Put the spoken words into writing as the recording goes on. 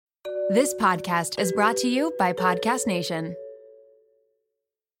This podcast is brought to you by Podcast Nation.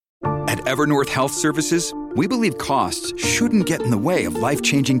 At Evernorth Health Services, we believe costs shouldn't get in the way of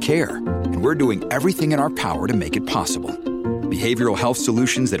life-changing care, and we're doing everything in our power to make it possible. Behavioral health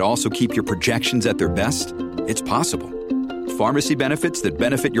solutions that also keep your projections at their best? It's possible. Pharmacy benefits that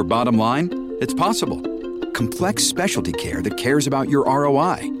benefit your bottom line? It's possible. Complex specialty care that cares about your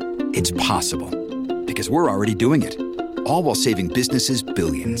ROI? It's possible. Because we're already doing it. All while saving businesses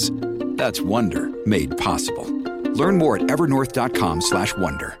billions. That's Wonder made possible. Learn more at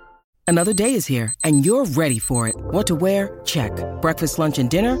evernorth.com/wonder. Another day is here, and you're ready for it. What to wear? Check. Breakfast, lunch,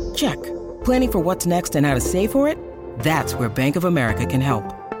 and dinner? Check. Planning for what's next and how to save for it? That's where Bank of America can help.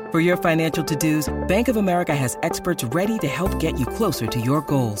 For your financial to-dos, Bank of America has experts ready to help get you closer to your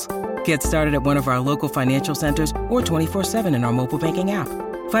goals. Get started at one of our local financial centers or 24/7 in our mobile banking app.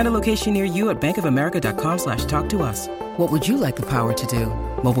 Find a location near you at bankofamerica.com/talktous. What would you like the power to do?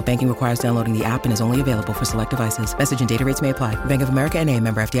 Mobile banking requires downloading the app and is only available for select devices. Message and data rates may apply. Bank of America N.A.,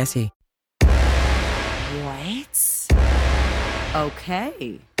 member FDIC. What?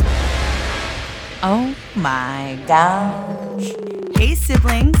 Okay. Oh my gosh. Hey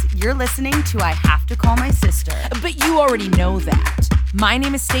siblings, you're listening to I Have to Call My Sister. But you already know that. My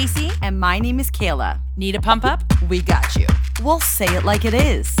name is Stacy. And my name is Kayla. Need a pump up? We got you. We'll say it like it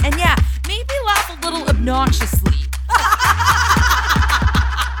is. And yeah, maybe laugh a little obnoxiously.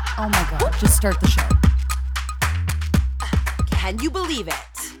 Oh my god, just start the show. Can you believe it?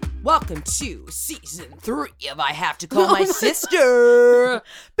 Welcome to season 3 of I Have to Call My Sister.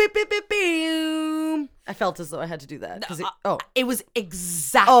 Beep, beep, beep, boom. I felt as though I had to do that. It was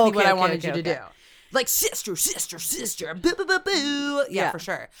exactly what I wanted you to okay. do. Like sister, boo, boo, boo, boo. Yeah, for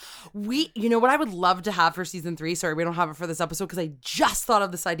sure. You know what I would love to have for season 3? Sorry, we don't have it for this episode because I just thought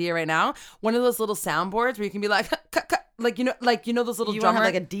of this idea right now. One of those little soundboards where you can be like, like you know those little You drummer,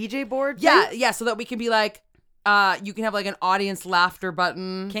 want to have like a DJ board? Yeah, so that we can be like, you can have like an audience laughter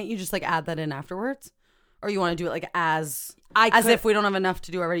button. Can't you just like add that in afterwards? Or you want to do it like as could- if we don't have enough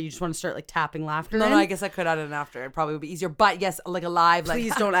to do already? You just want to start like tapping laughter? No, in? I guess I could add it in after. It probably would be easier. But yes, like a live. Please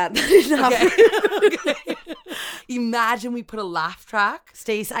like, don't add that in after. Okay. Imagine we put a laugh track.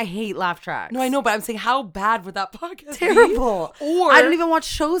 Stace, I hate laugh tracks. No, I know, but I'm saying how bad would that podcast Terrible. be? Or I don't even watch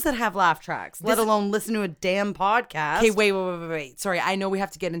shows that have laugh tracks, let alone listen to a damn podcast. Okay, wait. Sorry, I know we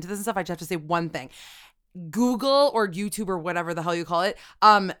have to get into this and stuff. I just have to say one thing. Google or YouTube or whatever the hell you call it,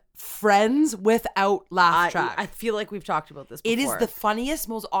 Friends without laugh track. I feel like we've talked about this before. It is the funniest,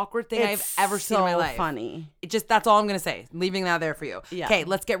 most awkward thing I've ever seen in my life. Funny. That's all I'm going to say. Leaving that there for you. Yeah. Okay,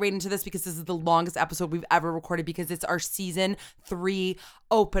 let's get right into this because this is the longest episode we've ever recorded because it's our season 3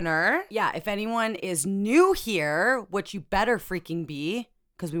 opener. Yeah, if anyone is new here, which you better freaking be,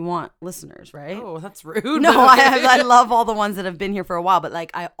 because we want listeners, right? Oh, that's rude. No, I love all the ones that have been here for a while, but like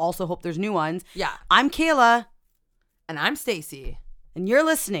I also hope there's new ones. Yeah. I'm Kayla. And I'm Stacy. And you're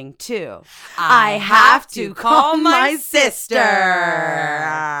listening to I Have to Call My Sister.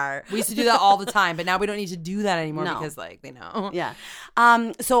 We used to do that all the time, but now we don't need to do that anymore because like they know. Yeah.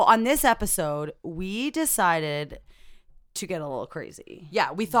 So on this episode, we decided to get a little crazy.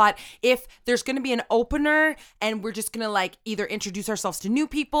 Yeah, we thought if there's going to be an opener and we're just going to like either introduce ourselves to new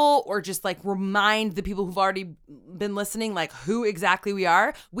people or just like remind the people who've already been listening like who exactly we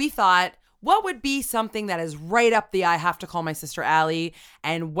are, we thought what would be something that is right up the I Have to Call My Sister alley?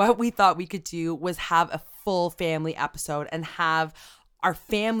 And what we thought we could do was have a full family episode and have our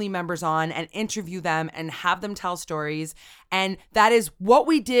family members on and interview them and have them tell stories. And that is what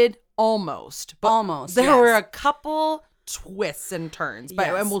we did almost. But almost. There yes. were a couple twists and turns, but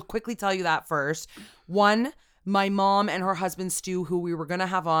Yes. and we'll quickly tell you that first. One, my mom and her husband Stu, who we were gonna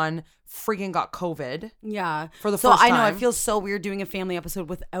have on, freaking got COVID. Yeah. For the so first I know time. it feels so weird doing a family episode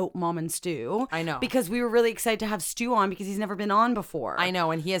without Mom and Stu. I know. Because we were really excited to have Stu on because he's never been on before. I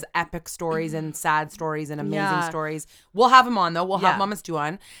know, and he has epic stories and sad stories and amazing Yeah. stories. We'll have him on though. We'll have Yeah. Mom and Stu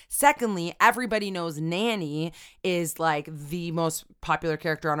on. Secondly, everybody knows Nanny is like the most popular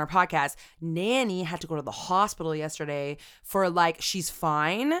character on our podcast. Nanny had to go to the hospital yesterday for like she's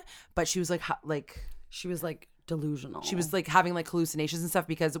fine, but she was like She was like delusional. She was like having like hallucinations and stuff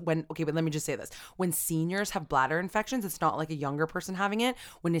because but let me just say this. When seniors have bladder infections, it's not like a younger person having it.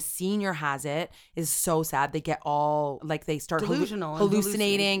 When a senior has it, it's so sad. They get all like they start delusional,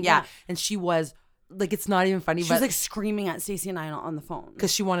 hallucinating. Yeah. And she was like, it's not even funny. She was like screaming at Stacey and I on the phone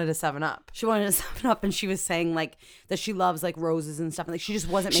because she wanted a 7-Up. She wanted a 7-Up, and she was saying like that she loves like roses and stuff. And like she just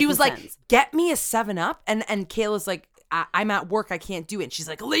wasn't. She was like, sense. "Get me a 7-Up," and Kayla's like, I'm at work, I can't do it. And she's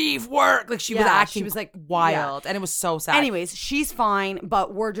like, leave work. Like she was acting, she was like wild, and it was so sad. Anyways, she's fine,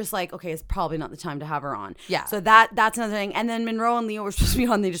 but we're just like, okay, it's probably not the time to have her on. Yeah. So that's another thing. And then Monroe and Leo were supposed to be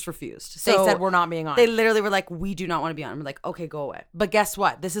on, they just refused. So they said we're not being on. They literally were like, we do not want to be on. We're like, okay, go away. But guess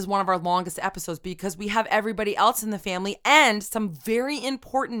what? This is one of our longest episodes because we have everybody else in the family and some very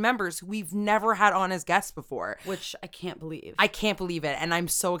important members who we've never had on as guests before. Which I can't believe. I can't believe it. And I'm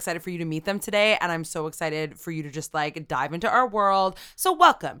so excited for you to meet them today. And I'm so excited for you to just like dive into our world. So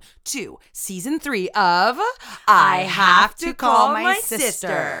welcome to season 3 of I Have to Call My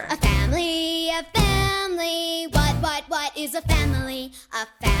Sister. A family, what is a family? A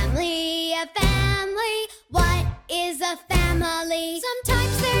family, what is a family?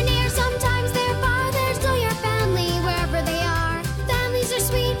 Sometimes they're near, sometimes they're far. There's still your family wherever they are. Families are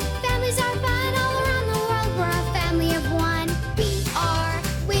sweet, families are fun. All around the world we're a family of one.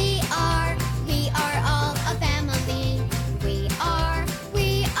 We are all a family. We are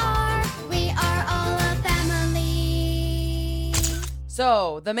all a family.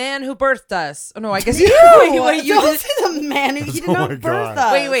 So the man who birthed us. Oh no, I guess you. Wait, you don't say the man who he did not birth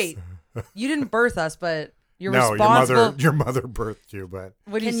us. Wait. You didn't birth us, but you're no, responsible. your mother birthed you, but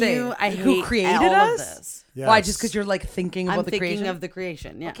What do you say? Who Who created all us? Of this. yes. Why? Just because you're like thinking about I'm the thinking creation of the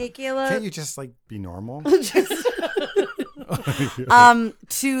creation. Yeah. Okay, Kayla. Can't you just like be normal?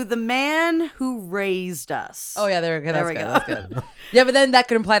 To the man who raised us. Oh yeah, there we go. There we That's good. Yeah, but then that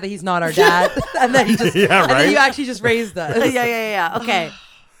could imply that he's not our dad, and then he just Yeah, and then right? you actually just raised us. yeah. Okay,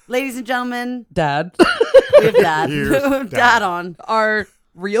 ladies and gentlemen, Dad, we have dad. Here's dad on. our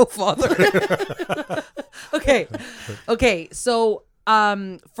real father. Okay. So,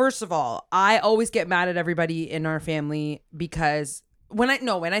 first of all, I always get mad at everybody in our family because when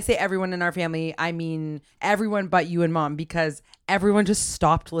I say everyone in our family, I mean everyone but you and Mom, because everyone just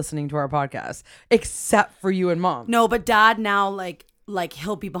stopped listening to our podcast except for you and Mom. No, but dad now like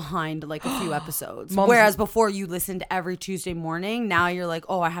he'll be behind like a few episodes. Mom's- Whereas before you listened every Tuesday morning, now you're like,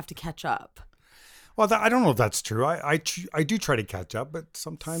 oh, I have to catch up. Well, I don't know if that's true. I do try to catch up, but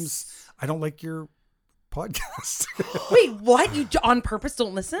sometimes I don't like your podcast. Wait, what? You on purpose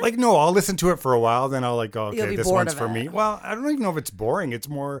don't listen? Like, no, I'll listen to it for a while, then I'll like, go, You'll okay, be this bored one's of for it. me. Well, I don't even know if it's boring. It's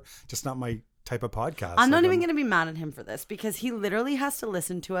more just not my type of podcast. I'm not Like, even going to be mad at him for this because he literally has to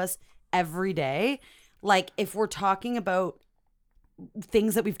listen to us every day. Like if we're talking about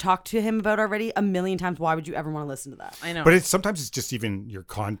things that we've talked to him about already a million times, why would you ever want to listen to that? I know. But sometimes it's just even your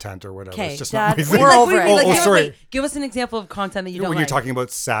content or whatever. Okay, It's just Dad, not my thing. we're over it. Sorry. Give us an example of content that you don't When like. you're talking about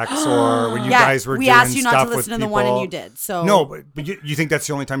sex or when you Yeah, guys were we doing asked you not to stuff with listen to the people. one and you did, so- No, but you think that's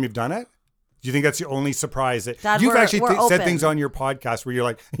the only time you've done it? Do you think that's the only surprise that Dad, you've we're actually said open. things on your podcast where you're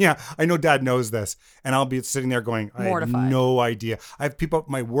like, yeah, I know Dad knows this, and I'll be sitting there going, I Mortified. have no idea. I have people at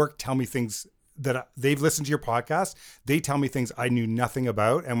my work tell me things that they've listened to your podcast. They tell me things I knew nothing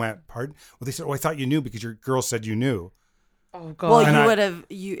about and went, pardon? Well, they said, oh, I thought you knew because your girl said you knew. Oh God. Well, And you I- would have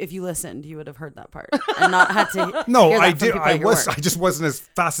if you listened, you would have heard that part and not had to. No, hear that I from did. people I at your was. work. I just wasn't as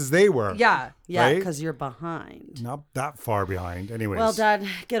fast as they were. Yeah. Yeah, right? because you're behind. Not that far behind. Anyways. Well, Dad,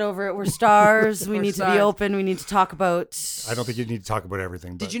 get over it. We're stars. We We're need to stars. be open. We need to talk about. I don't think you need to talk about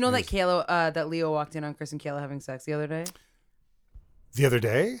everything. Did but you know that anyways. that Leo walked in on Chris and Kayla having sex the other day? The other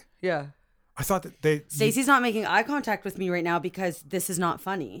day? Yeah. I thought that they. Stacey's not making eye contact with me right now because this is not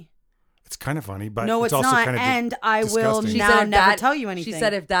funny. It's kind of funny, but No, it's also not. kind of And I will disgusting. now never tell you anything. She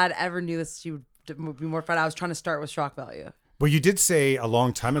said if Dad ever knew this, she would be more fun. I was trying to start with shock value. Well, you did say a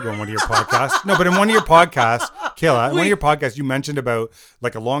long time ago in one of your podcasts. No, but in one of your podcasts, Kayla, in one of your podcasts, you mentioned about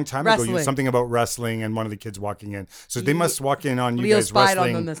like a long time ago, Wrestling. something about wrestling and one of the kids walking in. So they must walk in on you Leo guys spied on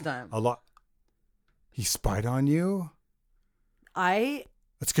wrestling them this time. a lot. He spied on you? I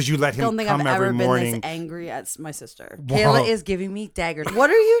That's because you let him don't think come I've every ever been morning. this angry at my sister. Wow. Kayla is giving me daggers. What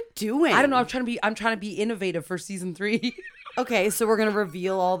are you doing? I don't know. I'm trying to be innovative for season 3. Okay, so we're gonna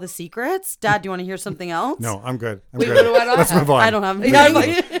reveal all the secrets. Dad, do you want to hear something else? No, I'm good. I'm Wait, good. what do I not Let's have? move on. I don't have. Yeah, I'm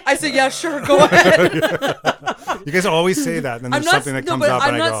like, I said, yeah, sure, go ahead. You guys always say that, and then I'm there's not, something that no, comes but up,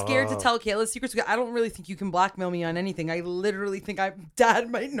 I'm and I not go, scared oh. to tell Kayla's secrets. I don't really think you can blackmail me on anything. I literally think Dad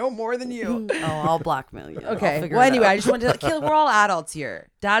might know more than you. Oh, I'll blackmail you. I'll Okay. figure Well, it anyway, out. I just wanted to. Kayla, we're all adults here.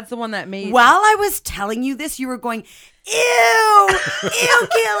 Dad's the one that made. While I was telling you this, you were going, ew,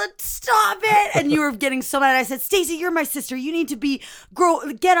 Kayla, stop it. And you were getting so mad. I said, Stacey, you're my sister. You need to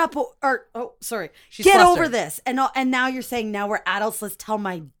get up She's get flustered. over this. And now you're saying now we're adults. Let's tell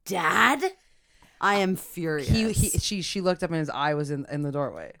my dad. I am furious. She looked up and his eye was in the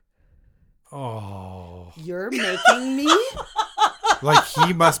doorway. Oh, You're making me. like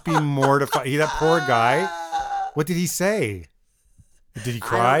he must be mortified. That poor guy. What did he say? Did he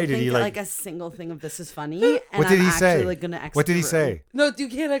cry? I don't Did he think, like a single thing of this is funny. And what did I'm he actually, say? Like, gonna exit What did the he room. say? No, you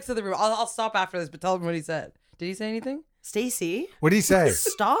can't exit the room. I'll stop after this, but tell him what he said. Did he say anything? Stacey, What did he say?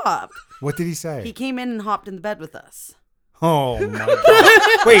 stop. What did he say? He came in and hopped in the bed with us. Oh my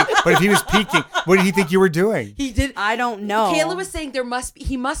god! Wait, but if he was peeking, what did he think you were doing? He did. I don't know. Kayla was saying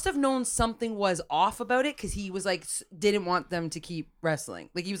he must have known something was off about it because he was like, didn't want them to keep wrestling.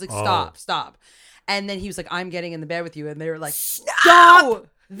 Like he was like, stop. And then he was like, I'm getting in the bed with you. And they were like, Stop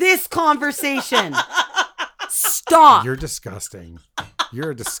this conversation. Stop. You're disgusting.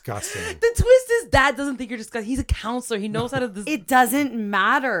 You're disgusting. The twist is Dad doesn't think you're disgusting. He's a counselor. He knows how to. It doesn't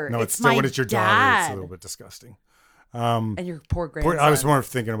matter. No, it's still my when it's your daughter. It's dad. a little bit disgusting. And your poor grandson. I was more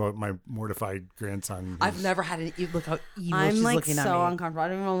thinking about my mortified grandson. I've never had an look how evil I'm she's like looking at me. so uncomfortable. I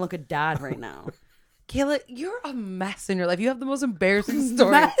don't even want to look at Dad right now. Kayla, you're a mess in your life. You have the most embarrassing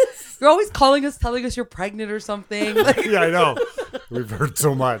story. You're always telling us you're pregnant or something. Like, Yeah, I know. We've heard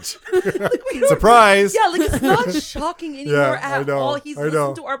so much. Surprise! yeah, like it's not shocking anymore Yeah, I at know, all. He's I know.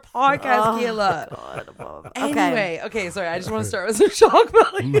 listened to our podcast, Kayla. God, Anyway, okay, sorry. I just want to start with some shock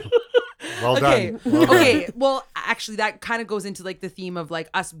value. Well Okay. done. Well done. Okay. Well, actually, that kind of goes into like the theme of like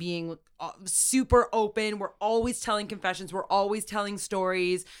us being super open. We're always telling confessions. We're always telling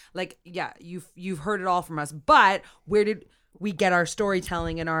stories. Like, yeah, you've heard it all from us. But where did we get our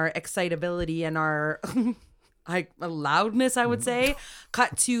storytelling and our excitability and our loudness, I would say?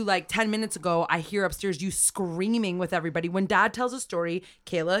 Cut to like 10 minutes ago, I hear upstairs you screaming with everybody. When Dad tells a story,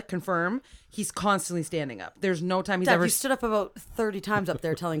 Kayla, confirm, he's constantly standing up. There's no time he's Dad, ever you stood up about 30 times up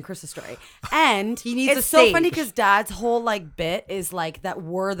there telling Chris's story. And He needs it's a so stage. funny because Dad's whole like bit is like that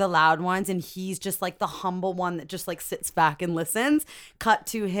we're the loud ones and he's just like the humble one that just like sits back and listens. Cut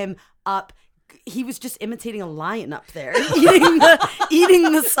to him up. He was just imitating a lion up there,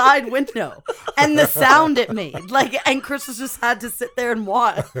 eating the side window, and the sound it made. Like, and Chris just had to sit there and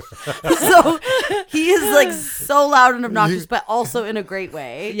watch. So he is like so loud and obnoxious, but also in a great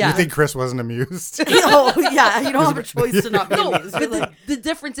way. Yeah. You think Chris wasn't amused? Oh yeah, you don't have a choice to not be amused. But the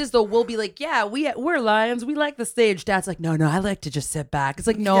difference is though, we'll be like, yeah, we're lions. We like the stage. Dad's like, no, I like to just sit back. It's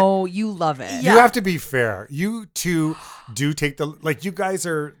like, no, you love it. You have to be fair. You two do take you guys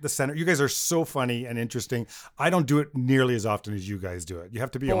are the center. You guys are so funny and interesting. I don't do it nearly as often as you guys do it. You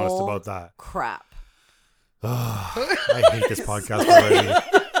have to be honest about that. Crap. I hate this podcast already.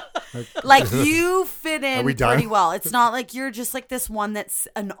 Like you fit Are in we done? pretty well. It's not like you're just like this one that's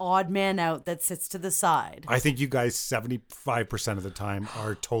an odd man out that sits to the side. I think you guys 75% of the time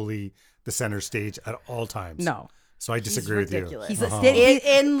are totally the center stage at all times. No. So I disagree with you. ridiculous. He's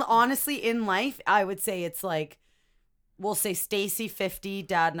a Honestly, in life, I would say it's like, we'll say Stacey 50,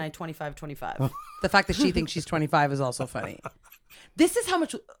 Dad and I 25. The fact that she thinks she's 25 is also funny. This is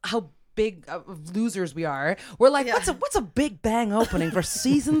how big of losers we are. We're like, what's a big bang opening for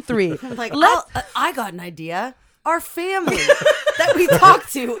season 3? Like, I got an idea. Our family that we talk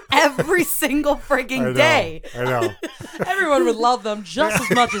to every single frigging day. I know. Everyone would love them just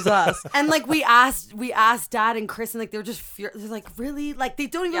as much as us. And like we asked Dad and Chris, and like they were just they're like, really, like they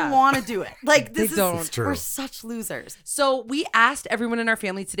don't even want to do it. Like this don't. is It's true. we're such losers. So we asked everyone in our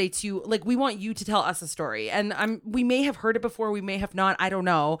family today to like, we want you to tell us a story, and we may have heard it before, we may have not, I don't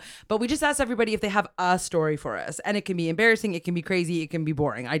know, but we just asked everybody if they have a story for us, and it can be embarrassing, it can be crazy, it can be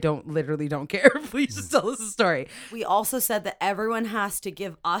boring. I literally don't care. Please just tell us a story. We also said that everyone has to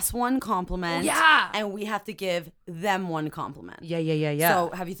give us one compliment. Yeah. And we have to give them one compliment. Yeah. So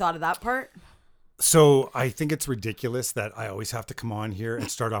have you thought of that part? So I think it's ridiculous that I always have to come on here and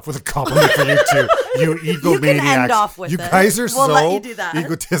start off with a compliment for you two. You egomaniacs. You can end off with you it. guys are We'll let so you do that.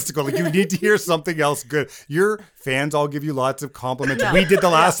 egotistical. Like, you need to hear something else good. Your fans all give you lots of compliments. We did the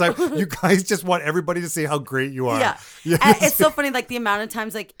last time. You guys just want everybody to say how great you are. Yeah. Yes. And it's so funny, like the amount of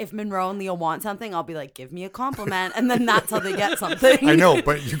times, like if Monroe and Leo want something, I'll be like, give me a compliment. And then that's how they get something. I know,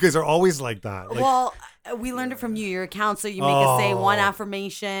 but you guys are always like that. Like, Well, we learned it from you. You're a counselor. You make us say one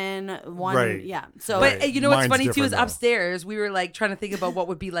affirmation, one. Right. Yeah. So But Right. you know what's Mine's funny too different is though. upstairs we were like trying to think about what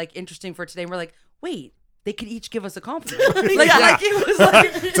would be like interesting for today, and we're like, wait, they could each give us a compliment. Like it was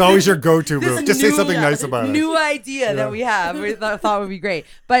like it's always your go-to this move. Just say new- something nice about it. New idea that we have. We thought would be great.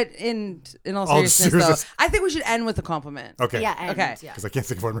 But in all seriousness, seriousness. though, I think we should end with a compliment. Okay. yeah. And, Okay. Yeah. Because I can't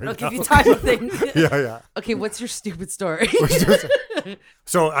think of one right I'll now. give you time to think. Yeah. Okay, what's your stupid story?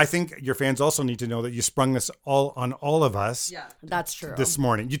 So I think your fans also need to know that you sprung this all on all of us. Yeah. That's true. This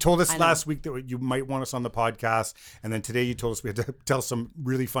morning. You told us know. last week that you might want us on the podcast, and then today you told us we had to tell some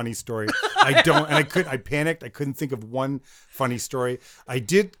really funny story. I panicked. I couldn't think of one funny story. I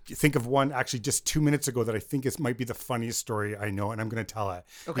did think of one actually just 2 minutes ago that I think might be the funniest story I know, and I'm going to tell it.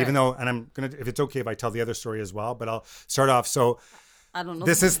 Okay. Even though, and I'm going to, if it's okay if I tell the other story as well, but I'll start off. So I don't know.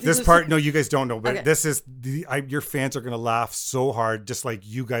 This part. No, you guys don't know, but Okay. this is your fans are gonna laugh so hard, just like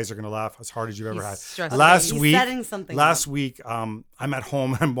you guys are gonna laugh as hard as you've ever had. stressed. Last He's week, setting something last up. week, I'm at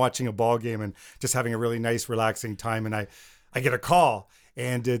home. I'm watching a ball game and just having a really nice, relaxing time, and I get a call.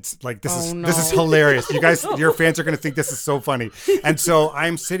 And it's like this is hilarious. You guys, your fans are gonna think this is so funny. And so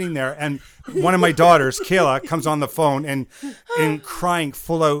I'm sitting there, and one of my daughters, Kayla, comes on the phone and crying,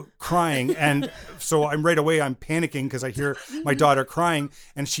 full out crying. And so I'm panicking because I hear my daughter crying,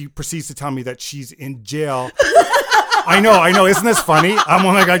 and she proceeds to tell me that she's in jail. I know. Isn't this funny? Oh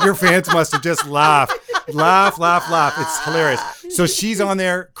my God, your fans must have just laughed. Laugh. It's hilarious. So she's on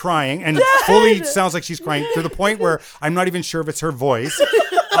there crying and fully sounds like she's crying to the point where I'm not even sure if it's her voice.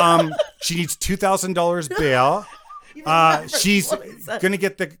 She needs $2,000 bail. She's going to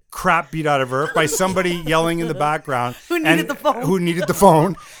get the crap beat out of her by somebody yelling in the background. Who needed the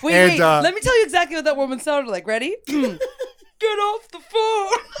phone. Wait, let me tell you exactly what that woman sounded like. Ready? Get off the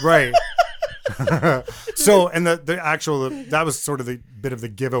phone. Right. So, and that was sort of the bit of the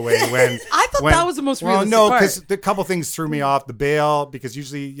giveaway when I thought that was the most realistic no, part. because the couple things threw me off. The bail, because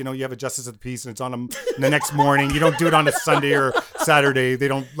usually, you have a justice of the peace and it's on the next morning. You don't do it on a Sunday or Saturday. They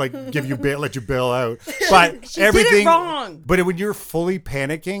don't give you bail, let you bail out. But She everything did it wrong. But when you're fully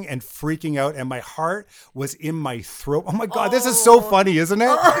panicking and freaking out, and my heart was in my throat. Oh my God, this is so funny, isn't it?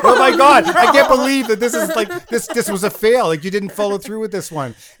 Oh my God, I can't believe that this is this was a fail. Like you didn't follow through with this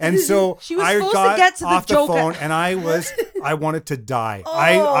one. And so She was I supposed to got get to the off the joke. phone, and I wanted to die.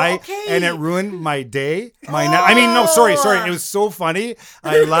 okay. And it ruined my day. Sorry. It was so funny.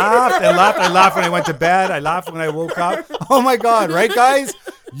 I laughed when I went to bed. I laughed when I woke up. Oh my God, right, guys?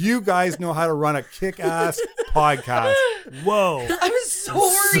 You guys know how to run a kick-ass podcast. Whoa. I'm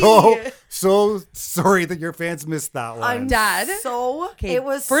sorry. So sorry that your fans missed that one. Dad. So Okay. it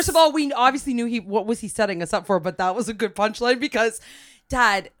was First of all, we obviously knew what was he setting us up for, but that was a good punchline because,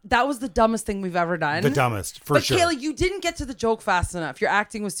 Dad, that was the dumbest thing we've ever done. The dumbest, for but sure. Kayla, you didn't get to the joke fast enough. Your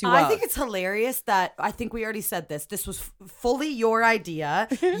acting was too well. I think it's hilarious that I think we already said this. This was fully your idea.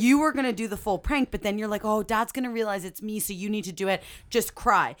 You were going to do the full prank, but then you're like, oh, Dad's going to realize it's me, so you need to do it. Just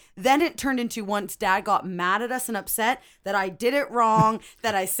cry. Then it turned into once Dad got mad at us and upset that I did it wrong,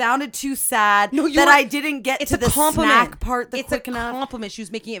 that I sounded too sad, that I didn't get to the snack part quick enough. Compliment. She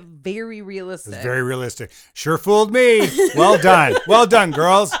was making it very realistic. It's very realistic. Sure fooled me. Well done. Well done,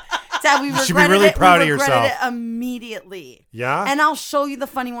 girgirls. Dad, we You should be regretted really it. proud we of regretted yourself. it immediately. Yeah? And I'll show you the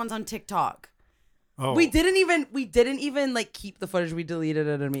funny ones on TikTok. Oh. We didn't even like keep the footage. We deleted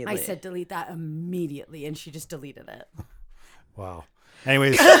it immediately. I said delete that immediately, and she just deleted it. Wow.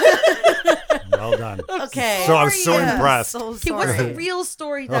 Anyways, well done. Okay. So I was so impressed. So Okay, what's sorry. the real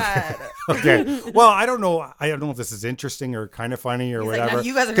story, Dad? Okay. Well, I don't know. I don't know if this is interesting or kind of funny or He's like, whatever. "Now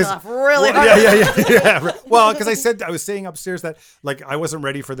you guys are 'Cause- gonna laugh really well, hard. Yeah. Well, because I was saying upstairs that like I wasn't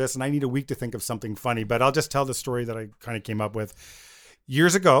ready for this and I need a week to think of something funny. But I'll just tell the story that I kind of came up with.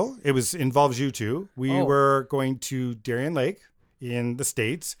 Years ago, involves you two. We were going to Darien Lake in the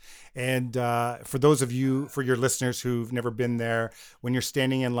States. And for your listeners who've never been there, when you're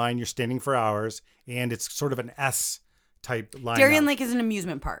standing in line, you're standing for hours, and it's sort of an S type line. Darien Lake is an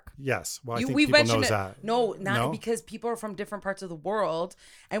amusement park. Yes. Well, I think We've people mentioned knows it. that. No, not No? because people are from different parts of the world,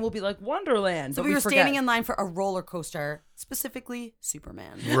 and we'll be like Wonderland. So but we were forget. standing in line for a roller coaster, specifically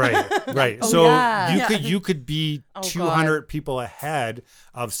Superman. Right. Oh, So yeah. you could be Oh, 200 people ahead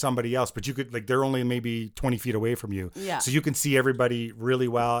of somebody else, but you could they're only maybe 20 feet away from you. Yeah. So you can see everybody really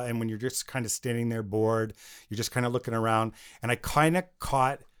well. And when you're just kind of standing there bored, you're just kind of looking around. And I kind of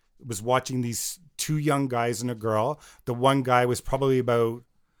was watching these two young guys and a girl. The one guy was probably about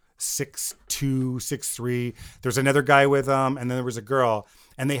 6'2", 6'3". There's another guy with them, and then there was a girl.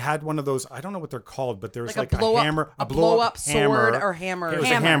 And they had one of those, I don't know what they're called, but there was like, a blow-up- hammer, a blow-up sword or hammer. It was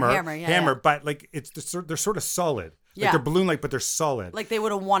Hammer, a hammer, yeah. but like they're sort of solid. Like Yeah. they're balloon-like, but they're solid. Like they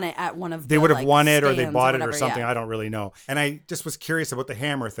would have won it at one of They the, would have like, won it or they stands bought it or whatever, something. yeah. I don't really know. And I just was curious about the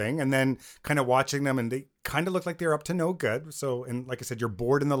hammer thing, and then kind of watching them, and they kind of looked like they were up to no good. So, and like I said, you're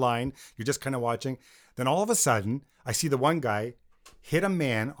bored in the line. You're just kind of watching. Then all of a sudden, I see the one guy hit a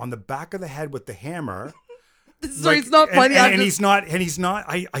man on the back of the head with the hammer. So it's not funny. And he's not.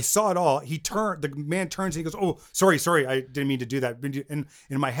 I saw it all. The man turns and he goes, "Oh, sorry. I didn't mean to do that." And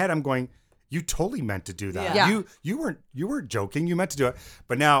in my head, I'm going, "You totally meant to do that. Yeah. You weren't joking. You meant to do it."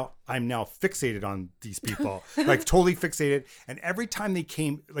 But now I'm fixated on these people, like totally fixated. And every time they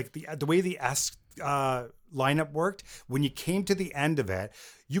came, like the way the S lineup worked, when you came to the end of it,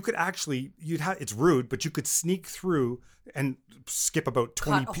 you could actually, it's rude, but you could sneak through and skip about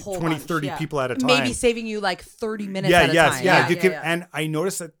 20, Cut a whole 20 bunch, 30 yeah. people at a time. Maybe saving you like 30 minutes at a time. Yeah. You could, and I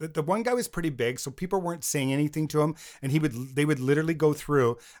noticed that the one guy was pretty big, so people weren't saying anything to him, and they would literally go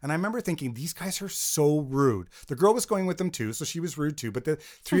through. And I remember thinking, these guys are so rude. The girl was going with them too, so she was rude too, but the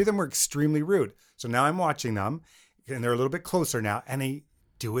three of them were extremely rude. So now I'm watching them, and they're a little bit closer now, and they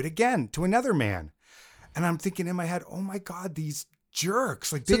do it again to another man. And I'm thinking in my head, oh my God, these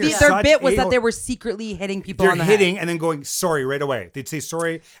jerks. Like, So they are their such bit was that a-hole. they were secretly hitting people They're on the hitting head. and then going sorry right away. They'd say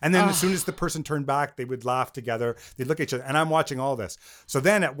sorry, and then as soon as the person turned back, they would laugh together. They'd look at each other, and I'm watching all this. So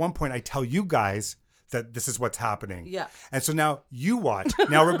then at one point, I tell you guys that this is what's happening. Yeah. And so now you watch.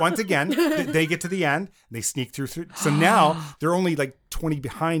 Now once again, they get to the end, and they sneak through. So now they're only like 20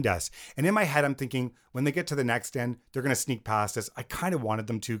 behind us. And in my head, I'm thinking, when they get to the next end, they're going to sneak past us. I kind of wanted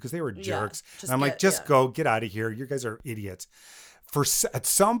them to because they were jerks. And I'm like, just go, get out of here. You guys are idiots. At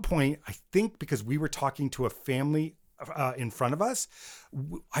some point, I think because we were talking to a family in front of us,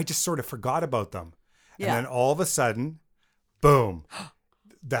 I just sort of forgot about them. And then all of a sudden, boom,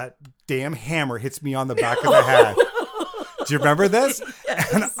 that damn hammer hits me on the back of the head. Do you remember this?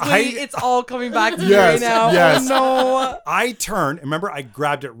 And It's all coming back to me Yes, right now. yes. Oh, no. I turned. Remember, I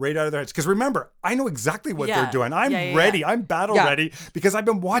grabbed it right out of their hands. Because remember, I know exactly what Yeah. they're doing. I'm Yeah. ready. I'm battle Yeah. ready because I've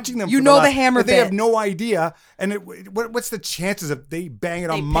been watching them. You for know the last- hammer and they have bit. no idea. And what's the chances of they bang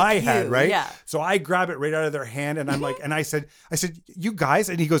it on pick my you, head, right? yeah. So I grab it right out of their hand, and I'm like, and I said, you guys,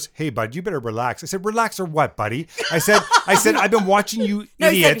 and he goes, hey, bud, you better relax. I said, relax or what, buddy? I said, I've been watching you No,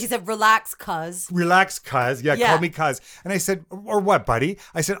 idiots. he said, relax, cuz. Relax, cuz. Yeah, Yeah. call me cuz. And I said, or what, buddy?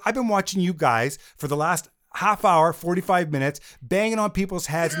 I said, I've been watching you guys for the last half hour, 45 minutes, banging on people's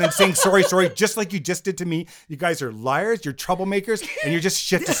heads and then saying sorry, just like you just did to me. You guys are liars, you're troublemakers, and you're just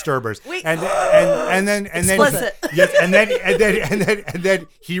shit disturbers. Wait. And then Explicit. yes, and then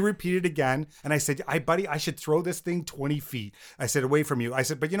he repeated again. And I said, buddy, I should throw this thing 20 feet. I said, away from you. I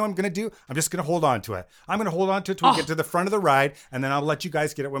said, but you know what I'm gonna do? I'm just gonna hold on to it. I'm gonna hold on to it till we get to the front of the ride, and then I'll let you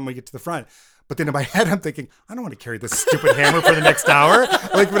guys get it when we get to the front. But then in my head, I'm thinking, I don't want to carry this stupid hammer for the next hour,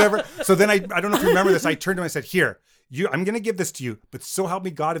 like whatever. So then I don't know if you remember this. I turned to him and I said, here, I'm going to give this to you, but so help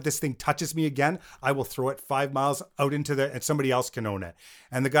me God, if this thing touches me again, I will throw it 5 miles out into and somebody else can own it.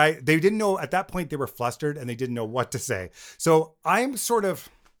 And the guy, they didn't know at that point, they were flustered and they didn't know what to say. So I'm sort of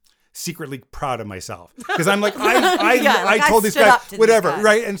secretly proud of myself because I'm like, I told these stood guys, up to these whatever, guys.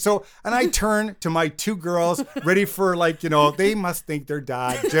 right? And I turn to my two girls ready for they must think their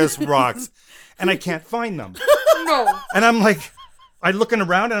dad just rocks. And I can't find them. No. And I'm like, I'm looking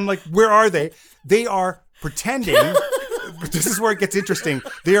around and I'm like, where are they? They are pretending. This is where it gets interesting.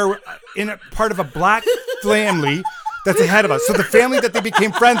 They are in a part of a black family that's ahead of us. So the family that they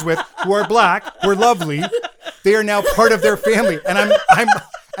became friends with, who are black, who are lovely, they are now part of their family.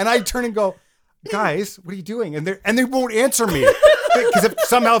 And I turn and go, guys, what are you doing? And they won't answer me. Because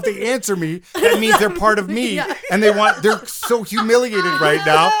if they answer me, that means they're part of me. And they're so humiliated right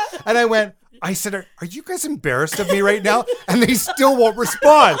now. And I said, are you guys embarrassed of me right now? And they still won't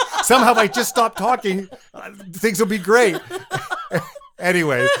respond. Somehow I just stopped talking. Things will be great.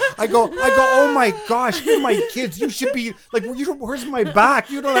 Anyway, I go, oh my gosh, you're my kids. You should be like, where's my back?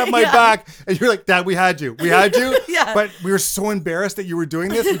 You don't have my back. And you're like, Dad, we had you. Yeah. But we were so embarrassed that you were doing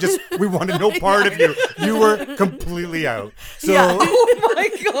this. We wanted no part of you. You were completely out. So Yeah. Oh my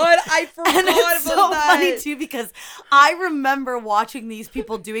God. I forgot And it's about so that. funny too because I remember watching these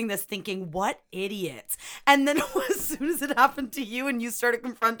people doing this thinking, what idiots. And then as soon as it happened to you and you started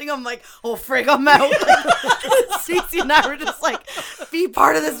confronting them, I'm like, oh frig, I'm out. Stacey and I were just like, be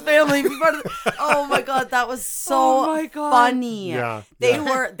part of this family, be part of oh my God, that was so Oh my God. funny. Yeah, They yeah.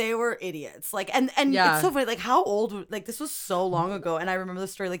 were idiots. Like and Yeah. it's so funny, like how old, like this was so long ago and I remember the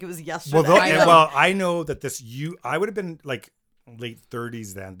story like it was yesterday. I know that I would have been like late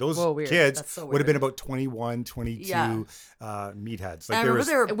 30s then. Those Whoa, weird. kids That's so would have been weird. about 21, 22 Yeah. meatheads. And I Like remember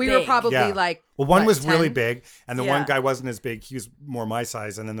they were We were big. probably like, well, one what, was really 10? big, and the Yeah. one guy wasn't as big. He was more my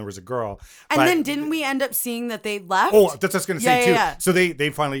size, and then there was a girl. And But- then didn't we end up seeing that they left? Oh, that's what I was going to say Yeah, too. yeah. So they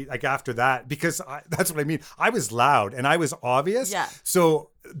finally, like after that, because that's what I mean. I was loud and I was obvious. Yeah. So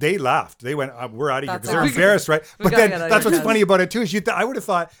they left. They went, we're out of here That's because they're awesome. embarrassed, right? We But gotta then get out of that's here, what's guys. funny about it too is I would have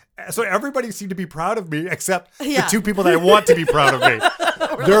thought, so everybody seemed to be proud of me except Yeah. the two people that I want to be proud of me.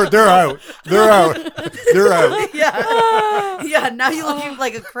 They're out. They're out. They're out. Yeah. Yeah. Now you look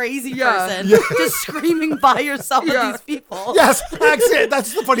like a crazy person just screaming by yourself at these people. Yes,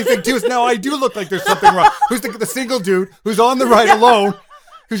 that's the funny thing too. Is now I do look like there's something wrong. Who's the single dude who's on the ride alone?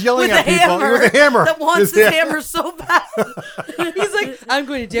 who's yelling with at a people hammer with a hammer. that wants his hammer so bad. He's like, I'm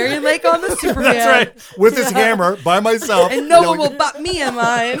going to Darien Lake on the Superman. That's right. With his hammer by myself. And no yelling one will at- butt me in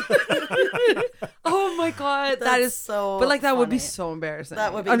line. Oh my God. That That's is so But like that would be funny. so embarrassing.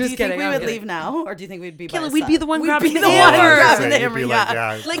 That would be. I'm Do just you kidding. think we I'm would kidding. leave now, or do you think we'd be? by Kayla, his we'd be side? the one We'd grabbing be the the one hammer. grabbing the You'd hammer. be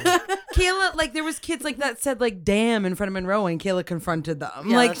Yeah. like, Kayla, like there was kids like that said like damn in front of Monroe and Kayla confronted them.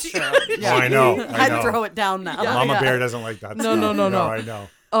 Yeah, like that's true. Oh, I know. I I'd know. throw it down now. Mama Yeah. Bear doesn't like that. No, stuff. no. I know.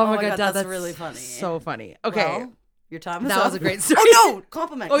 Oh my my God, God, that's really funny. So funny. Okay. Well, your time is That up. was a great story. Oh no!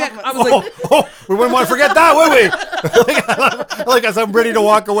 Compliment. Oh, yeah, compliment. I was like, Oh, we wouldn't want to forget that, would we? Like as I'm ready to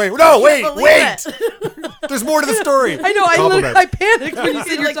walk away. No, wait. believe There's more to the story. I know. Compliment. I panicked when you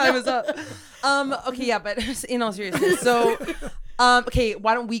said your Like, time no. is up. Okay, yeah, but in all seriousness, so, okay,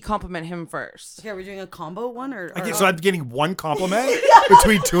 why don't we compliment him first? Okay, are we doing a combo one or? Okay, so I'm getting one compliment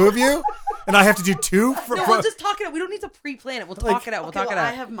between two of you, and I have to do two for. No, we'll just talk it out. We don't need to pre-plan it. We'll talk it out. We'll Okay, talk well, it out.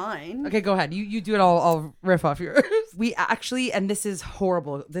 I have mine. Okay, go ahead. You do it. I'll riff off yours. We actually, and this is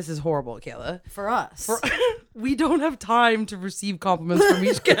horrible. This is horrible, Kayla. For us. We don't have time to receive compliments from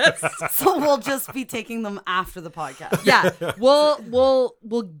each guest. So we'll just be taking them after the podcast. Yeah,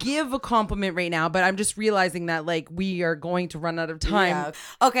 we'll give a compliment right now, but I'm just realizing that like we are going to run out of time.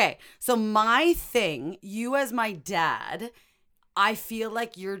 Yeah. Okay, so my thing, you as my dad, I feel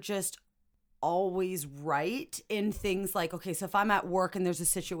like you're just always right in things like, okay, so if I'm at work and there's a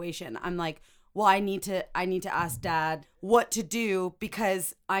situation, I'm like, well, I need to ask Dad what to do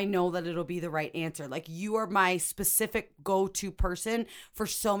because I know that it'll be the right answer. Like you are my specific go-to person for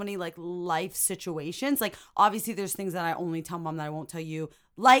so many like life situations. Like obviously there's things that I only tell Mom that I won't tell you,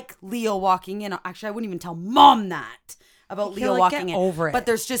 like Leo walking in. Actually, I wouldn't even tell Mom that about Leo like, walking get in. over it. But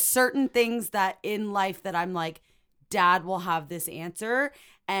there's just certain things that in life that I'm like, Dad will have this answer.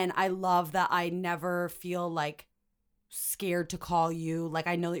 And I love that I never feel like scared to call you. Like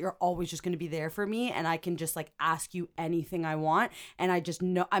I know that you're always just going to be there for me and I can just like ask you anything I want. And I just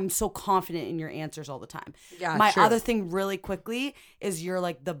know I'm so confident in your answers all the time. Yeah, My true. other thing really quickly is you're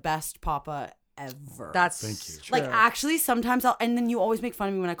like the best papa ever. That's Thank you. true. Like actually sometimes and then you always make fun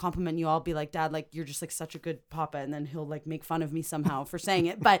of me when I compliment you. I'll be like, Dad, like you're just like such a good papa. And then he'll like make fun of me somehow for saying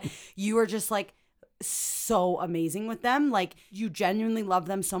it. But you are just like so amazing with them. Like you genuinely love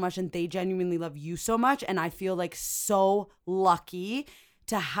them so much and they genuinely love you so much. And I feel like so lucky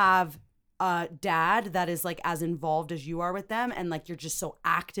to have a dad that is like as involved as you are with them. And like you're just so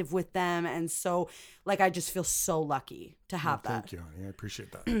active with them. And so like I just feel so lucky to have that. Thank you, honey. I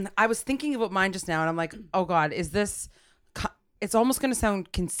appreciate that. I was thinking about mine just now, and I'm like, oh God, is this? It's almost going to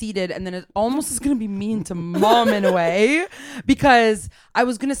sound conceited, and then it almost is going to be mean to Mom in a way, because I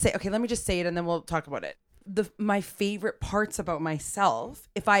was going to say, okay, let me just say it, and then we'll talk about it. My favorite parts about myself,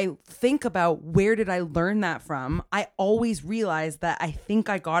 if I think about where did I learn that from, I always realize that I think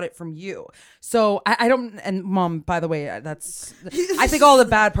I got it from you. So I don't, and Mom, by the way, I think all the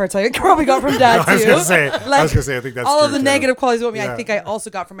bad parts I probably got from Dad too. I was gonna say, I think that's all true of the too. negative qualities about me, Yeah. I think I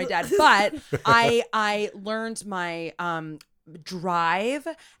also got from my dad. But I learned my drive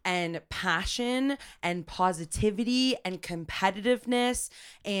and passion and positivity and competitiveness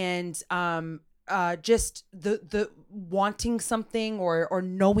and just the wanting something or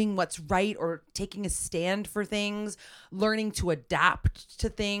knowing what's right or taking a stand for things, learning to adapt to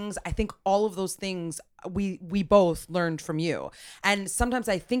things. I think all of those things we both learned from you. And sometimes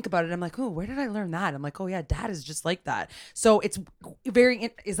I think about it, I'm like, oh, where did I learn that? I'm like, oh yeah, Dad is just like that. So it's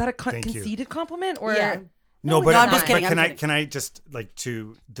very, is that a Thank you. conceited compliment or? Yeah. No, but, I'm just kidding, but I'm kidding. can I just like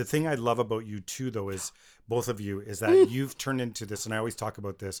to the thing I love about you too though is both of you is that you've turned into this, and I always talk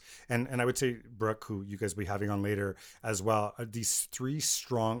about this, and I would say Brooke, who you guys will be having on later as well, are these three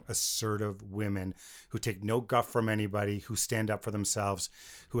strong, assertive women who take no guff from anybody, who stand up for themselves,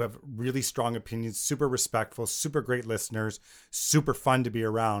 who have really strong opinions, super respectful, super great listeners, super fun to be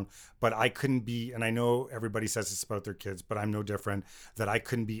around. But I couldn't be, and I know everybody says this about their kids, but I'm no different, that I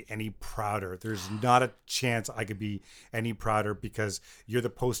couldn't be any prouder. There's not a chance I could be any prouder because you're the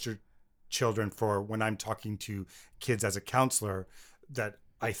poster children for when I'm talking to kids as a counselor, that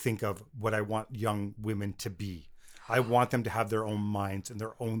I think of what I want young women to be. I want them to have their own minds and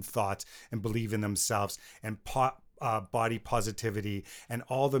their own thoughts and believe in themselves and body positivity and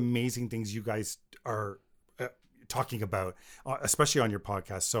all the amazing things you guys are talking about, especially on your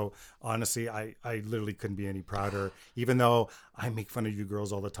podcast. So honestly, I literally couldn't be any prouder, even though I make fun of you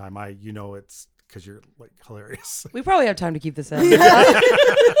girls all the time. It's because you're like hilarious. We probably have time to keep this in.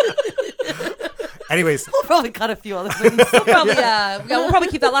 Anyways, We'll probably cut a few other things. Probably, we'll probably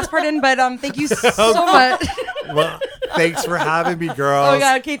keep that last part in, but thank you so much. well, Thanks for having me, girls. Oh my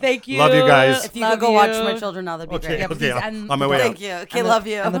God. Okay, thank you. Love you guys. If you Love could go watch you. my children now, that'd be Okay, great. okay. And On my way Thank out. you. Okay, love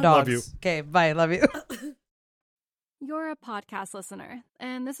you. And the dogs. Love you. Okay, bye. Love you. You're a podcast listener,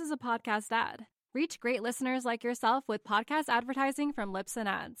 and this is a podcast ad. Reach great listeners like yourself with podcast advertising from Libsyn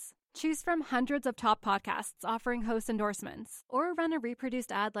Ads. Choose from hundreds of top podcasts offering host endorsements, or run a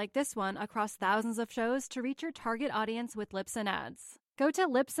reproduced ad like this one across thousands of shows to reach your target audience with Libsyn Ads. Go to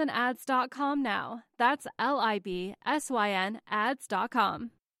libsynads.com now. That's LIBSYN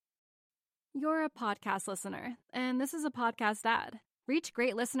ads.com. You're a podcast listener, and this is a podcast ad. Reach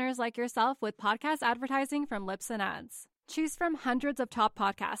great listeners like yourself with podcast advertising from Libsyn Ads. Choose from hundreds of top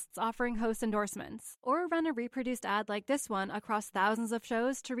podcasts offering host endorsements, or run a reproduced ad like this one across thousands of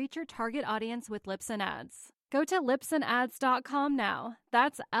shows to reach your target audience with Libsyn Ads. Go to libsynads.com now.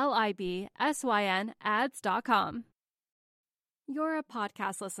 That's LIBSYN ads.com. You're a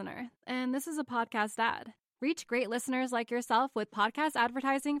podcast listener, and this is a podcast ad. Reach great listeners like yourself with podcast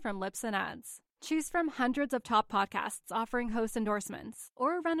advertising from Libsyn Ads. Choose from hundreds of top podcasts offering host endorsements,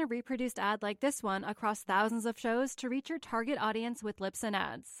 or run a reproduced ad like this one across thousands of shows to reach your target audience with Libsyn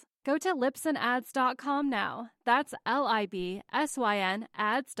Ads. Go to libsynads.com now. That's LIBSYN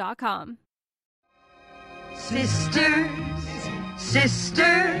ads.com. Sisters, sisters,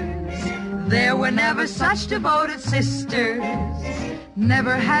 there were never such devoted sisters.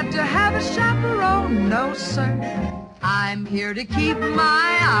 Never had to have a chaperone, no sir. I'm here to keep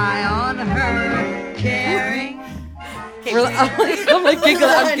my eye on her, caring. I'm like giggling.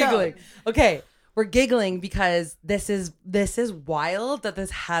 I I'm know. giggling. Okay, we're giggling because this is wild that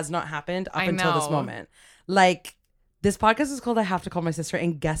this has not happened up I until this know. moment. Like, this podcast is called I Have to Call My Sister,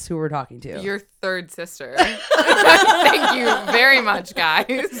 and guess who we're talking to? Your third sister. Thank you very much,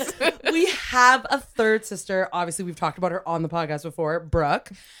 guys. We have a third sister. Obviously, we've talked about her on the podcast before, Brooke.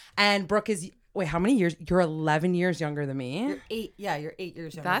 And Brooke is, wait, how many years? You're 11 years younger than me. You're 8. Yeah, you're 8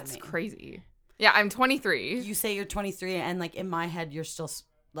 years younger That's than me. crazy. Yeah, I'm 23. You say you're 23, and like in my head, you're still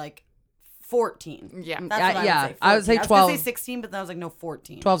like 14. Yeah. That's Yeah, what yeah. I would say. 14. I would say I was 12. gonna say 16, but then I was like, no,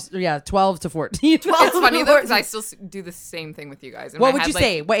 14. 12 to 14. It's funny though because I still do the same thing with you guys. In What my would head, you like-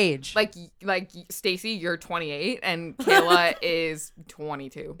 say? What age? Like Stacy, you're 28, and Kayla is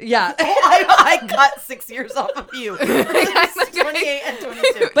 22. Yeah. I cut 6 years off of you. 28 and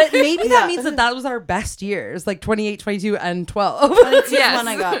 22. But maybe that means that was our best years, like 28, 22, and 12. 22 Yes. is when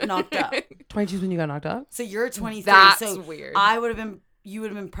I got knocked up. 22 is when you got knocked up? So you're 23. That's so weird. You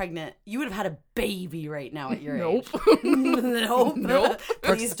would have been pregnant. You would have had a baby right now at your Nope. age. Nope.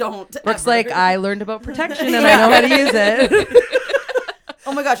 Please don't. Brooke's ever. like, I learned about protection and I know how to use it.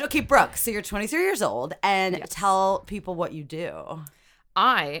 Oh my gosh. Okay, Brooke. So you're 23 years old, and tell people what you do,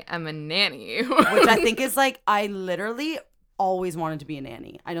 I am a nanny. which I think is like, I literally always wanted to be a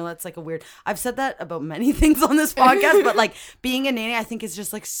nanny. I know that's like a weird, I've said that about many things on this podcast, but like being a nanny, I think is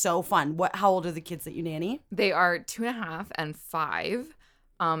just like so fun. How old are the kids that you nanny? They are 2.5 and 5.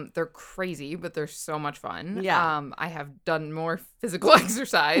 They're crazy, but they're so much fun. Yeah. I have done more physical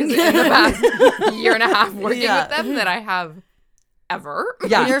exercise in the past year and a half working Yeah. with them than I have ever.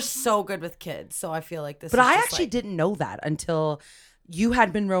 Yeah. You're so good with kids, so I feel like this But is I just, actually like, didn't know that until you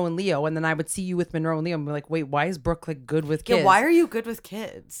had Monroe and Leo, and then I would see you with Monroe and Leo and be like, wait, why is Brooke like good with kids? Yeah, why are you good with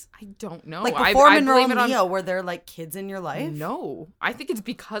kids? I don't know. Like I before blame Monroe it and on- Leo, were there like kids in your life? No, I think it's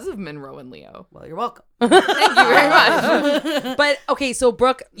because of Monroe and Leo. Well, you're welcome. Thank you very much. But okay, so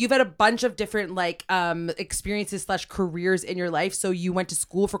Brooke, you've had a bunch of different like experiences / careers in your life. So you went to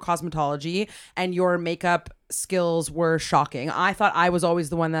school for cosmetology, and your makeup skills were shocking. I thought I was always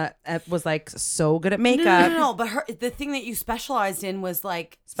the one that was like so good at makeup. No. But the thing that you specialized in was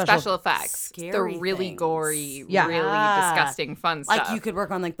like Special effects. The scary really things. gory, Yeah. really Ah. disgusting fun like stuff. you could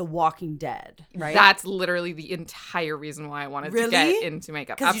work on like The Walking Dead, right? That's literally the entire reason why I wanted to get Really? into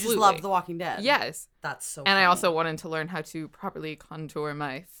makeup. because you Absolutely. just love The Walking Dead. Yes. That's so. And I funny. also wanted to learn how to properly contour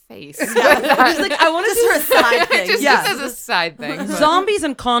my face. She's like, I want to just for a side thing. just, Yeah. just as a side thing. but- Zombies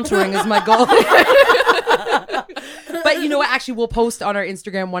and contouring is my goal. But you know what? Actually, we'll post on our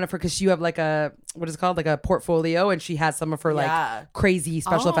Instagram one of her because you have like a, what is it called? Like a portfolio, and she has some of her Yeah. like crazy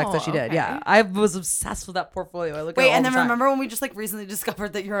special effects that she did. okay. Yeah. I was obsessed with that portfolio. I look at it Wait, all and the then time. remember when we just like recently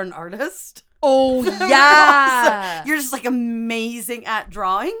discovered that you're an artist? Oh, yeah. You're just like amazing at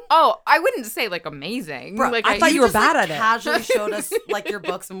drawing. Oh, I wouldn't say like amazing. Bro, like I thought you were just, bad like, at it. Casually showed us like your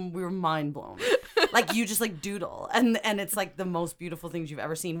books, and we were mind blown. Like you just like doodle, and it's like the most beautiful things you've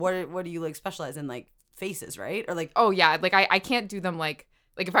ever seen. What do you like specialize in? Like faces, right? Or like Oh yeah, like I can't do them like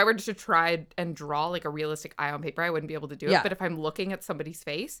if I were to try and draw like a realistic eye on paper, I wouldn't be able to do it. Yeah. But if I'm looking at somebody's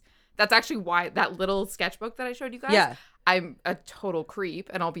face, that's actually why that little sketchbook that I showed you guys, Yeah. I'm a total creep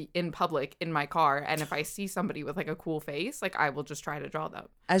and I'll be in public in my car. And if I see somebody with like a cool face, like I will just try to draw them.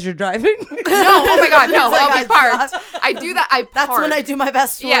 As you're driving? No, oh my God, no, Like, I'll be parked. I do that. I That's park. when I do my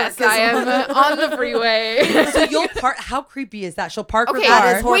best work. Yes, I am on the freeway. So you'll park. How creepy is that? She'll park her Okay, car.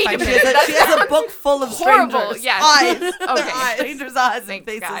 That is horrifying. Wait a She has minute, she has a book full of horrible. strangers. Yes. Eyes. Okay. Strangers' eyes and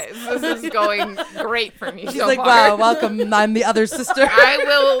Thanks, faces. guys. This is going great for me. She's so like, far. wow, welcome. I'm the other sister. I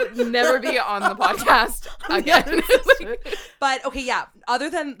will never be on the podcast again. But okay, yeah. Other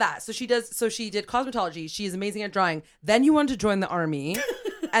than that, so she did cosmetology. She is amazing at drawing. Then you wanted to join the army,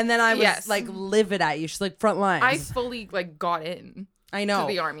 and then I was Yes. like livid at you. She's like front lines. I fully like got in I know to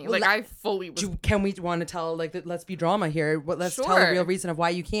the army. Well, Like I fully was. Can we want to tell like let's be drama here? Let's tell the Sure. real reason of why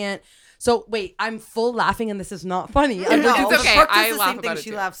you can't. So wait, I'm full laughing and this is not funny. I'm No, like, It's okay. Brooke does I the laugh same thing. about it She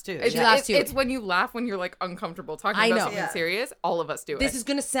too. laughs too. It's, She laughs too. it's when you laugh when you're like uncomfortable talking I about know. something Yeah. serious. All of us do this it. is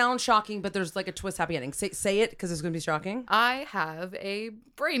gonna sound shocking, but there's like a twist happy ending. Say it because it's gonna be shocking. I have a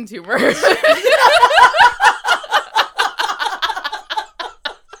brain tumor.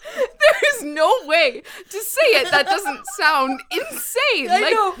 There's no way to say it that doesn't sound insane. I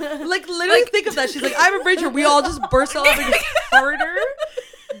Like, know. Like literally think of that. She's like, I have a brain tumor. We all just burst out laughing harder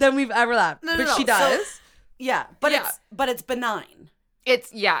than we've ever laughed. No, but no, she so- does. Yeah, but Yeah. it's benign. It's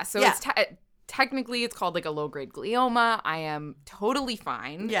so Yeah. it's technically it's called like a low grade glioma. I am totally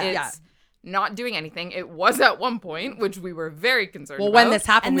fine. Yeah. It's Yeah. not doing anything. It was at one point, which we were very concerned Well, about. when this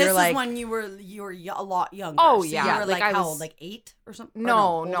happened, And we this were like, is when you were a lot younger. Oh, So yeah. you were Like, like I how was- old? Like 8 or something? Or no,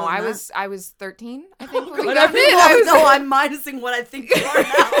 older I than was 13, I think. when we God, got I'm in. not- I was- No, I'm minusing what I think you are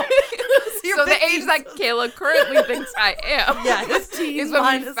now. You're So the 15. age that Kayla currently thinks I am Yeah, is 15 when we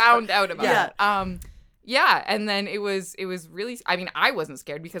minus found out about Yeah. it. Yeah, and then it was really. I mean, I wasn't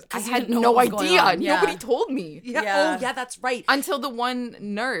scared because I 'Cause you had didn't know no what was going idea. on. Yeah. Nobody told me. yeah. Yeah. Oh, yeah, that's right. Until the one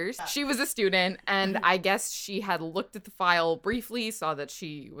nurse, she was a student, and I guess she had looked at the file briefly, saw that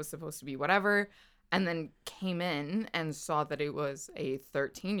she was supposed to be whatever, and then came in and saw that it was a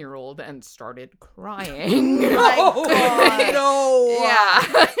 13-year-old and started crying. Oh, no.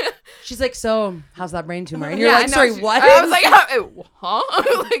 Yeah. She's like, so how's that brain tumor? And you're Yeah, like, I know. sorry, She- what? I was like, huh?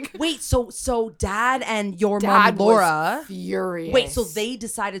 Like, wait, so dad and your Dad mom, Laura. was furious. Wait, so they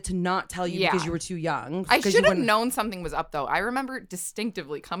decided to not tell you because Yeah. you were too young? I 'Cause you should have wouldn't- known something was up, though. I remember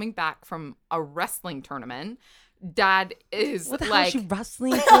distinctively coming back from a wrestling tournament. Dad is What the hell is like, she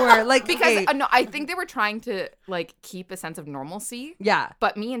wrestling for? Like, because okay. no, I think they were trying to like keep a sense of normalcy. Yeah.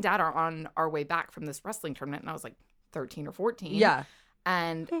 But me and Dad are on our way back from this wrestling tournament, and I was like 13 or 14. Yeah.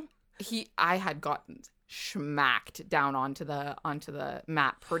 and I had gotten smacked down onto the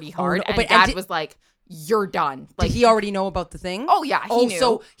mat pretty hard, no. and But- and Dad did- was like, "You're done." Like Did he already know about the thing? Oh, yeah, he knew.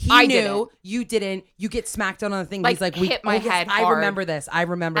 So he I knew, didn't. you didn't. You get smacked down on the thing. Like, He's like, hit my yes, head I hard. remember this. I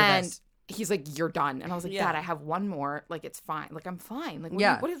remember and this. he's like, "You're done," and I was like, Yeah. "Dad, I have one more. Like, it's fine. Like, I'm fine. Like,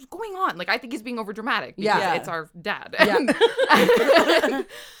 Yeah. what is going on? Like, I think he's being overdramatic. Yeah. Because Yeah. it's our dad." Yeah.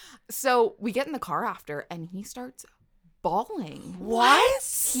 So we get in the car after, and he starts bawling. What?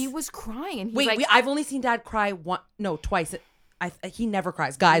 He was crying. He's Wait, like, I've only seen Dad cry twice. He never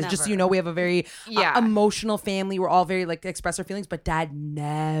cries. Guys, just so you know, we have a very Yeah. emotional family. We're all very like express our feelings, but Dad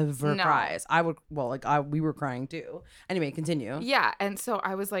never No. cries. We were crying too. Anyway, continue. Yeah, and so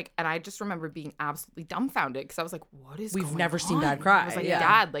I was like, and I just remember being absolutely dumbfounded because I was like, "What is? We've going never seen on?" Dad cry, I was like, yeah.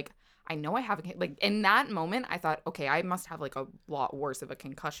 "Dad, like, I know I haven't like." In that moment, I thought, "Okay, I must have like a lot worse of a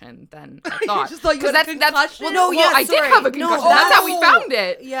concussion than I thought." just thought you 'Cause had a concussion? well, No, well, yeah, I did sorry. have a No, concussion. That's how we that's- found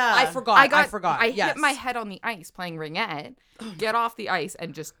it. Yeah. I forgot. I forgot. I Yes. hit my head on the ice playing ringette, get off the ice,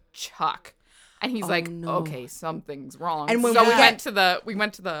 and just chuck. And he's like, no. "Okay, something's wrong." And when so we we get-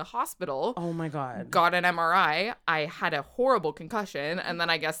 went to the hospital. Oh my God. Got an MRI. I had a horrible concussion, and then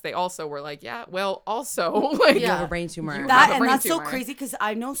I guess they also were like, "Yeah, well, also like You have a brain tumor. You That have a and brain that's so tumor. crazy because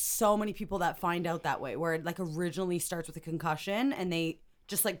I know so many people that find out that way, where it like originally starts with a concussion and they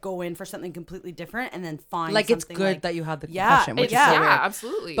just like go in for something completely different and then find Like it's something, good like- that you had the Yeah, concussion, which yeah, is so weird.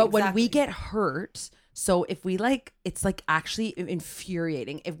 absolutely. But when we Exactly. get hurt, so if we like, it's like actually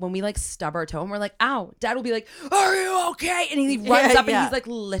infuriating. If when we like stub our toe and we're like, "Ow," Dad will be like, "Are you okay?" And he runs up and yeah. he's like,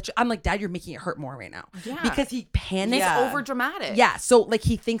 literally, I'm like, "Dad, you're making it hurt more right now." Yeah. Because he panics. Yeah. over dramatic. Yeah, so like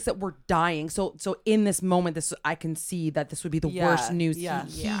he thinks that we're dying. So in this moment, I can see that this would be the Yeah, worst news yeah.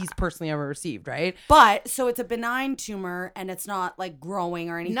 he's personally ever received, right? But so it's a benign tumor and it's not like growing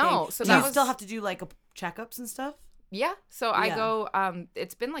or anything. No, so do that you was- still have to do like checkups and stuff? Yeah. So I Yeah. go,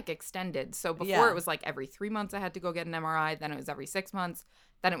 it's been like extended. So before Yeah. it was like every 3 months I had to go get an MRI. Then it was every 6 months.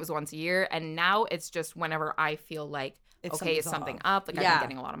 Then it was once a year. And now it's just whenever I feel like If okay, is something's something off. up? Like I've Yeah. been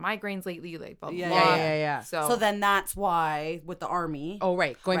getting a lot of migraines lately. Like blah blah. Yeah, blah. yeah. So then that's why with the army. Oh,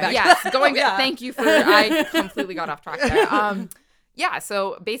 right. Going Right. back. yes, going back. Thank you for. I completely got off track there. Yeah.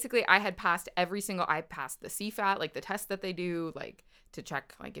 So basically, I passed the CFAT, like the test that they do, like to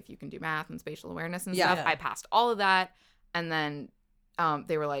check like if you can do math and spatial awareness and Yeah. stuff. I passed all of that, and then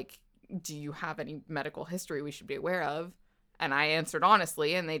they were like, "Do you have any medical history we should be aware of?" And I answered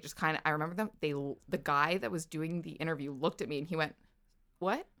honestly, and they just kind of. I remember them. The guy that was doing the interview looked at me and he went,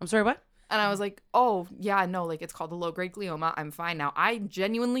 "What?" I'm sorry, what? And I was like, oh, yeah, no, like it's called a low-grade glioma. I'm fine now. I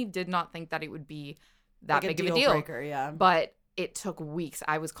genuinely did not think that it would be that Like big of a deal. breaker, yeah. But it took weeks.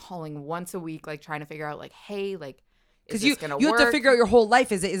 I was calling once a week, like trying to figure out, like, hey, like, is Because this going to work? you have to figure out your whole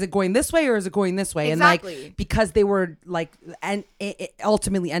life. Is it going this way or is it going this way? Exactly. And like because they were like, and it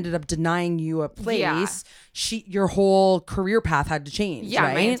ultimately ended up denying you a place. Yeah. Your whole career path had to change. Yeah,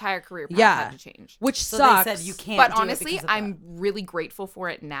 right? my entire career path had to change. Which So sucks. they said you can't. But do it honestly, because of I'm that. really grateful for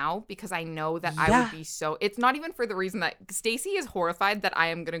it now because I know that I Yeah. would be so. It's not even for the reason that Stacey is horrified that I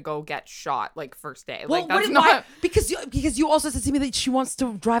am gonna go get shot like first day. Well, Like that's why? not. Because you also said to me that she wants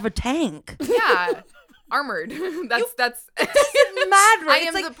to drive a tank. Yeah, armored. That's matter. I It's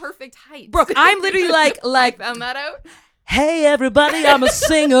am like- the perfect height. Brooke, I'm literally like Found that out. hey everybody, I'm a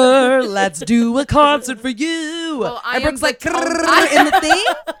singer. Let's do a concert for you. Well, I and Brooke's am like the "Krrr," in the thing.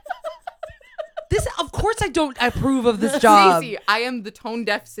 This, of course, I don't approve of this job. Stacey, I am the tone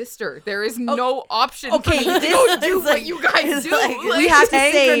deaf sister. There is no option okay, for me to this go do is what like- you guys it's do. like, we have to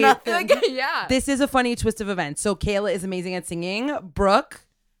tank or say nothing. Like, yeah. this is a funny twist of events. So Kayla is amazing at singing. Brooke,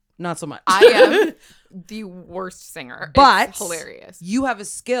 not so much. I am the worst singer. But It's hilarious. You have a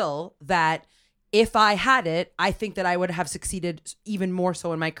skill that if I had it, I think that I would have succeeded even more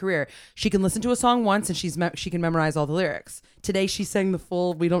so in my career. She can listen to a song once and she can memorize all the lyrics. Today she sang the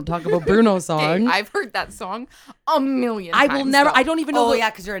full "We Don't Talk About Bruno" song. I've heard that song a million I times. will never. though. I don't even know. Oh the, yeah,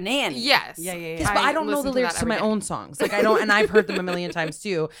 because you're a nanny. Yes. Yeah. Yes, but I don't know the listen to lyrics that to my every day. own songs. Like I don't, and I've heard them a million times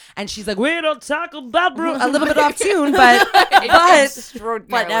too. And she's like, "We don't talk about Bruno." A little bit off tune, but Extraordinarily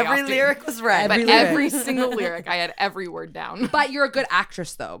But every often. lyric was right. But every lyric. every single lyric, I had every word down. but you're a good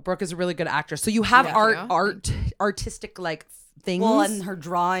actress though. Brooke is a really good actress. So you have Yeah. artistic like things. well, and her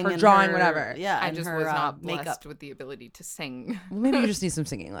drawing, Her and drawing, her- whatever. Yeah, I and just her, was not blessed makeup. with the ability to sing. Well, maybe you just need some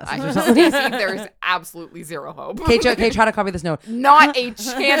singing lessons. I or just, something. Stacey, there's absolutely zero hope. Okay, try to copy this note. Not a chance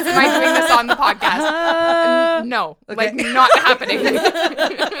am I doing this on the podcast. No, like not happening.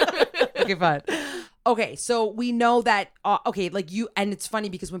 Okay, fine. Okay, so we know that, like you, and it's funny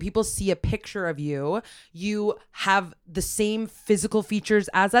because when people see a picture of you, you have the same physical features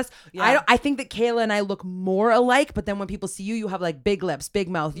as us. Yeah. I think that Kayla and I look more alike, but then when people see you, you have like big lips, big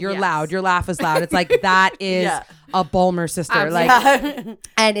mouth, you're Yes. loud, your laugh is loud. It's like, that is Yeah. a Bulmer sister. Absolutely. Like,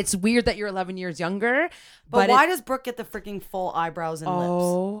 and it's weird that you're 11 years younger. But But why it- does Brooke get the freaking full eyebrows and lips?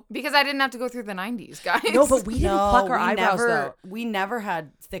 Oh. Because I didn't have to go through the 90s, guys. No, but we didn't pluck our we eyebrows never, though. We never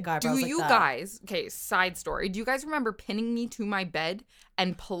had thick eyebrows. Do like you that. guys, okay, side story, do you guys remember pinning me to my bed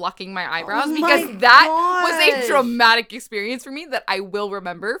and plucking my eyebrows? Oh because my that gosh. was a traumatic experience for me that I will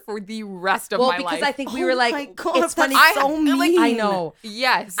remember for the rest of Well, my because life. I think we Oh were my like, God, it's funny. that's so mean. I know.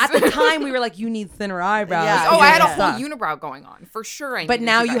 yes. At the time, we were like, you need thinner eyebrows. Yeah. Oh, I had a Yeah. whole unibrow going on, for sure. I But needed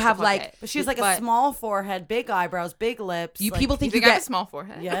now you you guys to have, pluck like- it. But she has like a But small forehead, big eyebrows, big lips. You like- people You think think you I have get a small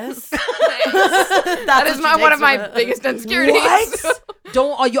forehead? Yes. That is one of my biggest insecurities. What?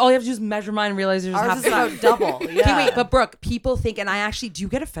 Don't all you have to do is measure mine and realize there's Ours half is the about double. Yeah. Okay, wait, but Brooke, people think, and I actually do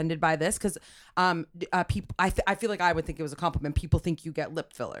get offended by this because people, I feel like I would think it was a compliment. People think you get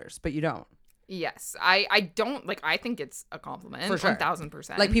lip fillers, but you don't. Yes, I don't like. I think it's a compliment For sure.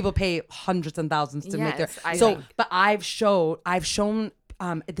 1000%. Like people pay hundreds and thousands to make their. Yes, I So, think. but I've shown.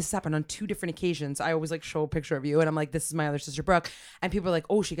 This happened on 2 different occasions. I always like show a picture of you, and I'm like, "This is my other sister, Brooke," and people are like,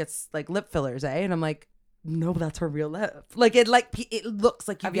 "Oh, she gets like lip fillers, eh?" And I'm like, "No, that's her real lip. Like it looks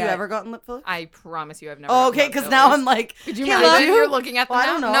like you Have get." you ever gotten lip fillers? I promise you, I've never. Oh, gotten okay, lip because now fillers. I'm like, Could you Kayla, imagine you- you're looking at them I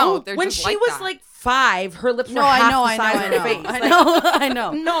now? don't know. No, they're when just she like was that. like 5, her lips No, were half I know, the I know, size I of her know, face. I Like,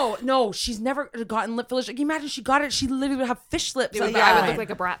 know. No, she's never gotten lip fillers. Like, you imagine she got it, she literally would have fish lips. It at would, that I would point. look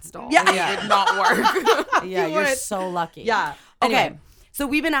like a Bratz doll. Yeah. It would not work. Yeah, You you're would. so lucky. Yeah. Okay. Anyway. So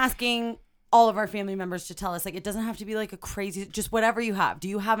we've been asking all of our family members to tell us, like, it doesn't have to be like a crazy, just whatever you have. Do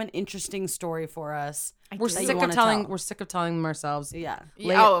you have an interesting story for us? We're that you sick of wanna telling. tell? We're sick of telling them ourselves. Yeah.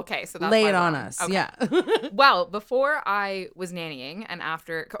 Lay Oh, it- okay. So that's lay why it we're on us. Okay. Yeah. Well, before I was nannying and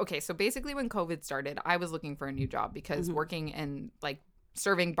after, okay, so basically when COVID started, I was looking for a new job because working in like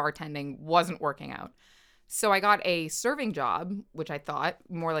serving, bartending wasn't working out. So I got a serving job, which I thought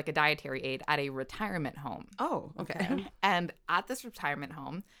more like a dietary aide at a retirement home. Oh, okay. And at this retirement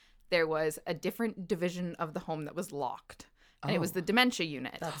home, there was a different division of the home that was locked. And it was the dementia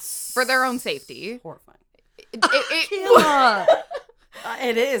unit. That's for their own safety. horrifying.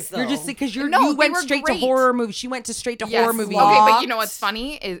 It is, though. You're just because you they went were straight great. to horror movie. She went straight to horror movie. Okay, but you know what's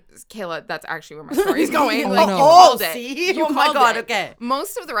funny is, Kayla, that's actually where my story's going. Oh, Like, no. you called it. see? You Oh my called God, it. okay.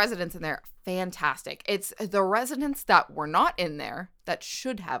 Most of the residents in there, fantastic. It's the residents that were not in there that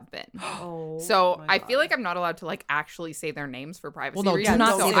should have been. So I feel like I'm not allowed to like actually say their names for privacy Well, no, do reasons.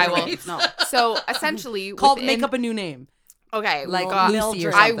 not so say I their will. names. No. So essentially, Make up a new name. Okay, Like well, Lucy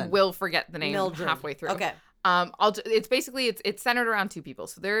or I something. will forget the name Mildred. halfway through. Okay. It's basically it's centered around two people.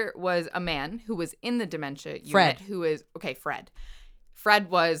 So there was a man who was in the dementia unit Fred. who is Fred. Fred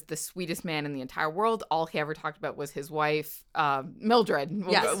was the sweetest man in the entire world. All he ever talked about was his wife, Mildred.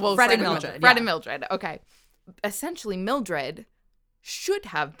 Yes, We'll Fred say and Mildred. Mildred, Fred yeah. and Mildred. Okay. Essentially, Mildred should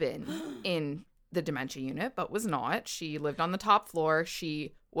have been in the dementia unit, but was not. She lived on the top floor.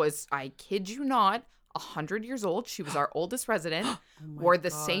 She was, I kid you not, 100 years old. She was our oldest resident, wore the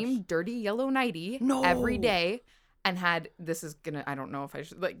same dirty yellow nightie every day, and had, I don't know if I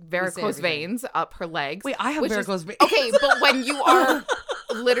should, like, varicose veins up her legs. Wait, I have which is- varicose veins. Okay, but when you are,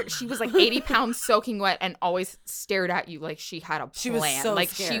 literally, she was like 80 pounds soaking wet and always stared at you like she had a plan. She was so like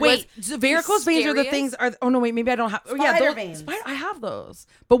scared. she Wait, was so varicose veins are the things. Maybe I don't have. Spider veins. I have those.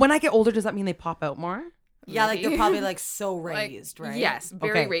 But when I get older, does that mean they pop out more? Yeah, like Maybe. they're probably like so Like, raised, right? Yes,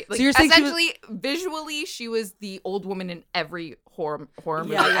 very Okay. raised. So Like, you're saying she was- essentially, visually, she was the old woman in every horror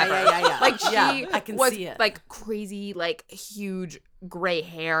movie Yeah, yeah, ever. yeah, yeah, yeah. Like she Yeah, I can was see it. like crazy, like huge gray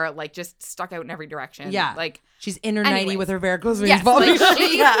hair, like just stuck out in every direction. Yeah. like She's in her nightie Anyways. with her varicose veins. yes, falling. like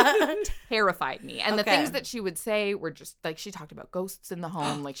she Yeah. terrified me. And the Okay. things that she would say were just like she talked about ghosts in the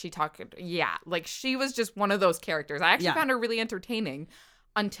home. Like she talked, like she was just one of those characters. I actually Yeah. found her really entertaining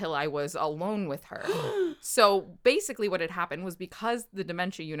until I was alone with her. So basically what had happened was because the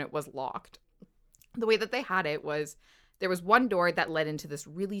dementia unit was locked, the way that they had it was there was one door that led into this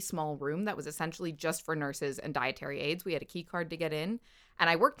really small room that was essentially just for nurses and dietary aides. We had a key card to get in, and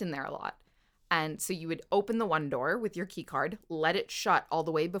I worked in there a lot. And so you would open the one door with your key card, let it shut all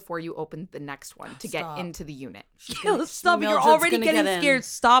the way before you opened the next one to Stop. get into the unit. Stop it. You're Mildred's already gonna getting get in. scared.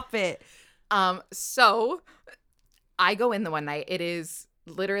 Stop it. So I go in the one night. It is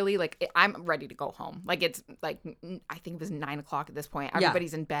literally like I'm ready to go home. Like it's like I think it was 9 o'clock at this point. Yeah.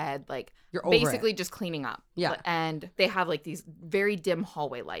 Everybody's in bed. Like You're over basically just cleaning up. Yeah. And they have like these very dim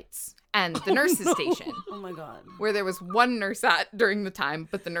hallway lights and the nurse's station Oh my God. where there was one nurse at during the time,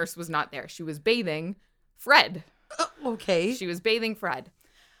 but the nurse was not there. She was bathing Fred. Okay. She was bathing Fred.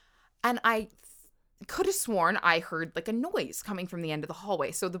 And I could have sworn I heard like a noise coming from the end of the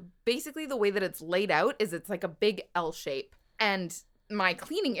hallway. So basically the way that it's laid out is it's like a big L shape. And my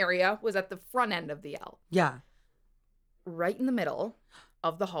cleaning area was at the front end of the L. Yeah. Right in the middle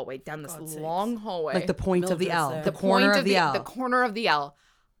of the hallway, down this long hallway. Like the point of the Mildred's L. there. The corner point of the L. The corner of the L.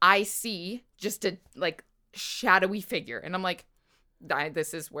 I see just a like shadowy figure. And I'm like,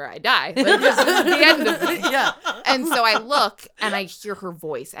 this is where I die. Like, this is the end of me. Yeah. And so I look and I hear her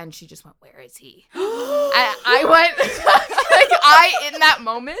voice and she just went, "Where is he?" I went, like in that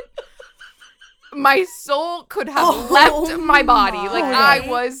moment, my soul could have left my body. Like I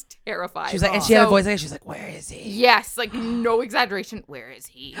was terrified. She was like, and she had a So- voice like, she's like, where is he? Yes, like no exaggeration. Where is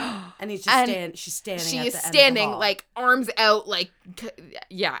he? And he's And she's standing. She at is the end of the standing, hall. like arms out, like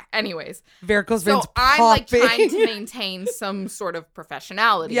yeah. Anyways, Varicose so veins I'm like popping. trying to maintain some sort of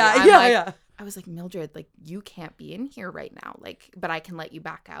professionality. Yeah, I'm yeah, like- yeah. I was like, "Mildred, like you can't be in here right now. Like, but I can let you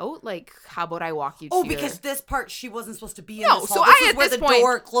back out. Like, how about I walk you to Oh, your-" because this part she wasn't supposed to be in. No, this so hall. This I is at where this the point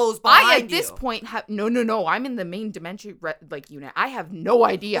door closed behind at this you. point have no. I'm in the main dementia unit. I have no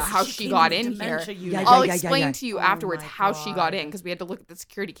idea Oh, so how she she came got in in the here. dementia unit. I'll yeah, explain yeah. to you Oh afterwards my how she got in God. because we had to look at the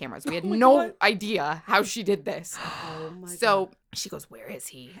security cameras. We had no idea how she did this. Oh my So she goes, "Where is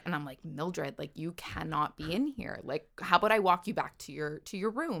he?" And I'm like, "Mildred, like you cannot be in here. Like, how about I walk you back to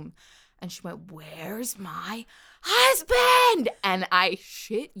your room?" And she went, "Where's my husband?" And I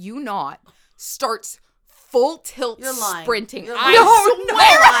shit you not, starts full tilt You're lying. sprinting. You're I lying. swear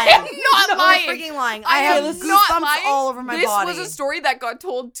lying. I am not No, lying. You're freaking lying. I have am goosebumps not lying. all over my this body. was a story that got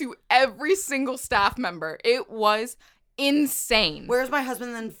told to every single staff member. It was insane. Where's my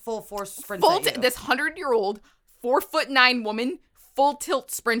husband? Then full force sprints Full at you. this 100-year-old 4'9" woman full tilt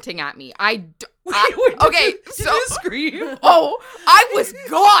sprinting at me. Okay, so scream. oh, I was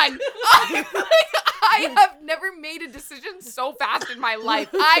gone. I have never made a decision so fast in my life.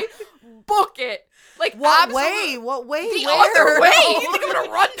 I book it. Like What absolute- way? What way? The Where? other way. You think I'm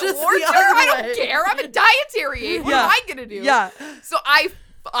gonna run Just towards the her? other I don't way. care. I'm a dietary aide. What Yeah. am I gonna do? Yeah. So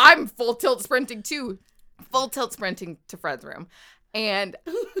I'm full tilt sprinting too. Full tilt sprinting to Fred's room. And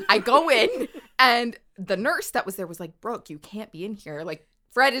I go in, and the nurse that was there was like, Brooke, you can't be in here. Like,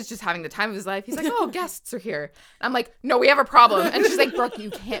 Fred is just having the time of his life. He's like, oh, guests are here. And I'm like, no, we have a problem. And she's like, Brooke, you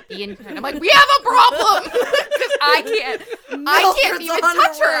can't be in here. And I'm like, we have a problem. Because I can't even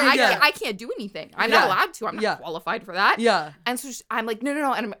touch her. I can't do anything. I'm not allowed to. I'm not qualified for that. Yeah. And so I'm like, no.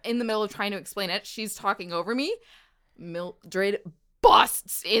 And I'm in the middle of trying to explain it. She's talking over me. Mildred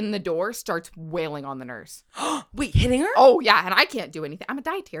busts in the door, starts wailing on the nurse. Wait, hitting her? Oh, yeah, and I can't do anything. I'm a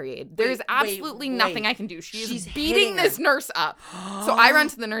dietary aide. There's absolutely nothing I can do. She's beating this nurse up. So I run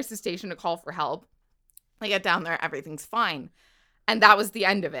to the nurse's station to call for help. I get down there, everything's fine. And that was the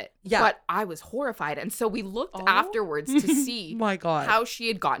end of it. Yeah. But I was horrified. And so we looked afterwards to see My God. how she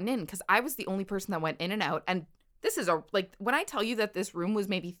had gotten in, because I was the only person that went in and out. And this is when I tell you that this room was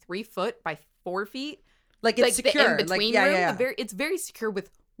maybe 3 foot by 4 feet, like it's secure. The in-between room, it's very secure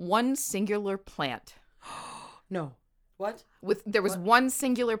with one singular plant. No. What? There was one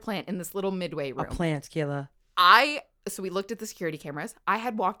singular plant in this little midway room. A plant, Kayla. So we looked at the security cameras. I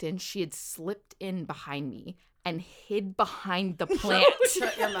had walked in. She had slipped in behind me and hid behind the plant.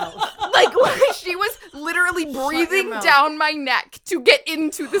 Shut your mouth. Like she was literally breathing down my neck to get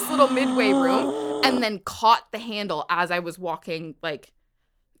into this little midway room, and then caught the handle as I was walking like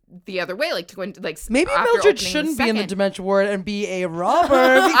the other way, like to go into like maybe Mildred shouldn't be in the dementia ward and be a robber.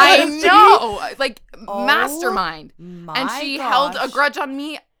 I know, like mastermind, and she held a grudge on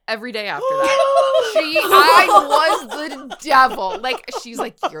me every day after that. I was the devil. Like she's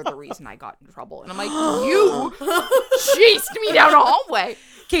like, you're the reason I got in trouble, and I'm like, you chased me down a hallway.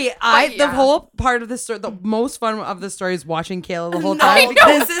 Okay, the whole part of this story, the most fun of the story is watching Kayla the whole time.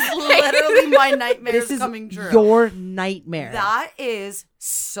 This is literally my nightmares coming true. Your nightmare. That is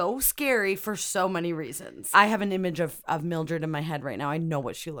so scary for so many reasons. I have an image of Mildred in my head right now. I know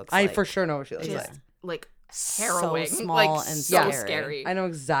what she looks like. I for sure know what she looks like harrowing, so small like and so scary. I know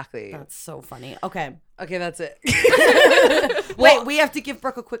exactly. That's so funny. Okay, that's it. Wait, we have to give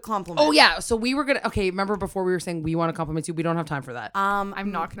Brooke a quick compliment. Oh yeah, so we were gonna. Okay, remember before we were saying we want to compliment you? We don't have time for that.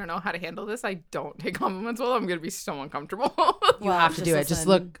 I'm not gonna know how to handle this. I don't take compliments well. I'm gonna be so uncomfortable. You have to do it. Just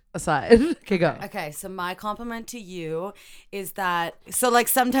look aside. Okay, go. Okay, so my compliment to you is that like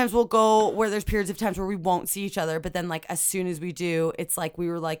sometimes we'll go where there's periods of times where we won't see each other, but then like as soon as we do, it's like we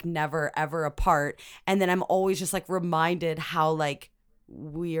were like never ever apart, and then I'm always just like reminded how like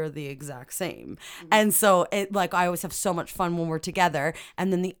we are the exact same. And so it like I always have so much fun when we're together.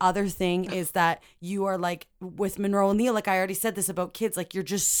 And then the other thing is that you are like with Monroe and Neil, like I already said this about kids, like you're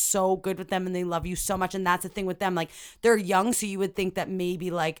just so good with them and they love you so much. And that's the thing with them, like they're young, so you would think that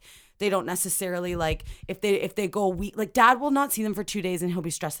maybe like they don't necessarily like if they go a week, like dad will not see them for 2 days and he'll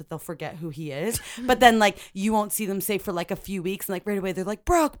be stressed that they'll forget who he is. But then like you won't see them say for like a few weeks, and like right away they're like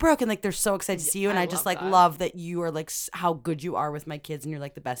Brooke, and like they're so excited to see you. And I just like love that you are like how good you are with my kids, and you're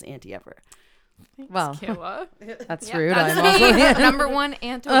like the best auntie ever. Thanks, well, Kayla. That's rude. That's I'm also number one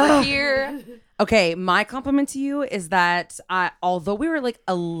aunt over here. Okay, my compliment to you is that although we were like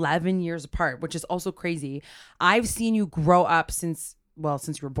 11 years apart, which is also crazy, I've seen you grow up since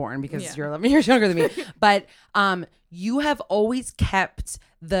you were born, because you're 11 years younger than me. But you have always kept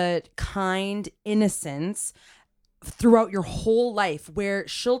the kind innocence throughout your whole life, where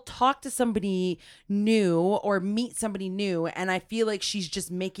she'll talk to somebody new or meet somebody new, and I feel like she's just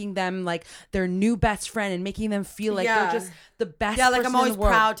making them like their new best friend and making them feel like they're just the best. Yeah, like I'm always in the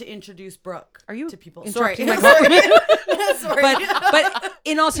world. proud to introduce Brooke. Are you to people? interrupting Sorry. my compliment? Sorry. But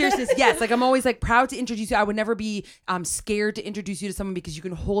in all seriousness, yes, like I'm always like proud to introduce you. I would never be scared to introduce you to someone, because you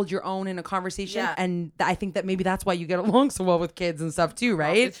can hold your own in a conversation. Yeah. And I think that maybe that's why you get along so well with kids and stuff too,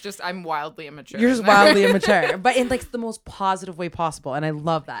 right? It's just I'm wildly immature. You're just wildly immature, but in like the most positive way possible, and I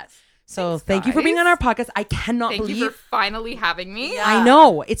love that. So thank you for being on our podcast. I cannot Thank believe you for finally having me. Yeah. I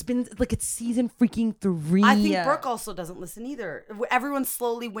know it's been like it's season freaking 3. I think Brooke also doesn't listen either. Everyone's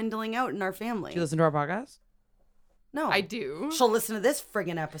slowly dwindling out in our family. Do you listen to our podcast? No, I do. She'll listen to this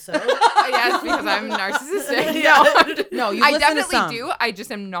friggin' episode. Yes, because I'm narcissistic. No, you I listen to definitely some. do. I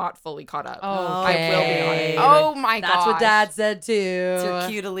just am not fully caught up. Okay. I will be on it. Oh my god, That's what Dad said too. Too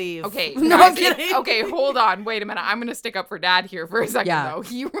cute to leave. Okay, No, guys, I'm kidding. okay, hold on. Wait a minute. I'm gonna stick up for Dad here for a second. Yeah. Though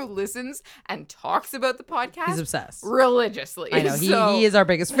he listens and talks about the podcast. He's obsessed. Religiously. I know So, he is our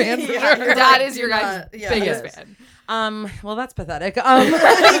biggest fan. For Yeah, sure. you're Dad right. is your guys' Yeah, biggest yes. fan. Well, that's pathetic.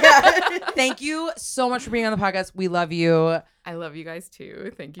 Thank you so much for being on the podcast. We love you. I love you guys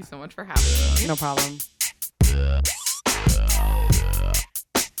too. Thank you so much for having me. No problem.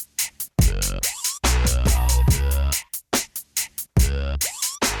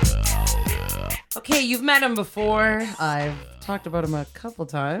 Okay, you've met him before. I've talked about him a couple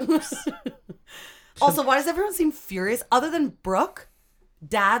times. Also, why does everyone seem furious? Other than Brooke,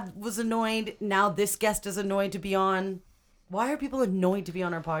 Dad was annoyed. Now this guest is annoyed to be on. Why are people annoyed to be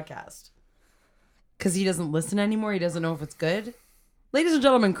on our podcast? Because he doesn't listen anymore. He doesn't know if it's good. Ladies and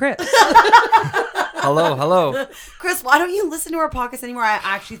gentlemen, Chris. Hello. Chris, why don't you listen to our podcast anymore? I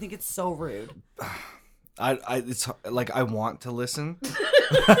actually think it's so rude. It's like I want to listen,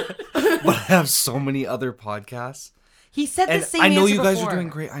 but I have so many other podcasts. He said the And same I know answer you guys before. are doing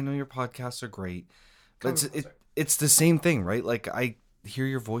great. I know your podcasts are great. But it's the same thing, right? Like I hear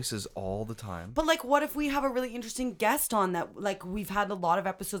your voices all the time. But like, what if we have a really interesting guest on that? Like, we've had a lot of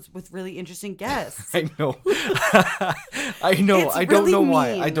episodes with really interesting guests. I know. I know. It's I don't really know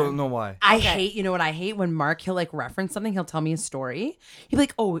why. mean. I don't know why. I hate, you know what I hate? When Mark, he'll like reference something, he'll tell me a story. He'll be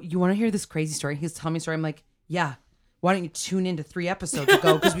like, oh, you want to hear this crazy story? He'll tell me a story. I'm like, yeah. Why don't you tune into 3 episodes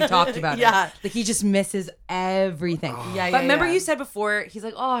ago? Because we talked about Yeah. it. Like, he just misses everything. But remember you said before, he's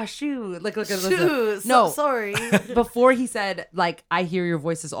like, oh, shoot. Like, look at Shoot, No. sorry. Before he said, like, I hear your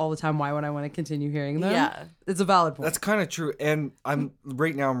voices all the time. Why would I want to continue hearing them? Yeah. It's a valid point. That's kind of true. And I'm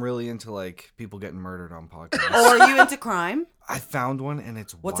really into like people getting murdered on podcasts. Oh, are you into crime? I found one and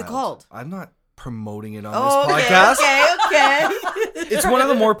it's What's it wild. called? I'm not promoting it on Oh, this okay, podcast. okay. It's one of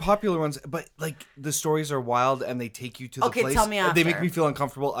the more popular ones, but like the stories are wild and they take you to the Okay, place. tell me They make after. me feel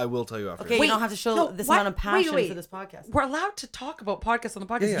uncomfortable. I will tell you after. Okay, you don't have to show this amount of passion for this podcast. We're allowed to talk about podcasts on the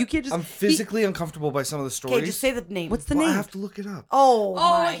podcast. Yeah. You can't just. I'm physically uncomfortable by some of the stories. Okay, just say the name. What's the Well, name? I have to look it up. Oh,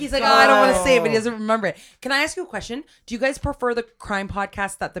 Oh, my he's like, God. oh, I don't want to say it, but he doesn't remember it. Can I ask you a question? Do you guys prefer the crime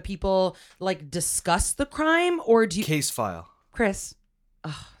podcast that the people like discuss the crime, or do you, Case file. Chris?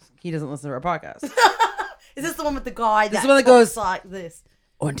 Oh, he doesn't listen to our podcast. Is this the one with the guy This that is one that talks goes- like this?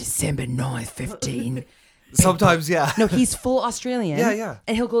 On December 9th, 15. Sometimes, yeah. No, he's full Australian. Yeah.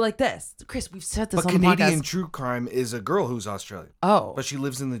 And he'll go like this. Chris, we've said this But on the Canadian podcast. true crime is a girl who's Australian. Oh. But she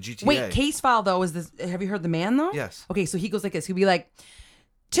lives in the GTA. Wait, case file though is this? Have you heard the man though? Yes. Okay, so he goes like this. He'll be like,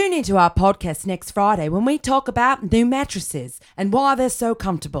 "Tune into our podcast next Friday when we talk about new mattresses and why they're so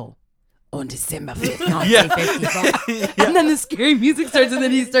comfortable." On December 5th, 1955. And then the scary music starts, and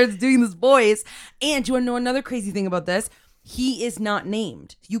then he starts doing this voice. And you want to know another crazy thing about this? He is not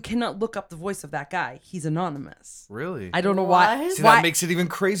named. You cannot look up the voice of that guy. He's anonymous. Really? I don't know why. What? See, why that makes it even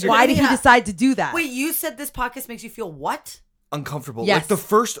crazier. why did he decide to do that? Wait, you said this podcast makes you feel what? Uncomfortable. Yes. Like the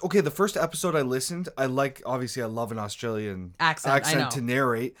first episode I listened, I love an Australian Accent, I know. to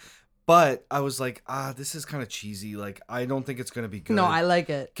narrate. But I was like, this is kind of cheesy. Like, I don't think it's going to be good. No, I like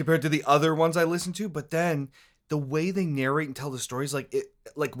it. Compared to the other ones I listened to. But then the way they narrate and tell the stories, like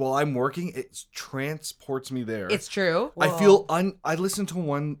while I'm working, it transports me there. It's true. I feel I listened to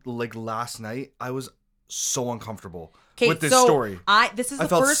one like last night. I was so uncomfortable with this story. This is I the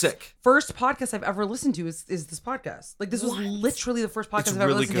felt first sick. podcast I've ever listened to is this podcast. Like this was literally the first podcast It's I've ever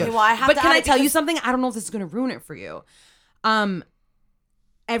really listened good. to. Okay, well, I have but to can add I it tell you because- something? I don't know if this is going to ruin it for you.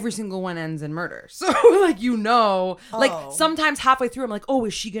 Every single one ends in murder. So like like sometimes halfway through I'm like, oh,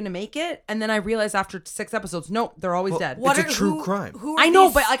 is she going to make it? And then I realize after 6 episodes, nope, they're always dead. It's a true crime. Who are I know,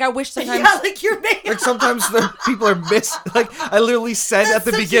 these- but like I wish sometimes. Yeah, like you're making Like sometimes the people are Like I literally said at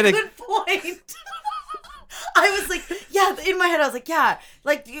the such beginning. a good point. I was like, yeah, in my head, I was like, yeah,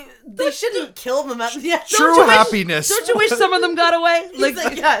 like they shouldn't kill them at the end. True happiness. Don't you wish some of them got away? He's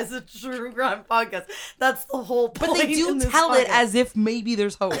like, yeah, it's a true crime podcast. That's the whole point. But they do in this tell it podcast. as if maybe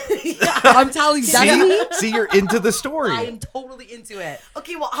there's hope. I'm telling you, that's me. See, you're into the story. I am totally into it.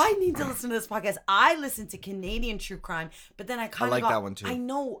 Okay, well, I need to listen to this podcast. I listen to Canadian true crime, but then I kind of like that one too. I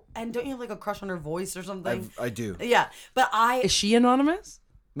know, and don't you have like a crush on her voice or something? I do. Yeah, but Is she anonymous?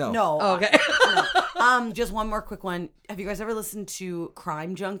 No. no. Oh, okay. Just one more quick one. Have you guys ever listened to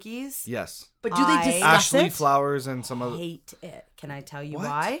Crime Junkies? Yes. But do they I- discuss Ashley it? Flowers and some other. Hate it. Can I tell you What?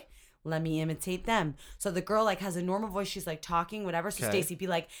 why? Let me imitate them. So the girl like has a normal voice. She's like talking, whatever. So Okay. Stacey be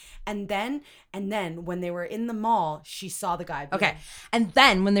like, and then when they were in the mall, she saw the guy. Be Okay. like, And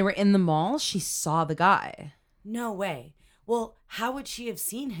then when they were in the mall, she saw the guy. no way. Well, how would she have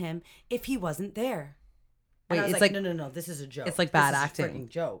seen him if he wasn't there? And Wait, I was it's like, like- no, this is a joke. it's like This bad is a acting. freaking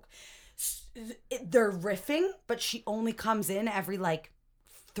joke. They're riffing, but she only comes in every like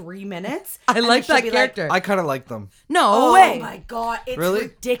 3 minutes. I and like then she'll that be character. I kind of like them. No oh way. my god, it's Really?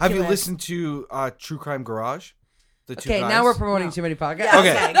 ridiculous. Have you listened to True Crime Garage? The two Okay, guys? now we're promoting too many podcasts.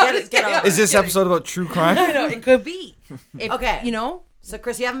 Yeah, Okay. get on. Is this episode about true crime? I know, it could be. If, Okay. You know? So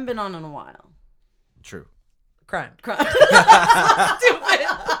Chris, you haven't been on in a while. True. Crime.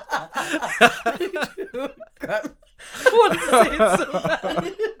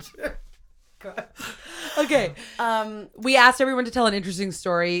 Okay. We asked everyone to tell an interesting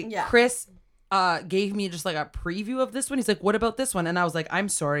story. Yeah. Chris gave me just like a preview of this one. He's like, what about this one? And I was like, I'm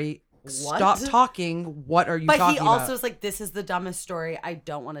sorry. stop talking. What are you But talking he about? also is like, this is the dumbest story. I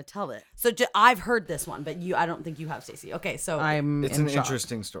don't want to tell it. So I've heard this one, but I don't think you have, Stacey. Okay, so It's an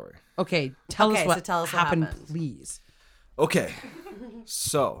interesting story. Okay, tell us what tell us happened, happened. please. Okay,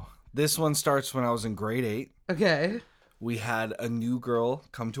 so this one starts when I was in grade 8. Okay. We had a new girl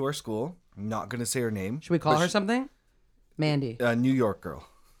come to our school. I'm not going to say her name. Should we call her something? Mandy. A New York girl.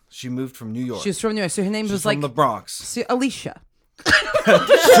 She moved from New York. She was from New York, so her name She's was from like the Bronx. Alicia.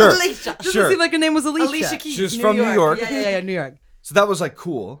 Sure. Alicia. Doesn't Sure. seem like her name was Alicia. Alicia Keys. She was from New York. Yeah, New York. So that was like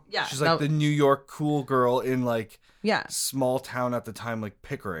cool. Yeah. She's like the New York cool girl in like Yeah. small town at the time, like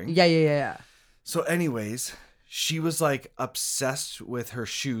Pickering. Yeah. So anyways, she was like obsessed with her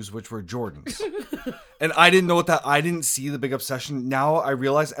shoes, which were Jordans. And I didn't know I didn't see the big obsession. Now I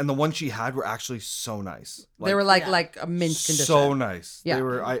realize, and the ones she had were actually so nice. They were like a mint condition. So nice. Yeah.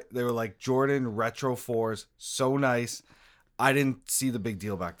 They were like Jordan Retro 4s, so nice. I didn't see the big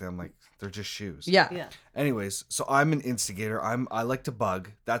deal back then. Like, they're just shoes. Yeah. Anyways, so I'm an instigator. I like to bug.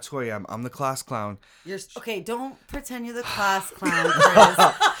 That's who I am. I'm the class clown. Okay, don't pretend you're the class clown,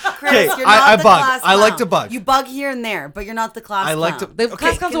 Chris. Okay, You're I not the bug. class I like clown. to bug. You bug here and there, but you're not the class I clown. like to. The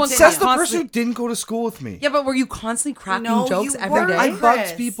class clown's the one Says the person constantly- who didn't go to school with me. Yeah, but were you constantly cracking No, jokes you every weren't. day? I bugged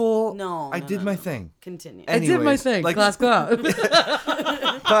Chris. people. No, I did my thing. Continue. I did my Anyways, thing. like- Class clown.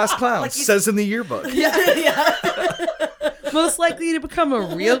 Class clown says in the yearbook. Most likely to become a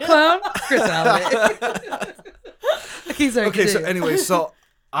real clown, Chris Alley. Okay, sorry. Okay, so continue. anyway, so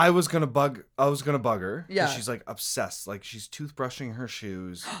I was gonna bug her. 'Cause Yeah. she's like obsessed. Like she's toothbrushing her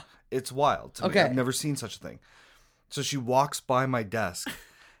shoes. It's wild to me. Okay. I've never seen such a thing. So she walks by my desk,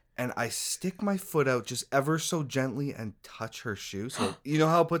 and I stick my foot out just ever so gently and touch her shoe. So you know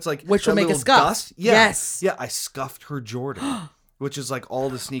how it puts like Which will that make a little scuff. dust? Yeah. Yes. Yeah, I scuffed her Jordan, which is like all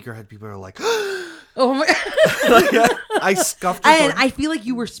the sneakerhead people are like. Oh my! I scuffed her And Jordan. I feel like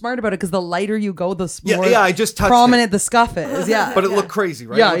you were smart about it because the lighter you go, the more Yeah, I just touched prominent the scuff is. Yeah, But it looked crazy,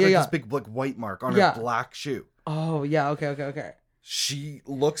 right? Yeah, It looked like yeah. this big like white mark on Yeah. her black shoe. Oh yeah. Okay. She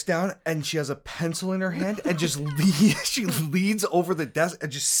looks down and she has a pencil in her hand and just she leans over the desk and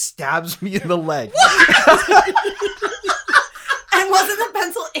just stabs me in the leg. And wasn't the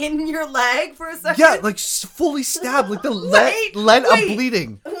pencil in your leg for a second? Yeah, like fully stabbed, like the lead. I'm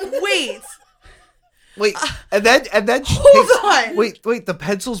bleeding. Wait. And then she Hold takes, on. Wait. The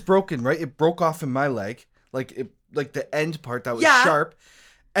pencil's broken, right? It broke off in my leg, like the end part that was Yeah. sharp.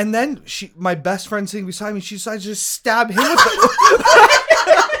 And then my best friend sitting beside me, she decides to just stab him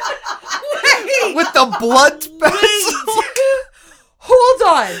with the blunt pencil. Hold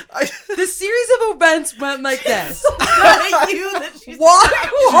on. The series of events went like this: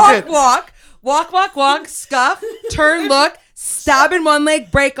 walk, scuff, turn, look, stab in one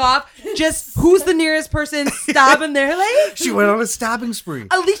leg, break off. Just who's the nearest person stabbing their leg? She went on a stabbing spree.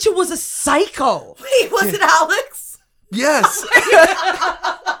 Alicia was a psycho. Wait, was it Alex? Yes.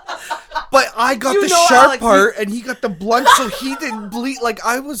 But I got You the know, sharp Alex, part and he got the blunt, so he didn't bleed. Like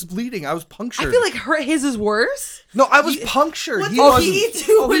I was bleeding. I was punctured. I feel like his is worse. No, I was punctured. What He did wasn't. he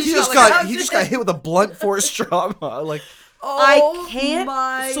do when He you just got got hit with a blunt force trauma. Like I can't.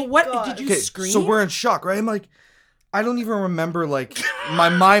 my So what God. did you okay, scream? so we're in shock, right? I'm like, I don't even remember. Like my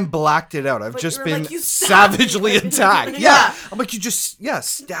mind blacked it out. I've But just you were been like, "You stabbed me." savagely attacked. Yeah. I'm like, you just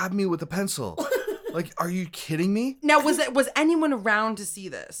stabbed me with a pencil. Like, are you kidding me? Now was anyone around to see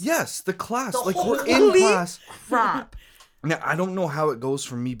this? Yes, the class. The Like we're in Holy class. crap. Now I don't know how it goes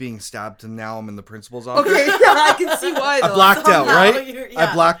from me being stabbed to now I'm in the principal's office. Okay, yeah, I can see why. I Though. blacked out, Somehow right? you're- I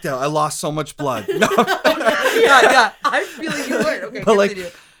yeah. blacked out. I lost so much blood. No, yeah. I feel like you would. Okay, but like,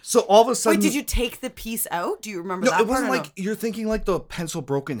 continue. so all of a sudden, Wait, did you take the piece out? Do you remember No, that it wasn't part or like you're thinking like the pencil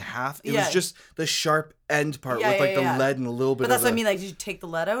broke in half. It Yeah. was just the sharp end part Yeah, with like yeah, the yeah. lead and a little bit. But that's of what I mean. Like, did you take the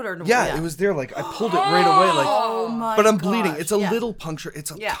lead out or no? Yeah, it was there. Like I pulled it right away. Like, Oh my but I'm bleeding. gosh, It's a yeah. little puncture.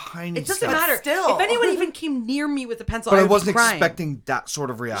 It's a Yeah. tiny. It doesn't scab. matter. still. If anyone even came near me with a pencil, But I would be wasn't crying. expecting that sort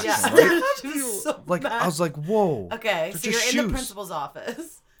of reaction. Yeah. Right? She was so Like mad. I was like, whoa. Okay, they're so you're just in the shoes. principal's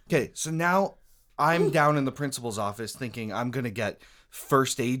office. Okay, so now I'm down in the principal's office thinking I'm gonna get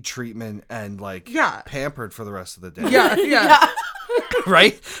first aid treatment and like Yeah. pampered for the rest of the day. Yeah.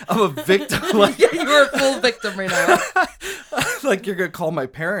 Right? I'm a victim. Like, Yeah, you're a full victim right now. like you're gonna call my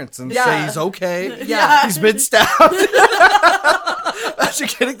parents and Yeah. say he's okay. Yeah. He's been stabbed. Imagine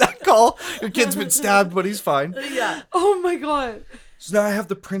getting that call. Your kid's been stabbed, but he's fine. Yeah. Oh my god. So now I have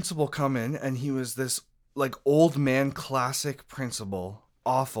the principal come in, and he was this like old man classic principal,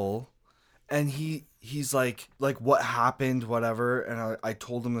 awful. And he's like what happened, whatever. And I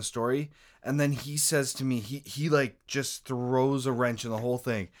told him the story. And then he says to me, he like just throws a wrench in the whole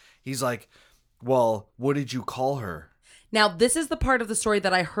thing. He's like, well, what did you call her? Now, this is the part of the story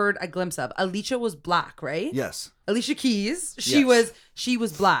that I heard a glimpse of. Alicia was black, right? Yes. Alicia Keys. Yes. She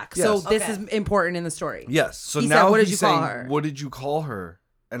was black. So Yes. this is important in the story. Yes. So He now said, what did he's you call saying, her? what did you call her?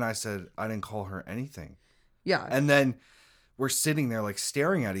 And I said, I didn't call her anything. Yeah. And then we're sitting there like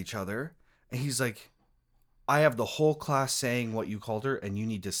staring at each other. And he's like, I have the whole class saying what you called her and you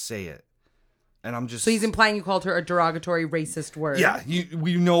need to say it. And I'm just... So he's implying you called her a derogatory, racist word. Yeah.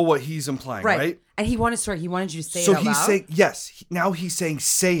 We know what he's implying, right? And he wanted you to say So it out he's loud? saying, yes. Now he's saying,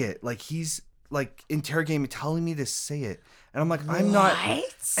 say it. Like he's like interrogating me, telling me to say it. And I'm like, I'm not...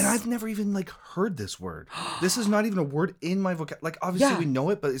 And I've never even like heard this word. This is not even a word in my vocabulary. Like obviously Yeah. we know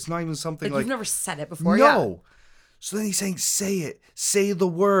it, but it's not even something Like, like... you've never said it before. No. Yeah. So then he's saying, say it. Say the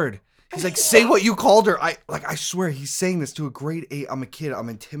word. He's like, say what you called her. I swear he's saying this to a grade 8. I'm a kid. I'm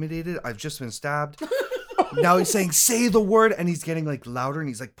intimidated. I've just been stabbed. Now he's saying, say the word. And he's getting like louder and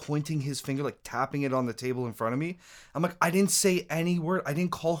he's like pointing his finger, like tapping it on the table in front of me. I'm like, I didn't say any word. I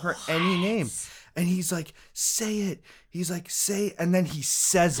didn't call her any name. And he's like, say it. He's like, say. And then he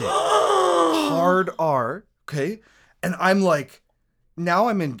says it. Hard R. Okay. And I'm like, now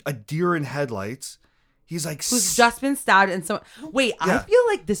I'm in a deer in headlights. He's like, Who's just been stabbed and so wait, I Yeah. feel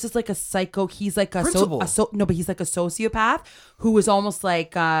like this is like a psycho. He's like a Principal. no, but he's like a sociopath who was almost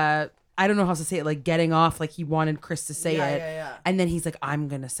like I don't know how to say it, like getting off, like he wanted Chris to say it, and then he's like, I'm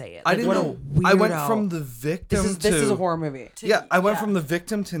gonna say it. I Like, didn't what a know. I went weirdo. from the victim This to is a horror movie. I went from the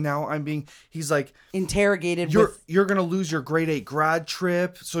victim to now I'm being. He's like Interrogated. You're gonna lose your grade 8 grad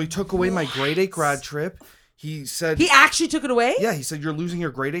trip. So he took away my grade 8 grad trip. He said He actually took it away. Yeah, he said you're losing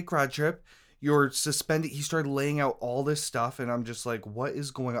your grade 8 grad trip. You're suspended. He started laying out all this stuff, and I'm just like, what is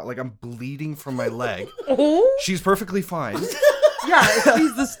going on? Like I'm bleeding from my leg. She's perfectly fine. Yeah,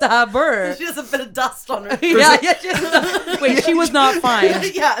 he's the stabber. She has a bit of dust on her. Wait, she was not fine.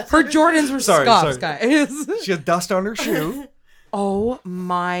 Yeah. Her Jordans were scuffs, sorry. guys. She had dust on her shoe. Oh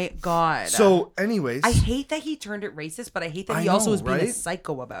my god. So, anyways, I hate that he turned it racist, but I hate that I he also know, was being a right?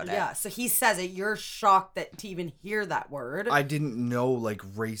 psycho about it. Yeah, so he says it. You're shocked that to even hear that word. I didn't know like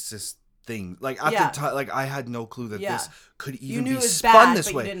racist thing. Like at Yeah. the time, like I had no clue that Yeah. this could you even knew be it was spun bad, this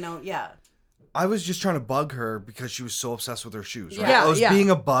but way. you didn't know. Yeah. I was just trying to bug her because she was so obsessed with her shoes. Right? Yeah, I was yeah. being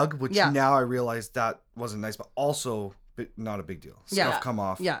a bug, which Yeah. now I realize that wasn't nice, but also not a big deal. Stuff Yeah. come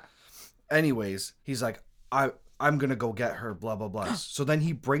off. Yeah. Anyways, he's like, I'm gonna go get her, blah blah blah. So then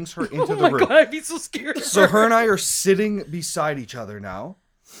he brings her into Oh the my room. god, I'd be so scared. So her and I are sitting beside each other now,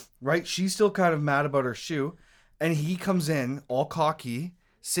 right? She's still kind of mad about her shoe, and he comes in all cocky,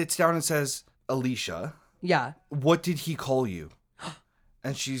 sits down and says, Alicia, Yeah. what did he call you?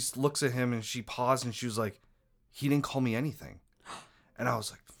 And she looks at him and she paused and she was like, he didn't call me anything. And I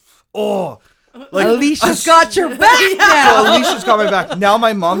was like, oh, like Alicia's got your back So now. Alicia's got my back. Now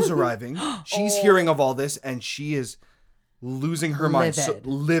my mom's arriving. She's hearing of all this and she is losing her mind. So Livid.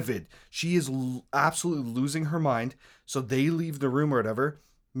 livid. She is absolutely losing her mind. So they leave the room or whatever.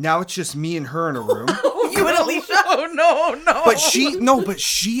 Now it's just me and her in a room. You and Alicia. Oh no. But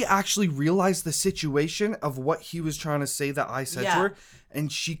she actually realized the situation of what he was trying to say that I said Yeah. to her, and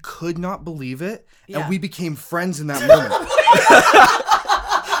she could not believe it. Yeah. And we became friends in that moment.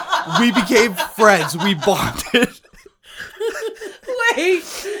 We became friends. We bonded.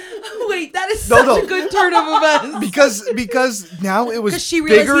 Wait, that is No, such no. a good turn of events. Because now it was 'Cause she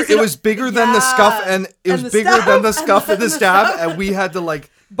realized bigger. he's It gonna- was bigger than the scuff, and it was the bigger stab, than the and scuff then and the the stab, stab. and we had to like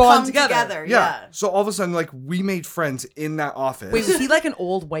Bond Come together. yeah. So all of a sudden, like we made friends in that office. Wait, was he like an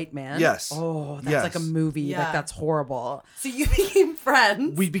old white man? Yes. Oh, that's Yes. like a movie. Yeah. Like that's horrible. So you became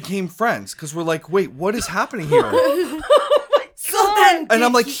friends. we became friends because we're like, wait, what is happening here? So then, And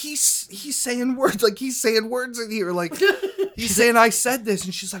I'm did like, he- he's saying words, like he's saying words in here, like he's saying I said this,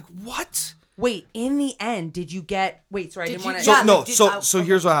 and she's like, what? Wait, in the end, did you get? Wait, sorry, I didn't want to. So Yeah, no, did- so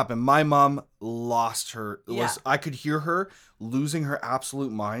here's what happened. My mom lost her. It Yeah. was I could hear her losing her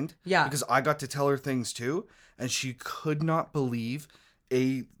absolute mind. Yeah. Because I got to tell her things too, and she could not believe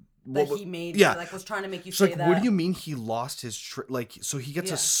that he made. Yeah. Like was trying to make you She's say like, that. what do you mean he lost his like? So he gets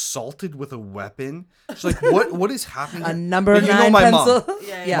Yeah. assaulted with a weapon. She's like, what is happening? A here?" number But you know 9 my pencil. mom.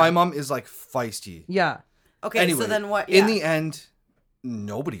 Yeah. My mom is like feisty. Yeah. Okay, Anyway, so then what? In yeah. the end,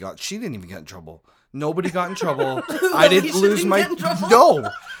 nobody got. She didn't even get in trouble. Nobody got in trouble. I didn't Alicia lose didn't my. get in trouble? No,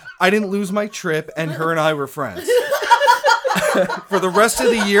 I didn't lose my trip, and her and I were friends. For the rest of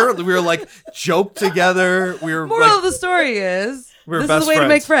the year, we were like joked together. We were Moral like, of the story is We're this best is the way to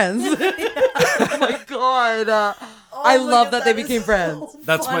make friends. friends. Oh my god. I my love God, that they is became so friends.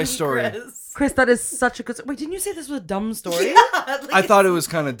 That's my funny, story. Chris. Chris, that is such a good. Wait, didn't you say this was a dumb story? I thought it was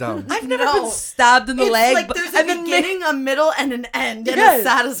kind of dumb. I've never been stabbed in the It's leg. like but- there's a and then beginning, a middle, and an end, and Yes. a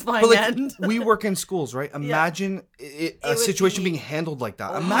satisfying But like, end. we work in schools, right? Imagine a would situation be- being handled like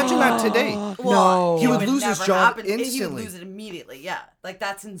that. Imagine that today. No. He it would lose his never job happen. He instantly. would lose it immediately. Yeah, like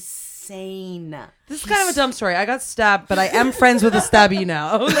that's insane. This is kind of a dumb story. I got stabbed, but I am friends with a stabby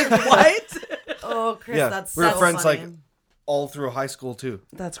now. Like, what? Oh, Chris, Yeah, that's we were so friends funny. like all through high school too.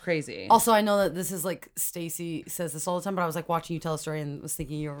 That's crazy. Also, I know that this is like Stacy says this all the time, but I was like watching you tell a story and was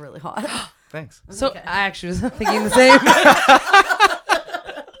thinking you were really hot. Thanks. So I actually was thinking the same.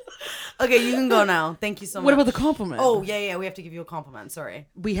 Okay, you can go now. Thank you so much. What about the compliment? Oh, yeah, we have to give you a compliment. Sorry.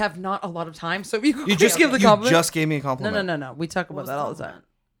 We have not a lot of time, so you You just give the you compliment. just gave me a compliment. No. We talk about was that the all the time. compliment?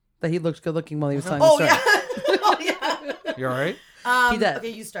 That he looked good looking while he was telling Oh, the story. yeah. Oh, yeah. You all right? He did. Okay,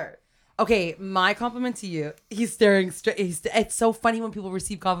 you start. Okay, my compliment to you. He's staring straight. It's so funny when people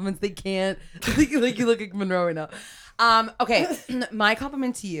receive compliments. They can't. Like you look like Monroe right now. Okay, my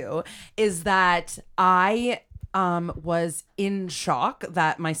compliment to you is that I was in shock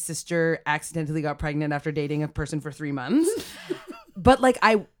that my sister accidentally got pregnant after dating a person for 3 months. But like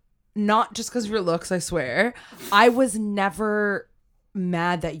not just because of your looks, I swear. I was never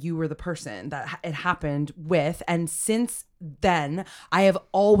mad that you were the person that it happened with, and since then I have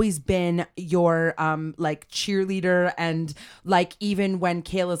always been your like cheerleader, and like even when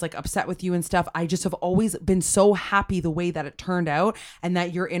Kayla's like upset with you and stuff, I just have always been so happy the way that it turned out and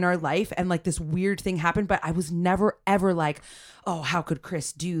that you're in our life, and like this weird thing happened, but I was never ever like, oh, how could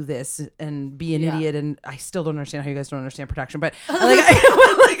Chris do this and be an idiot? And I still don't understand how you guys don't understand protection, but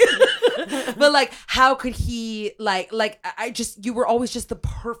but like how could he like I just, you were always just the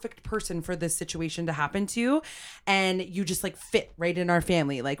perfect person for this situation to happen to, and you just like fit right in our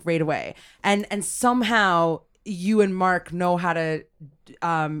family like right away, and somehow you and Mark know how to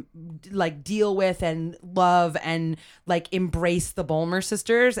like deal with and love and like embrace the Bulmer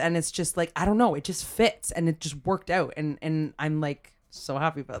sisters, and it's just like, I don't know, it just fits and it just worked out, and I'm like so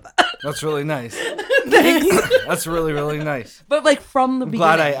happy about that. That's really nice. That's really, really nice. But like from the I'm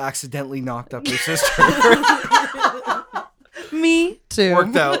beginning. glad I accidentally knocked up your sister. Me too.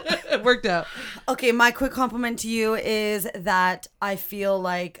 Worked out. It worked out. Okay, my quick compliment to you is that I feel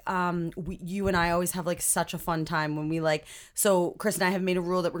like you and I always have like such a fun time when we like, so Chris and I have made a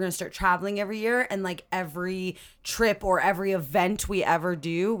rule that we're going to start traveling every year, and like every trip or every event we ever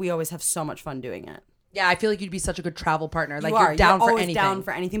do, we always have so much fun doing it. Yeah, I feel like you'd be such a good travel partner. Like You're you're down for always anything. down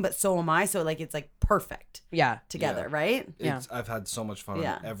for anything, but so am I. So like it's like perfect Yeah. together, Yeah. right? Yeah. I've had so much fun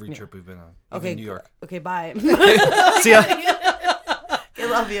Yeah. on every trip we've been on. Okay, Even New York. Okay, bye. See ya. I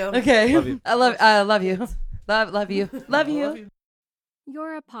love you. Okay. Love you. I love you. Love you. Love you.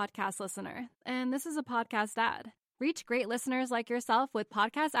 You're a podcast listener, and this is a podcast ad. Reach great listeners like yourself with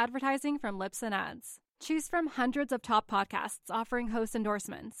podcast advertising from Lips and Ads. Choose from hundreds of top podcasts offering host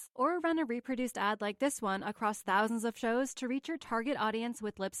endorsements, or run a reproduced ad like this one across thousands of shows to reach your target audience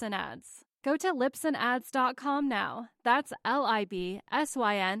with Lips and Ads. Go to lipsandads.com now. That's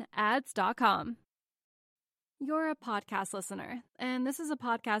LIBSYN ads.com. You're a podcast listener, and this is a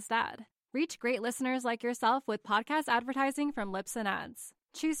podcast ad. Reach great listeners like yourself with podcast advertising from Lips and Ads.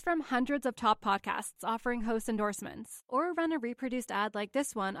 Choose from hundreds of top podcasts offering host endorsements, or run a reproduced ad like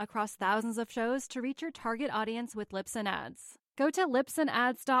this one across thousands of shows to reach your target audience with Lips and Ads. Go to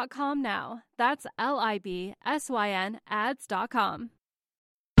lipsandads.com now. That's LIBSYN ads.com.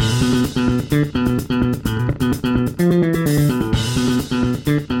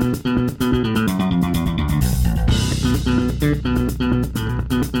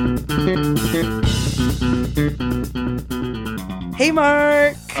 Hey,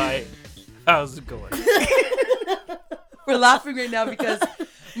 Mark. Hi. How's it going? We're laughing right now because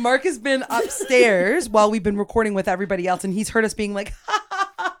Mark has been upstairs while we've been recording with everybody else, and he's heard us being like,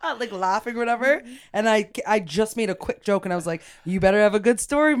 like laughing or whatever. And I just made a quick joke, and I was like, "You better have a good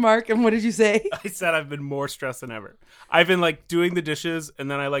story, Mark." And what did you say? I said I've been more stressed than ever. I've been like doing the dishes,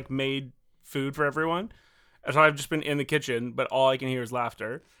 and then I like made food for everyone. And so I've just been in the kitchen, but all I can hear is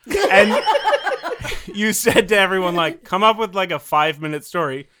laughter. And you said to everyone, like, come up with like a 5-minute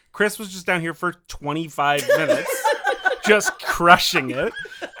story. Chris was just down here for 25 minutes, just crushing it.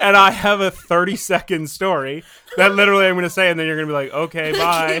 And I have a 30-second story that literally I'm going to say, and then you're going to be like, okay,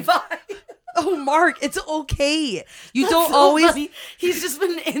 bye. Bye. Oh, Mark, it's okay. You That's don't so always. funny. He's just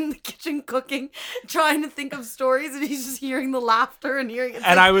been in the kitchen cooking, trying to think of stories, and he's just hearing the laughter and hearing it.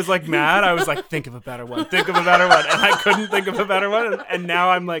 And I was like mad. I was like, think of a better one. Think of a better one. And I couldn't think of a better one. And now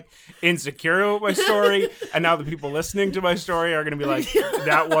I'm like insecure with my story. And now the people listening to my story are going to be like,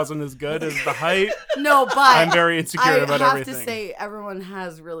 that wasn't as good as the hype. No, but I'm very insecure about everything. I have to say, everyone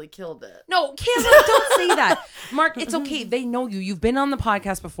has really killed it. No, Kayla, don't say that. Mark, it's okay. They know you. You've been on the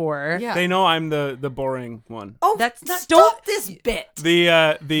podcast before. Yeah. They know I'm the boring one. Oh, That's not. stop this bit.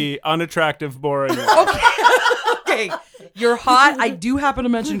 The unattractive boring one. Okay, you're hot. I do happen to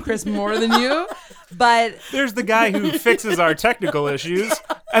mention Chris more than you, but There's the guy who fixes our technical issues.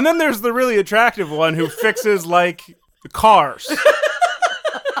 And then there's the really attractive one who fixes like cars.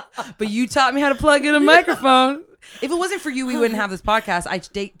 you taught me how to plug in a microphone. If it wasn't for you, we wouldn't have this podcast. I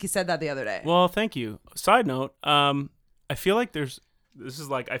said that the other day. Well, thank you. Side note, I feel like there's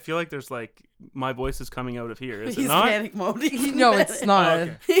my voice is coming out of here. Is He's it not? panic mode. No, it's not. Oh,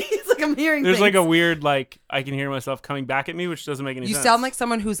 okay. He's like, I'm hearing There's things. like a weird I can hear myself coming back at me, which doesn't make any You sense. sound like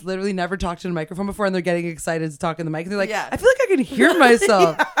someone who's literally never talked to a microphone before, and they're getting excited to talk in the mic. And they're like, Yeah. I feel like I can hear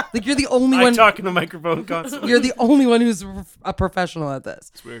myself. Like you're the only I one. talk in the microphone constantly. You're the only one who's a professional at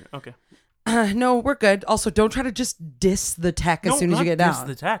this. It's weird. Okay. No, we're good. Also, don't try to just diss the tech as soon as you get This is down.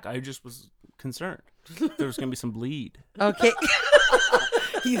 the tech. I just was concerned. There was gonna be some bleed. Okay.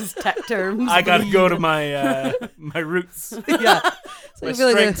 He's tech terms. I gotta go to my my roots. Yeah. So My you feel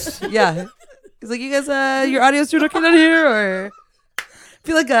like strengths. yeah. He's like, you guys, your audio's doing okay down here, or I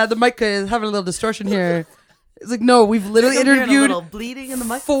feel like the mic is having a little distortion here. It's like, no, we've literally I'm hearing a interviewed little bleeding in the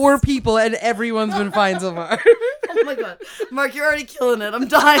mic. 4 people, and everyone's been fine so far. Oh my god, Mark, you're already killing it. I'm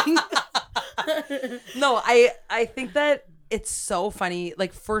dying. No, I think that it's so funny.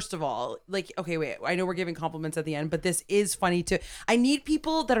 Like, first of all, like, okay, wait, I know we're giving compliments at the end, but this is funny too. I need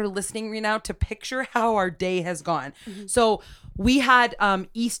people that are listening right now to picture how our day has gone. So we had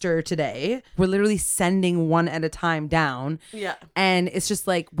Easter today. We're literally sending one at a time down. Yeah. And it's just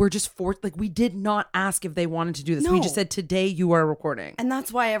like, we're just forced. Like, we did not ask if they wanted to do this. We No. just said, today you are recording. And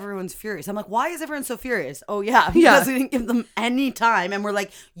that's why everyone's furious. I'm like, why is everyone so furious? Oh yeah, because Yeah. we didn't give them any time, and we're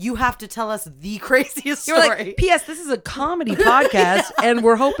like, you have to tell us the craziest You're story. like, P.S. This is a comedy podcast, and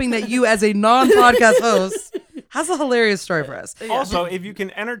we're hoping that you, as a non-podcast host, has a hilarious story for us. Also, if you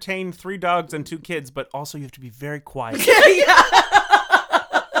can entertain 3 dogs and 2 kids, but also you have to be very quiet.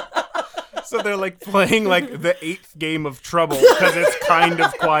 So they're like playing like the 8th game of Trouble because it's kind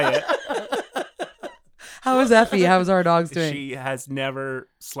of quiet. How is Effie? How's our dogs doing? She has never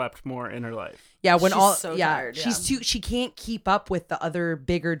slept more in her life. Yeah, when She's all so yeah, tired, yeah. she's too. She can't keep up with the other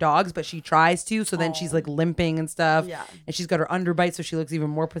bigger dogs, but she tries to. So then she's like limping and stuff. Yeah. and she's got her underbite, so she looks even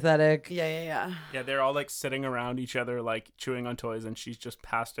more pathetic. Yeah. Yeah, they're all like sitting around each other, like chewing on toys, and she's just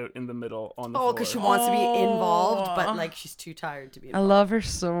passed out in the middle on the Oh, floor. because she wants to be involved, but like she's too tired to be I involved. love her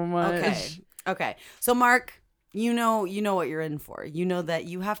so much. Okay. So Mark, you know what you're in for. You know that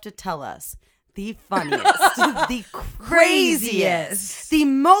you have to tell us the funniest, the craziest, the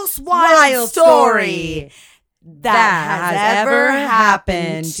most wild story that has ever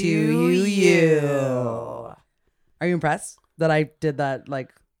happened to you. Are you impressed that I did that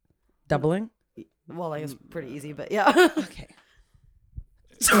like doubling? Well, like it's pretty easy, but yeah. Okay.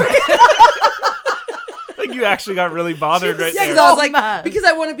 Like you actually got really bothered right Yeah, there. because I was Oh, like, man. because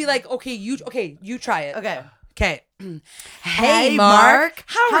I want to be like, okay, you try it. Okay. Okay. Hey, Mark.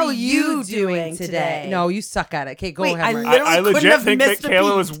 How are you doing today? No, you suck at it. Okay, go Wait, ahead, Mark. literally I couldn't legit have think that missed a Kayla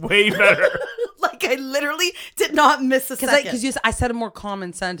beat. was way better. Like I literally did not miss a second. Because I said a more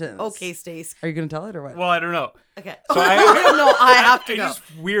common sentence. Okay, Stace. Are you gonna tell it or what? Well, I don't know. Okay. So No, I have to it's go. just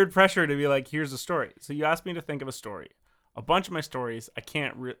weird pressure to be like, here's a story. So you asked me to think of a story. A bunch of my stories, I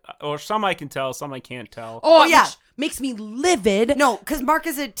can't, or some I can tell, some I can't tell. Oh yeah. which makes me livid. No, because Mark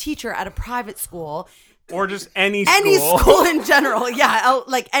is a teacher at a private school. Or just any school. Any school in general. Yeah,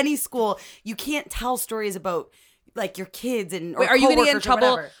 like any school. You can't tell stories about like your kids and or Wait, are you gonna get in coworkers or trouble?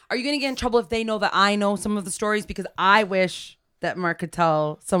 whatever. Are you gonna get in trouble if they know that I know some of the stories? Because I wish that Mark could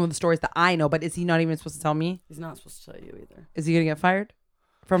tell some of the stories that I know, but is he not even supposed to tell me? He's not supposed to tell you either. Is he gonna get fired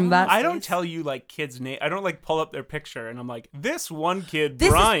from that? I don't tell you like kids' name. I don't like pull up their picture and I'm like, this one kid, This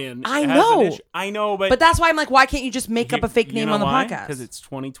is- Brian. I has an know. issue." I know, but But that's why I'm like, why can't you just make up a fake you name know on the why? podcast? Because it's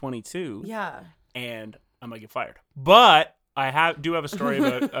 2022. Yeah. And I might get fired. But I do have a story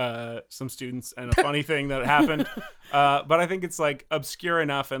about some students and a funny thing that happened. But I think it's like obscure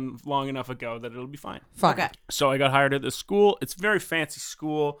enough and long enough ago that it'll be fine. Fine. Okay. So I got hired at this school. It's a very fancy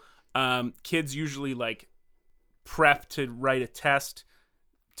school. Kids usually like prep to write a test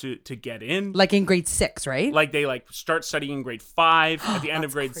to get in. Like in grade 6, right? Like they like start studying in grade 5. At the end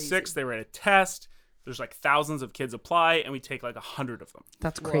of grade 6, they write a test. There's like thousands of kids apply, and we take like 100 of them.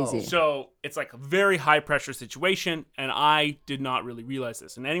 That's crazy. So it's like a very high pressure situation, and I did not really realize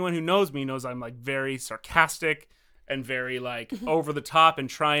this. And anyone who knows me knows I'm like very sarcastic and very like over the top, and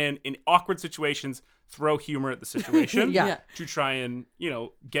try and in awkward situations throw humor at the situation to try and, you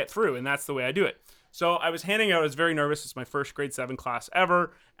know, get through. And that's the way I do it. So I was handing out, I was very nervous. It's my first grade 7 class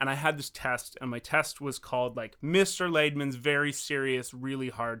ever. And I had this test, and my test was called like Mr. Laidman's very serious, really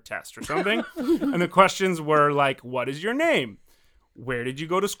hard test or something. And the questions were like, what is your name? Where did you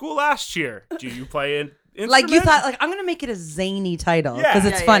go to school last year? Do you play an instrument? Like you thought, like, I'm going to make it a zany title because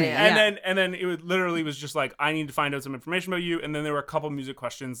it's funny. And then it literally was just like, I need to find out some information about you. And then there were a couple music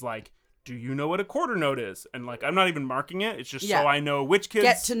questions like, do you know what a quarter note is? And like, I'm not even marking it. It's just so I know which kids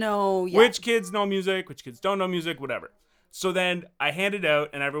get to know which kids know music, which kids don't know music, whatever. So then I hand it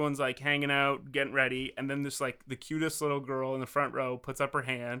out, and everyone's like hanging out, getting ready. And then this like the cutest little girl in the front row puts up her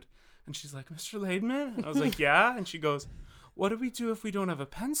hand, and she's like, Mr. Laidman? And I was like, yeah. And she goes, what do we do if we don't have a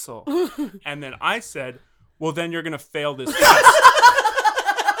pencil? And then I said, well, then you're going to fail this test.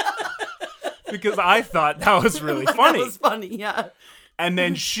 Because I thought that was really funny. That was funny, yeah. And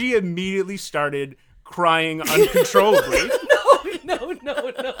then she immediately started crying uncontrollably.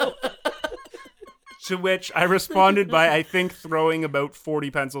 No. To which I responded by, I think, throwing about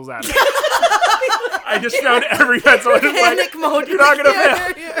 40 pencils at her. I just found every pencil. Panic mode. You're not going to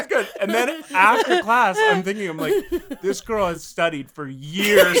fail. It's good. And then after class, I'm like, this girl has studied for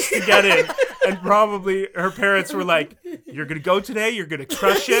years to get in. And probably her parents were like, you're going to go today. You're going to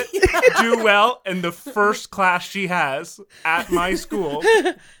crush it. Do well. And the first class she has at my school,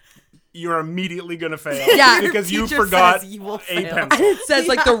 you're immediately going to fail. Yeah. Because you forgot you will a fail. pencil. And it says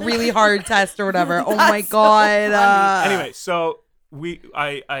like the really hard test or whatever. Oh my God. Anyway, so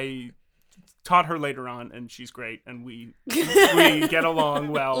I taught her later on, and she's great, and we get along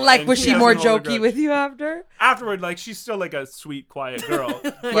well. Like, and was she doesn't more hold a jokey grudge. with you after? Afterward, like, she's still like a sweet, quiet girl.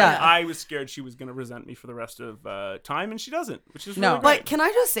 But I was scared she was going to resent me for the rest of time, and she doesn't, which is really great. But can I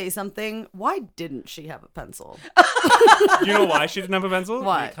just say something? Why didn't she have a pencil? You know why she didn't have a pencil?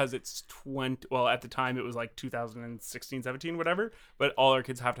 Why? Because it's well, at the time it was like 2016, 17, whatever, but all our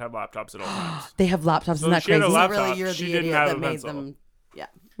kids have to have laptops at all times. They have laptops. So Isn't that she had a crazy? laptop. Really, you're She the didn't idiot have that a made pencil. them. Yeah.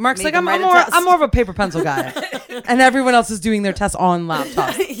 Mark's Made like, them I'm write a test. more of a paper pencil guy. And everyone else is doing their tests on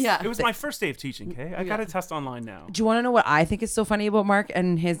laptops. Yeah. It was my first day of teaching, okay? I got a test online now. Do you want to know what I think is so funny about Mark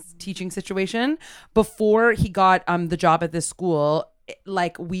and his teaching situation? Before he got the job at this school,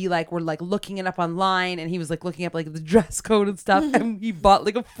 like we like were like looking it up online, and he was like looking up like the dress code and stuff, and he bought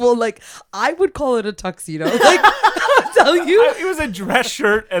like a full, like, I would call it a tuxedo. Like, I'm telling you, It was a dress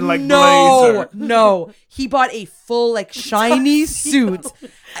shirt and like blazer. No, he bought a full like shiny suit.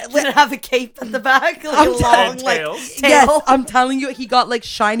 Did it have a cape at the back? Like I'm a long, like, tails. tail? Yes, I'm telling you, he got like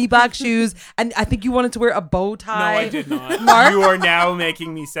shiny black shoes, and I think you wanted to wear a bow No, tie. I did not. Mark? You are now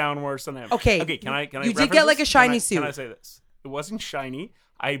making me sound worse than I am. Okay. Okay, can I You did reference get, like, this? a shiny Can suit. I say this? It wasn't shiny.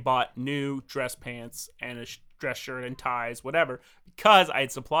 I bought new dress pants and a dress shirt and ties, whatever, because I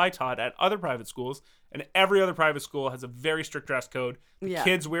had supply taught at other private schools, and every other private school has a very strict dress code. The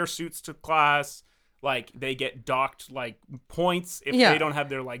kids wear suits to class. Like, they get docked, like, points if they don't have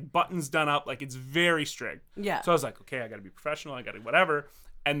their, like, buttons done up. Like, it's very strict. Yeah. So I was like, okay, I got to be professional. I got to whatever.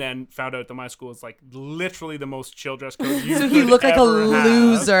 And then found out that my school is, like, literally the most chill dress code you So could you look like a ever have.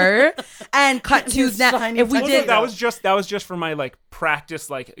 loser. And cut to His that. shiny If we Well, did, no, that was just for my like practice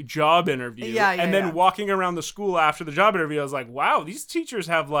like job interview. Yeah, and then walking around the school after the job interview, I was like, wow, these teachers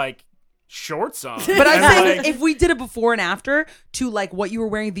have like shorts on. but I'm And, saying like, if we did a before and after to like what you were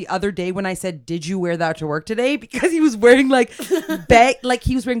wearing the other day when I said, did you wear that to work today? Because he was wearing like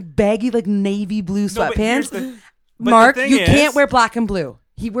he was wearing baggy like navy blue No, but here's sweatpants. but Mark, the thing you is- can't wear black and blue.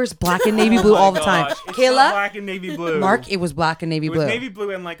 He wears black and navy blue oh my all the time. gosh, it's Kayla, not black and navy blue. Mark, it was black and navy it was blue. navy blue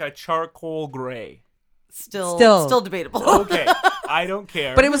and like a charcoal gray. Still debatable. Okay, I don't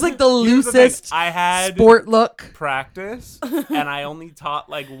care. But it was like the Here's the thing, loosest I had sport look. practice, and I only taught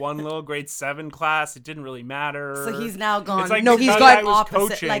like one little grade 7 class. It didn't really matter. So he's now gone. It's like No, he's because got I was opposite,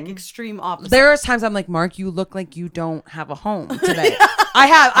 coaching. like extreme opposite. There are times I'm like, Mark, you look like you don't have a home today. I've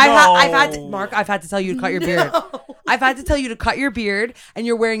had to, Mark, I've had to tell you to cut your beard. I've had to tell you to cut your beard, and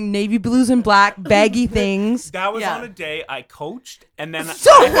you're wearing navy blues and black baggy things. That was Yeah. on a day I coached, and then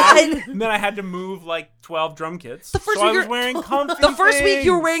So I had to move like 12 drum kits. The first so week I was you're- wearing comfy The first week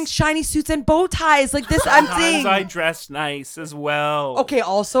you were things. wearing shiny suits and bow ties like this. I'm Sometimes saying. I dress nice as well. Okay,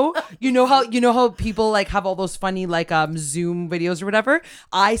 also, you know how people like have all those funny like Zoom videos or whatever?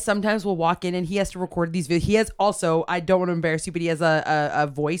 I sometimes will walk in and he has to record these videos. He has also, I don't want to embarrass you, but he has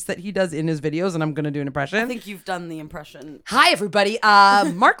a voice that he does in his videos, and I'm gonna do an impression. I think you've done the impression. Hi everybody.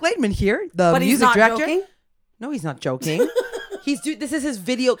 Mark Laidman here, the But he's music not director. joking? No, he's not joking. This is his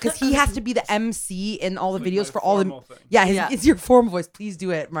video because he has to be the MC in all the videos for all the. formal thing. Yeah, Yeah. it's your formal voice. Please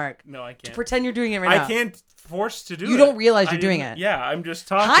do it, Mark. No, I can't. Pretend you're doing it right now. I can't force to do it. You don't realize I you're doing didn't- it. Yeah, I'm just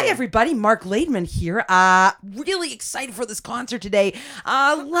talking. Hi everybody, Mark Laidman here. Really excited for this concert today.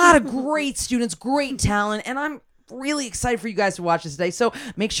 A lot of great students, great talent, and I'm really excited for you guys to watch this today. So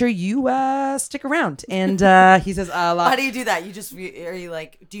make sure you stick around. And he says a lot. How do you do that? Are you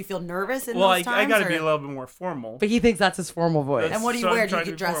like? Do you feel nervous in Well, those I times? got to or- be a little bit more formal. But he thinks that's his formal voice. And what do you So I'm wear? Do you trying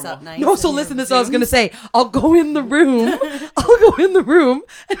to get be dressed formal. up nice? No, so in listen, your this is what I was gonna Zooms? say. I'll go in the room.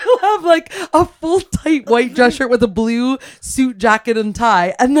 And he'll have like a full tight white dress shirt with a blue suit jacket and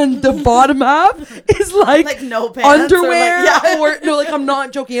tie, and then the bottom half is like no pants or, like, underwear, yeah. or no, like I'm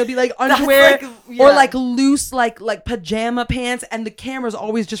not joking. It'll be like underwear like, yeah. or like loose like pajama pants, and the camera's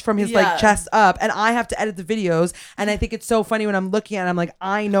always just from his Yeah. like chest up, and I have to edit the videos, and I think it's so funny when I'm looking at it, I'm like,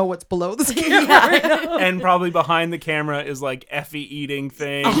 I know what's below this camera right now. And probably behind the camera is like Effie eating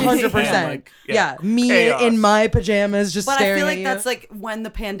things. 100%. and, like, yeah, me chaos. in my pajamas just But staring I feel at like you. that's like when the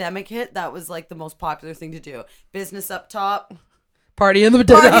pandemic hit, that was like the most popular thing to do. Business up top, party in the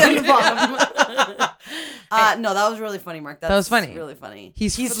party potato. on the bottom. No, that was really funny, Mark. That was funny. Really funny.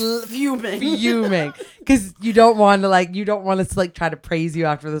 He's fuming. fuming because you don't want us to like try to praise you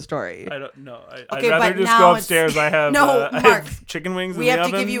after the story. I don't know. I'd Okay, rather but just now go it's- upstairs. I have No, I Mark, have chicken wings. We in have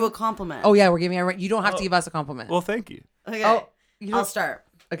the to give oven. you a compliment. Oh yeah, we're giving you. You don't have to give us a compliment. Well, thank you. Okay. Oh, you I'll don't- start.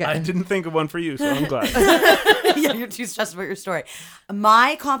 Okay. I didn't think of one for you, so I'm glad. Yeah, you're too stressed about your story.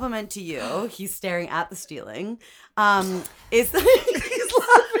 My compliment to you, he's staring at the ceiling, is He's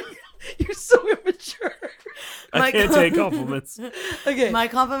laughing. You're so immature. I can't take compliments. Okay. My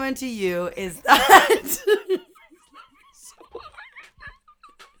compliment to you is that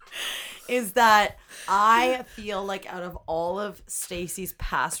is that I feel like out of all of Stacy's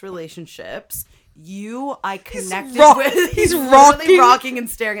past relationships, I connected with. He's literally rocking. rocking and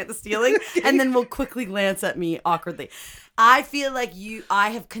staring at the ceiling, and then will quickly glance at me awkwardly. I feel like I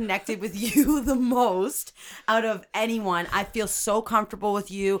have connected with you the most out of anyone. I feel so comfortable with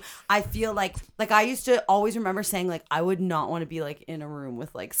you. I feel like I used to always remember saying like I would not want to be like in a room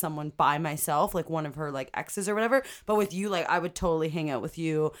with like someone by myself, like one of her like exes or whatever. But with you, like I would totally hang out with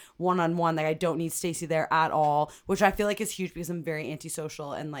you one-on-one. Like I don't need Stacey there at all, which I feel like is huge because I'm very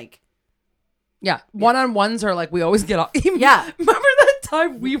antisocial and like. Yeah, one-on-ones are like we always get off. Yeah. Remember that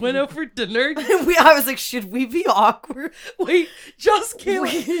time we went out for dinner? I was like, should we be awkward? Wait, just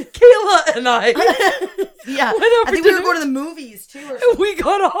Kayla and I. Yeah, went out I for think we were dinner. going to the movies too. Or And we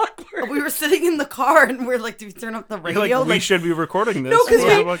got awkward. we were sitting in the car and we're like, do we turn up the You're radio? like, we should be recording this. No, 'cause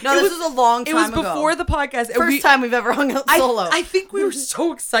We're we- like- No, this was a long time It was ago. before the podcast. And First time we've ever hung out solo. I think we were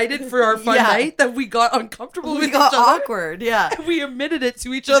so excited for our fun Yeah. night that we got uncomfortable we with got each other. awkward. Yeah, And we admitted it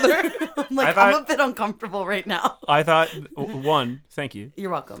to each other. I'm like, I I'm thought- a bit uncomfortable right now. I thought, one, thank you.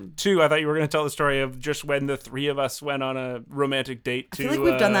 You're welcome. Two, I thought you were going to tell the story of just when the three of us went on a romantic date I to feel like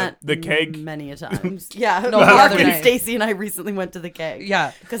we've done that the keg. many a times. Yeah, No, the Mark other and night. Stacey and I recently went to the keg.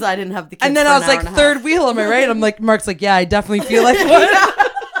 Yeah. because I didn't have the kids. And then for I an was hour like, and a half. third wheel, am I right? I'm like, Mark's like, yeah, I definitely feel like one.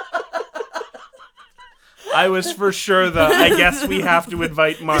 I was for sure I guess we have to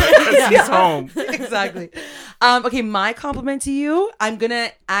invite Mark because he's home. Exactly. Okay, my compliment to you, I'm going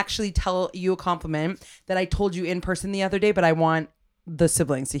to actually tell you a compliment that I told you in person the other day, but I want the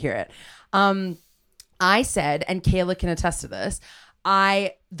siblings to hear it. I said, and Kayla can attest to this,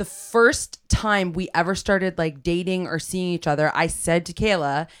 the first time we ever started like dating or seeing each other, I said to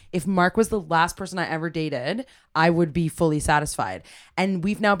Kayla, if Mark was the last person I ever dated, I would be fully satisfied. And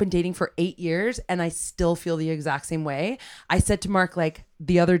we've now been dating for 8 years and I still feel the exact same way. I said to Mark, like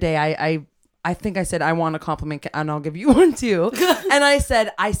the other day, I think I said, I want a compliment and I'll give you one too. And I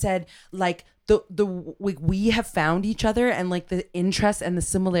said, like, we have found each other and like the interests and the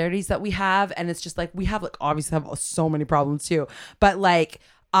similarities that we have. And it's just like, we have like, obviously have so many problems too, but like,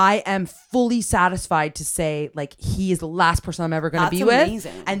 I am fully satisfied to say like he is the last person I'm ever going to That's be with.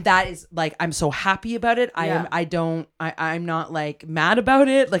 amazing. And that is like, I'm so happy about it. Yeah. I'm not like mad about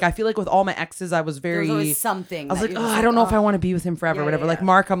it. Like, I feel like with all my exes, I was very, There was always something. I was that like, you're oh, just I don't know if I oh. want to be with him forever, Yeah, whatever. yeah, Like yeah.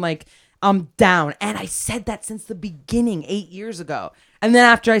 Mark, I'm like, I'm down. And I said that since the beginning 8 years ago. And then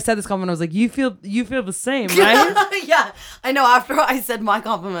after I said this compliment, I was like, you feel the same, right? Yeah, I know. After I said my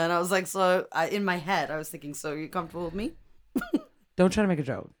compliment, I was like, in my head, I was thinking, so you're comfortable with me? Don't try to make a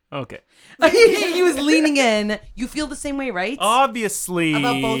joke. Okay. He was leaning in. You feel the same way, right? Obviously.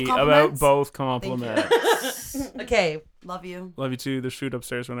 About both compliments? Okay. Love you. Love you too. There's food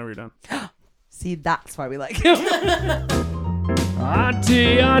upstairs whenever you're done. See, that's why we like him.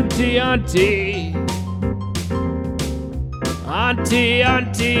 Auntie, auntie, auntie. Auntie,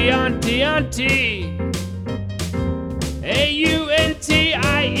 auntie, auntie, auntie. A-U-N-T-I-E.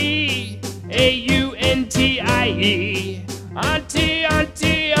 A-U-N-T-I-E. Auntie,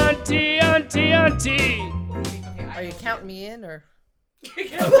 auntie, auntie, auntie, auntie. Are you counting me in or?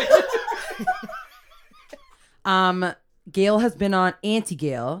 Gail has been on, Auntie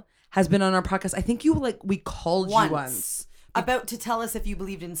Gail has been on our podcast. I think we called you once. About to tell us if you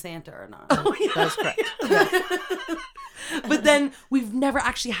believed in Santa or not. Oh, yeah. That's correct. Yeah. But then we've never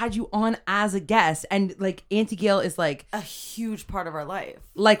actually had you on as a guest. And like Auntie Gail is like a huge part of our life.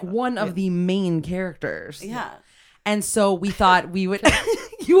 Like one of the main characters. Yeah. And so we thought we would.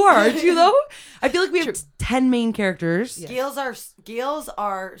 You are, aren't you though? I feel like we have 10 main characters. Gail's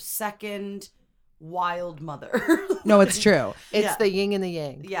our second wild mother. No, it's true. It's the yin and the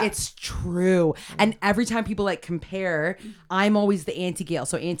yang. Yeah. It's true. And every time people like compare, I'm always the Auntie Gail.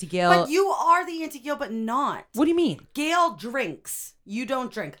 So Auntie Gail. But you are the Auntie Gail, but not. What do you mean? Gail drinks. You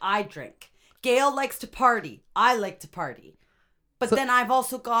don't drink. I drink. Gail likes to party. I like to party. But then I've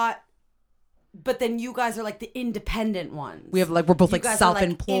also got. But then you guys are like the independent ones. We're both You like guys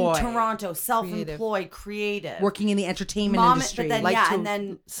self-employed. Are, like, in Toronto, self-employed, creative. Working in the entertainment industry. But then, Like to and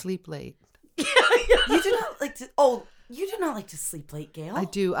then sleep late. you do not like to. Oh, you do not like to sleep late, Gail. I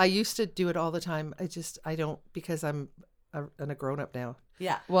do. I used to do it all the time. I don't because I'm a grown up now.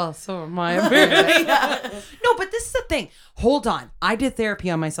 Yeah. Well, so am I. No, but this is the thing. Hold on. I did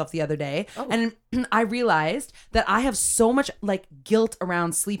therapy on myself the other day, and I realized that I have so much like guilt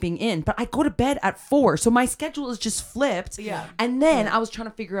around sleeping in, but I go to bed at 4, so my schedule is just flipped. Yeah. And then I was trying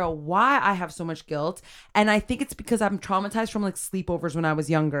to figure out why I have so much guilt, and I think it's because I'm traumatized from like sleepovers when I was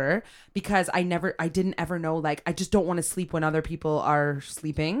younger, because I didn't ever know, like, I just don't want to sleep when other people are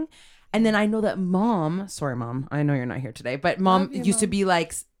sleeping. And then I know that mom, I know you're not here today, but mom used to be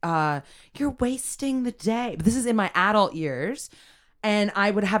like, you're wasting the day. But this is in my adult years. And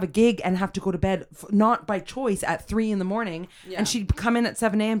I would have a gig and have to go to bed, not by choice, at 3 a.m. Yeah. And she'd come in at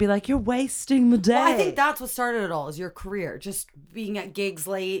 7 a.m. and be like, you're wasting the day. Well, I think that's what started it all, is your career. Just being at gigs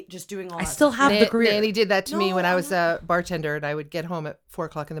late, just doing all that. I still have the career. Nanny did that to me when I was a bartender, and I would get home at 4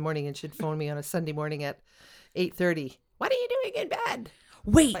 o'clock in the morning, and she'd phone me on a Sunday morning at 8:30. What are you doing in bed?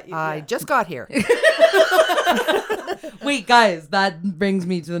 Wait, I just got here. Wait, guys, that brings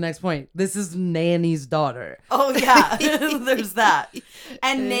me to the next point. This is Nanny's daughter. Oh, yeah. There's that.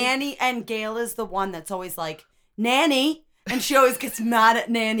 And Nanny and Gail is the one that's always like, Nanny. And she always gets mad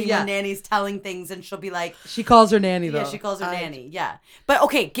at Nanny when Nanny's telling things, and she'll be like... She calls her Nanny, though. Yeah, she calls her Nanny. Yeah. But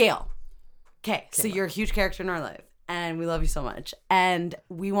okay, Gail. Okay, so you're a huge character in our life, and we love you so much. And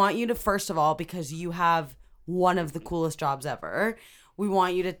we want you to, first of all, because you have one of the coolest jobs ever... We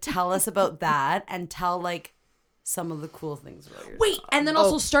want you to tell us about that and tell like some of the cool things about your job. And then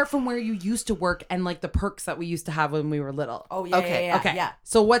also start from where you used to work and like the perks that we used to have when we were little. Oh, yeah. Okay. Yeah.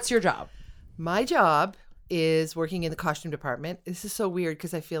 So what's your job? My job is working in the costume department. This is so weird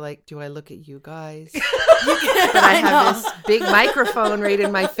because I feel like, do I look at you guys? But I have this big microphone right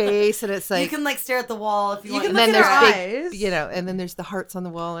in my face, and it's like... You can like stare at the wall if you want. can and then look at there's our big, eyes. and then there's the hearts on the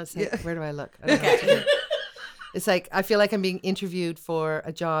wall, and it's like, where do I look? I don't know what to do. It's like, I feel like I'm being interviewed for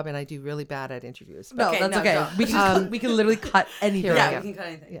a job, and I do really bad at interviews. No, that's okay. no. We can literally cut anything. Yeah, we can cut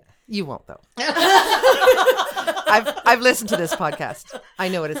anything. Yeah. You won't, though. I've listened to this podcast. I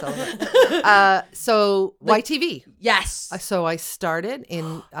know what it's all about. So YTV. Yes. So I started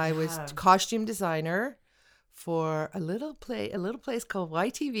I was costume designer for a little place called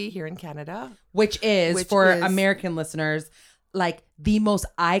YTV here in Canada. Which is American listeners, like the most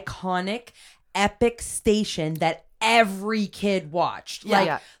iconic, epic station that every kid watched.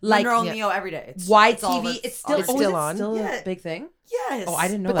 Like Monroe and Leo every day. YTV. It's still on. Still a big thing. Yes. Oh, I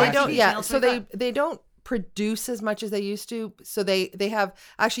didn't know But that. they don't. Yeah. So they don't produce as much as they used to. So they have,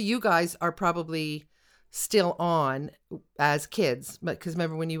 actually, you guys are probably still on as kids, because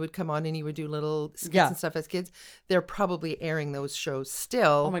remember when you would come on and you would do little skits and stuff as kids, they're probably airing those shows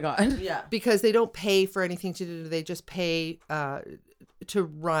still. Oh my God. Yeah. Because they don't pay for anything to do. They just pay to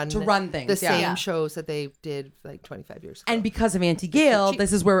run things, the same shows that they did like 25 years ago. And because of Auntie Gail,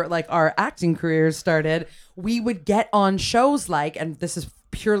 this is where like our acting careers started. We would get on shows like, and this is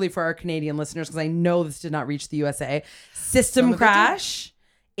purely for our Canadian listeners, because I know this did not reach the USA. System Crash,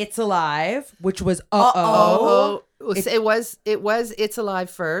 It's Alive, which was It was It's Alive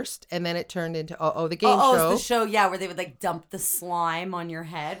first, and then it turned into the game show. The show, where they would like dump the slime on your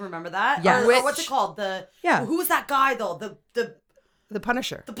head. Remember that? Yeah. Or what's it called? Who was that guy though? The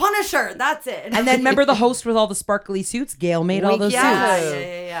Punisher. The Punisher. That's it. And then remember the host with all the sparkly suits? Gail made all those suits.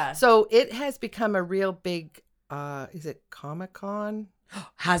 Yeah. So it has become a real big. Is it Comic-Con?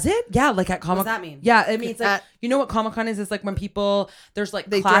 Has it? Yeah, like at Comic. What does that mean? Yeah, it means like you know what Comic-Con is? It's like when people there's like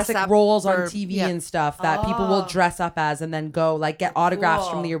They classic dress up roles on for- TV yeah. and stuff that people will dress up as and then go like get autographs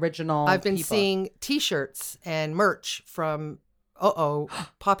from the original. I've been people. seeing T-shirts and merch from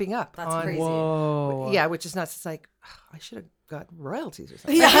popping up. That's on, crazy. Whoa. Yeah, which is nuts. It's like I should have got royalties or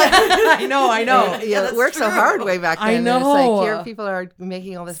something. Yeah, I know. Yeah, it worked so hard way back then. I and know. It's like here people are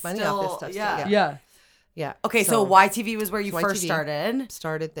making all this money off this stuff. Yeah. So, Yeah. Yeah. Okay, so YTV was where you first YTV started.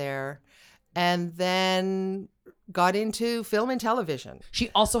 Started there, and then got into film and television. She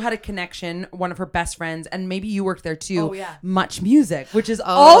also had a connection, one of her best friends, and maybe you worked there too. Oh, yeah. Much Music, which is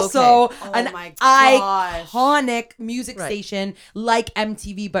also okay. Oh, an my gosh. iconic music station like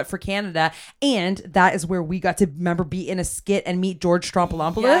MTV, but for Canada. And that is where we got to be in a skit and meet George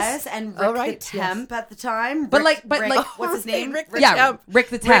Strompolopoulos. Yes, and Rick right, the Temp at the time. But Rick, like, what's his name? Rick the yeah, Temp. Rick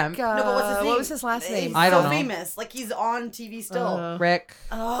the Temp. Rick, No, but what's his name? What was his last name? He's I don't so know. famous. Like he's on TV still. Rick.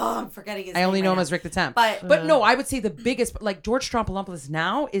 I'm forgetting his I name. only know right him now. as Rick the Temp. But no, I would say the biggest, like George Strompolopoulos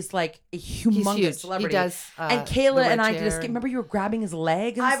now is like a humongous huge. celebrity. He does, and the Kayla red and I did a chair. skit. Remember you were grabbing his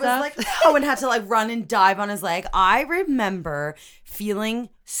leg and I stuff? was like, no, and had to like run and dive on his leg. I remember feeling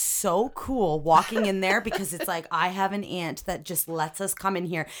so cool walking in there because it's like I have an aunt that just lets us come in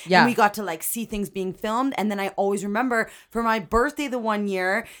here. Yeah. And we got to like see things being filmed. And then I always remember for my birthday the one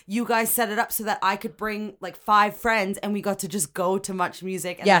year, you guys set it up so that I could bring like 5 friends and we got to just go to Much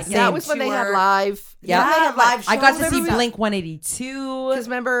Music. And, Yeah, like, same. That was when they had tour. live. Yeah. They had live I got shows to see everywhere. Blink 182. Because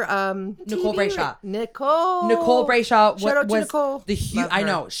remember, Nicole TV Brayshaw. Nicole Brayshaw Shout out to was Nicole. the huge. Love I her.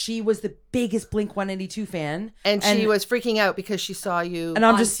 know she was the biggest Blink 182 fan, And she was freaking out because she saw you. and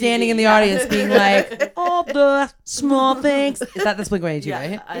I'm on just TV, standing in the yeah. audience being like, all the small things. Is that this Blink 182, Yeah,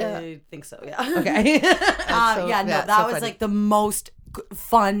 right? I think so. Yeah. Okay. That so was funny. like the most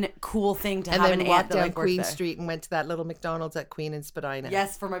fun, cool thing to and have then an walked aunt that down like worked Queen there. Street and went to that little McDonald's at Queen and Spadina.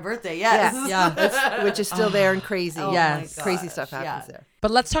 Yes, for my birthday. Yes. Yeah. Which is still there and crazy. Oh Yes. my Crazy gosh, stuff happens yeah. there.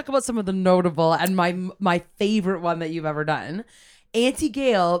 But let's talk about some of the notable and my favorite one that you've ever done. Auntie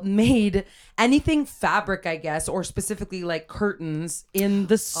Gail made anything fabric, I guess, or specifically like curtains in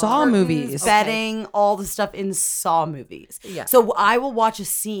the Saw movies. Bedding, all the stuff in Saw movies. Yeah. So I will watch a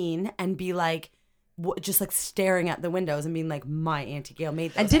scene and be like, just like staring at the windows and being like, my Auntie Gail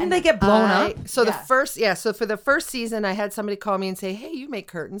made those. And didn't they get blown up? So so for the first season, I had somebody call me and say, "Hey, you make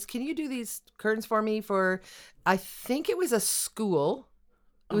curtains. Can you do these curtains for me for?" I think it was a school.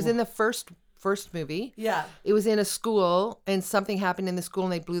 It was in the first movie. Yeah. It was in a school, and something happened in the school,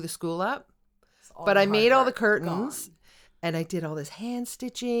 and they blew the school up. All But the I hard made all the work curtains, gone. and I did all this hand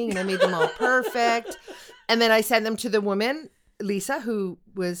stitching, and I made them all perfect. And then I sent them to the woman, Lisa, who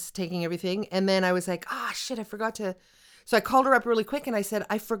was taking everything. And then I was like, shit, I forgot to. So I called her up really quick, and I said,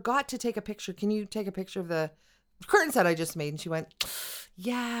 I forgot to take a picture. Can you take a picture of the curtains that I just made? And she went,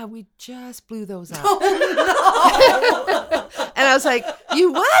 yeah, we just blew those up. And I was like,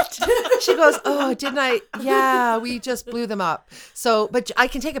 you what? She goes, oh, didn't I? Yeah, we just blew them up. So, but I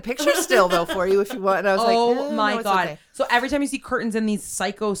can take a picture still though for you if you want. And I was like, Oh my no, it's god! okay. So every time you see curtains in these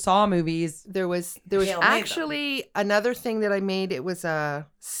Psycho Saw movies, There was Gail made them. actually another thing that I made. It was a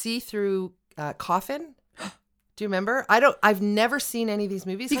see-through coffin. Do you remember? I've never seen any of these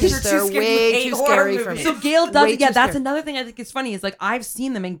movies Because because you're too they're scared. You way hate too horror scary for me. movies. so Gail Way does. too Yeah, that's scary. another thing I think is funny. Is like I've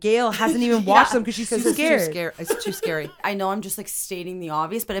seen them and Gail hasn't even watched them because she's too Because scared. It's too scary. I know I'm just like stating the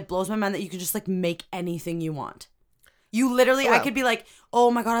obvious, but it blows my mind that you can just like make anything you want. You literally, I Well. could be like,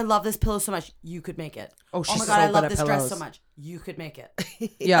 oh my God, I love this pillow so much. You could make it. Oh, she's my God, so I good love at this dress pillows. so much. You could make it.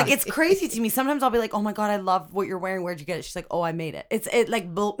 Yeah, Like it's crazy to me. Sometimes I'll be like, oh my God, I love what you're wearing. Where'd you get it? She's like, oh, I made it. It like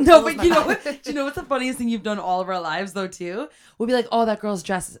No, blows but my you know mind. what? Do you know what's the funniest thing you've done all of our lives though too? We'll be like, oh, that girl's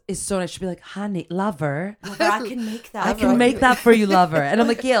dress is so nice. She'll be like, honey, lover, But I can make that. I can make that for you, lover. And I'm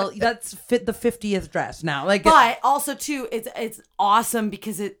like, Gail, that's fit the 50th dress now. Like, But also too, it's awesome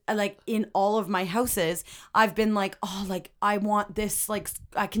because it like in all of my houses, I've been like, oh, like I want this, like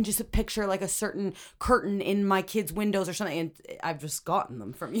I can just picture like a certain curtain in my kids' windows or something, and I've just gotten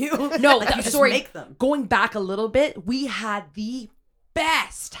them from you. no, like you just sorry. make them. Going back a little bit, we had the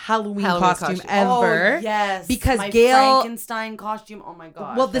best Halloween Halloween costume costume. ever. Oh, yes. Because my Gail. Frankenstein costume. Oh my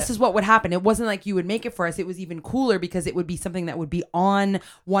god. Well, this is what would happen. It wasn't like you would make it for us. It was even cooler because it would be something that would be on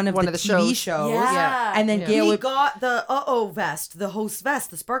one of the TV shows. Yeah. And then Gail we would. got the vest, the host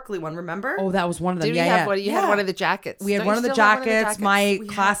vest, the sparkly one. Remember? Oh, that was one of them. Did yeah, we have yeah. one? You had one of the jackets. We had Don't one you of the still have one jackets. My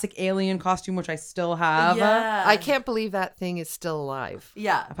classic alien costume, which I still have. Yeah. I can't believe that thing is still alive.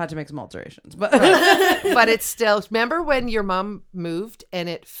 Yeah. I've had to make some alterations, but but it's still. Remember when your mom moved and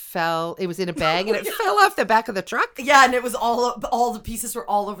it fell? It was in a bag and it fell off the back of the truck. Yeah, and it was all the pieces were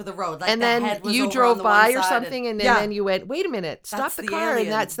all over the road. Like And the then head was you over drove on the by one or side something, and then you went, "Wait a minute, stop That's the the car!" alien.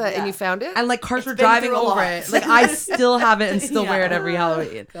 And that's the, Yeah. and you found it. and like cars were been driving through a over lot. it. Like I still have it and still wear it every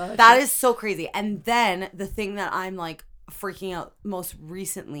Halloween. That is so crazy. And then the thing that I'm like freaking out most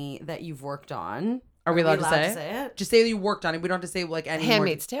recently that you've worked on. Are we allowed to say it? Just say that you worked on it. We don't have to say like any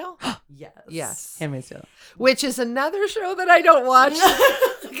Handmaid's Tale. Yes. Yes. Handmaid's Tale. Which is another show that I don't watch.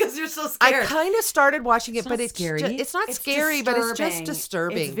 Because you're so I scared. kind of started watching it, not but it's scary. it's not scary, but it's just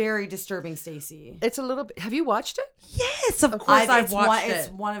disturbing. It's very disturbing, Stacey. It's a little bit. Have you watched it? Yes, of course I've watched it. It's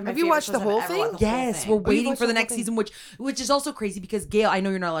one of my Have you favorite watched the shows I've whole ever thing? watched, the whole Yes, thing. we're you waiting watched for the the whole next thing? season, which is also crazy because Gail, I know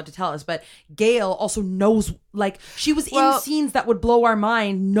you're not allowed to tell us, but Gail also knows, like, she was in scenes that would blow our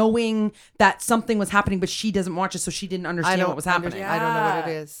mind, knowing that something was happening, but she doesn't watch it, so she didn't understand what was happening. I don't know what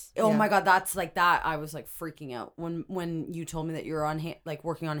it is. Oh Yeah. my god, that's like that. I was like freaking out when you told me that you were on like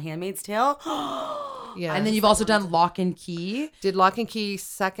working on Handmaid's Tale. Yeah. And then you've also done Lock and Key. Did Lock and Key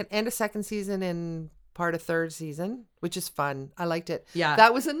second season and part of third season, which is fun. I liked it. Yeah.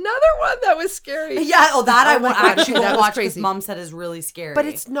 That was another one that was scary. Yeah. Oh, that I my won't God, actually that won't was watch because crazy. Mom said is really scary. But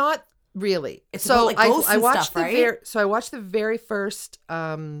it's not really. It's so about, like, ghosts I and watched stuff, right? I watched the very first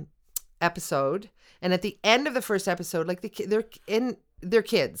episode, and at the end of the first episode, like they're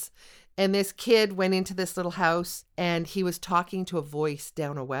kids, and this kid went into this little house, and he was talking to a voice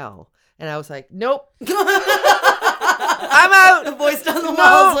down a well, and I was like, nope. I'm out. The voice down the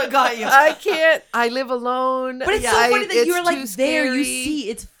wall is what got you. I can't. I live alone. But it's so funny that you're it's like too there. You scary. see,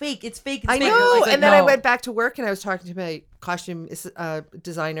 it's fake. It's fake. It's I fake. know. You're like, and then I no. went back to work and I was talking to my costume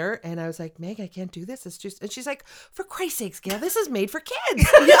designer, and I was like, Meg, I can't do this. It's just, and she's like, for Christ's sakes, Gail, this is made for kids.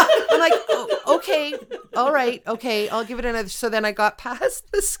 I'm like, oh, okay, all right, okay, I'll give it another. So then I got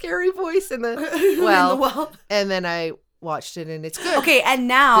past the scary voice in the well, and then I watched it, and it's good. Okay, and Good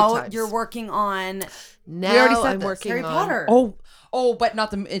now times. you're working on Now We already said I'm this. working Harry on Potter. Oh, but not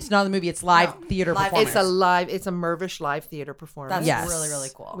the. It's not the movie. It's live theater performance. It's a Mervish live theater performance. That's Yes. really, really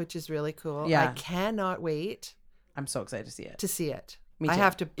cool. Which is really cool. Yeah. I cannot wait I'm so excited to see it. to see it. Me I too.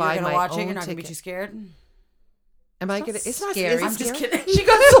 have to You're buy gonna my watch own it. You're not gonna be ticket. too scared. Am I gonna? It's not scary. scary. I'm just kidding. She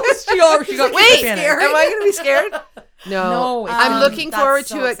got so she got Wait, panicked. am I gonna be scared? No, No, I'm looking that's forward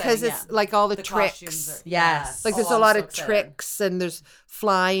so to it because exciting, it's like all the, costumes tricks. are- Yes. Like there's Oh, a lot I'm so of excited. tricks and there's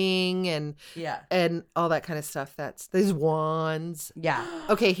flying and Yeah. all that kind of stuff. There's wands. Yeah.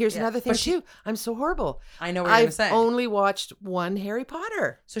 Okay, here's another thing But she- too. I'm so horrible. I know what you're gonna I've say. only watched one Harry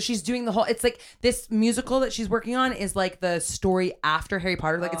Potter. So she's doing the whole. It's like this musical that she's working on is like the story after Harry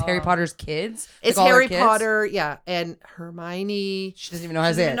Potter. Like it's Harry Potter's kids. It's like all her Harry kids. Potter, yeah, and Hermione. She doesn't even know how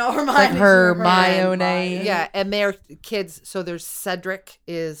to say it. know It's like Hermione. Hermione. Yeah, and they're kids. So there's Cedric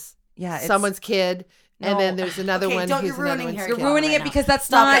is it's- someone's kid, and No. then there's another Okay, one don't- who's you're ruining another one's Harry You're kid. Potter ruining right it now. because that's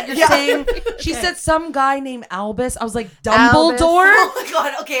Stop not. it. You're Yeah. saying she said some guy named Albus. I was like Albus. Dumbledore. Oh my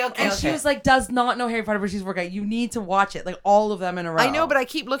god. Okay. And she was like, does not know Harry Potter, but she's working. You need to watch it, like all of them in a row. I know, but I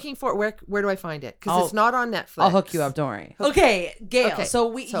keep looking for it. Where do I find it? Because I'll- it's not on Netflix. I'll hook you up. Don't worry. Okay, Gail. Okay,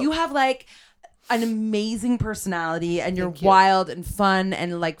 So you have like an amazing personality, and you're Thank you. wild and fun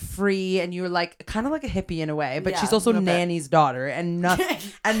and like free, and you're like kind of like a hippie in a way, but Yeah, she's also a little bit. Nanny's daughter, and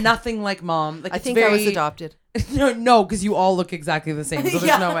and nothing like mom. Like I it's think I was very- adopted. No, because you all look exactly the same. So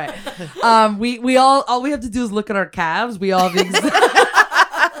there's no way. We all we have to do is look at our calves. We all have the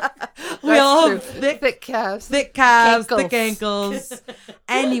we That's all true. have thick calves, thick calves, Ankles. thick ankles.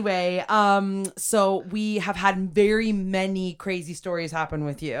 Anyway, so we have had very many crazy stories happen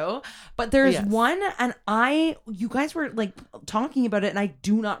with you, but there's Yes. one, and you guys were like talking about it, and I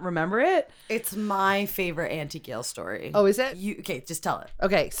do not remember it. It's my favorite Auntie Gail story. Oh, is it? Okay, just tell it.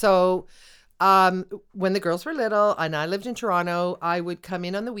 Okay, so when the girls were little and I lived in Toronto, I would come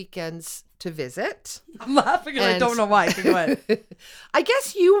in on the weekends to visit. I'm laughing, and I don't know why. Go ahead. I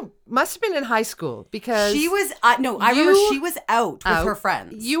guess you must have been in high school because She was no, I remember she was out with her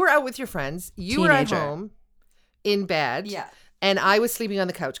friends. You were out with your friends. You were at Teenager. home in bed. Yeah. And I was sleeping on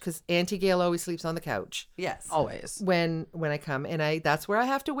the couch because Auntie Gail always sleeps on the couch Yes. Always. when I come, and that's where I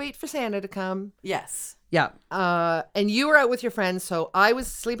have to wait for Santa to come. Yes. Yeah. And you were out with your friends, so I was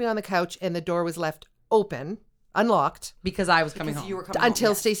sleeping on the couch, and the door was left open. unlocked because I was coming home. You were coming until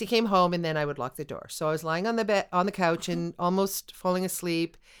home, Stacy came home, and then I would lock the door. So I was lying on the bed, on the couch, and almost falling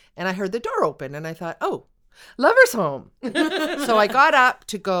asleep, and I heard the door open, and I thought, oh, Lover's home. So I got up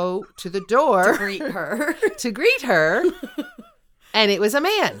to go to the door to greet her, and it was a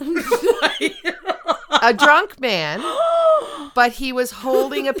man, a drunk man, but he was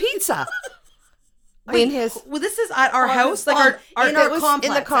holding a pizza. In his, well, this is at our house, like our in our it was complex.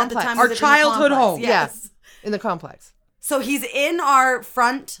 in the At the complex. time, Our we lived in the childhood complex, home. Yes. in the complex. So he's in our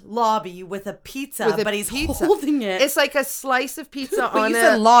front lobby with a pizza, With a but he's pizza. holding it. It's like a slice of pizza But on you a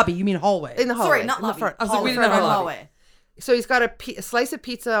said lobby, you mean hallway. in the hallway. Sorry, not in the lobby. front. I was like, we didn't Front have a lobby. hallway. So he's got a slice of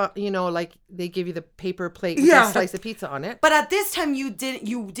pizza, you know, like they give you the paper plate with Yeah. a slice of pizza on it. But at this time, you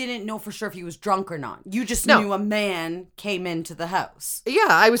didn't know for sure if he was drunk or not. You just No. knew a man came into the house. Yeah,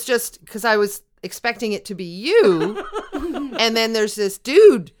 I was just, because I was expecting it to be you. And then there's this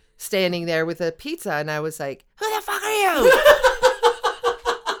dude standing there with a pizza, and I was like, who the fuck are you?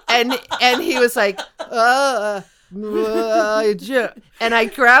 and he was like, and I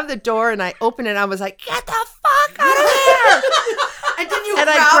grabbed the door and I opened it and I was like, get the fuck out of here. And then you And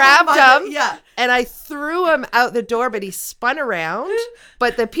I grabbed grabbed by the- him, yeah. and I threw him out the door, but he spun around,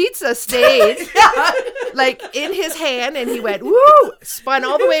 but the pizza stayed like in his hand, and he went, woo, spun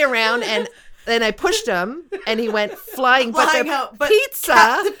all the way around, and then I pushed him, and he went flying, but Flying the out, but pizza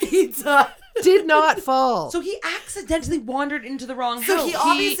kept the pizza did not fall. So he accidentally wandered into the wrong So house. he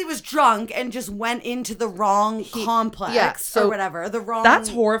obviously was drunk and just went into the wrong complex yeah, or so whatever. The wrong. That's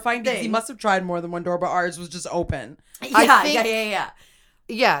horrifying because he thing. must have tried more than one door, but ours was just open. Yeah, think- yeah.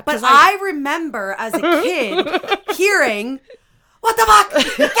 Yeah, But 'cause I remember as a kid hearing, "What the fuck?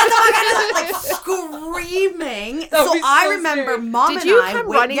 Get the fuck out of there!" Like screaming. That would So be I so remember scary. Mom Did and you I come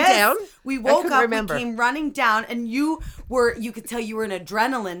wait- running yes, down? We I woke couldn't up. remember. We came running down, and you could tell you were in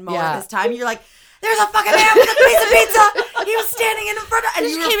adrenaline mode Yeah. at this time. You're like, "There's a fucking man with a piece of pizza. He was standing in front of," and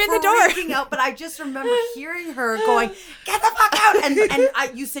Just you were came in the door. freaking out. But I just remember hearing her going, "Get the fuck out!"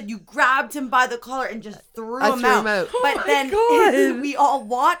 And you said you grabbed him by the collar and just threw I him threw out. him out. But then God. we all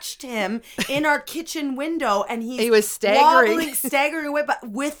watched him in our kitchen window, and He was staggering. staggering away, but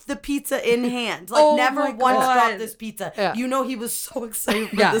with the pizza in hand. Like Oh never my once God. dropped this pizza. Yeah. You know he was so excited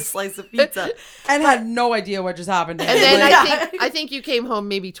for Yeah. this slice of pizza. And had no idea what just happened to him. And then Like, I think you came home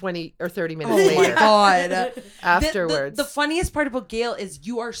maybe 20 or 30 minutes oh later. my God. Afterwards. The funniest part about Gail is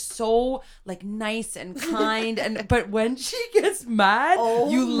you are so like nice and kind, and but when she gets mad, Oh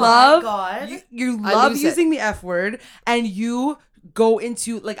you my love God. you I love lose it. using the F word, and you go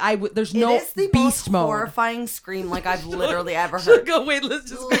into like there's no it is the beast most mode. horrifying scream like I've literally ever heard. Go wait, let's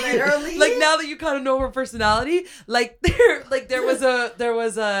just Literally? like now that you kind of know her personality, like there was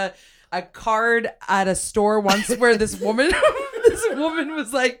a card at a store once where this woman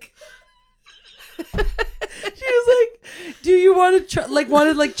was like. She was like, "Do you want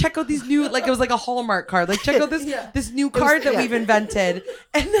to check out these new it was like a Hallmark card, like check out this new card that we've invented."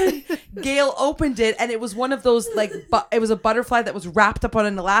 And then Gail opened it, and it was one of those it was a butterfly that was wrapped up on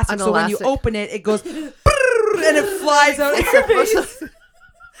an elastic. So when you open it, it goes and it flies out in your face.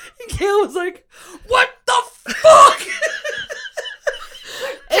 And Gail was like, "What the fuck?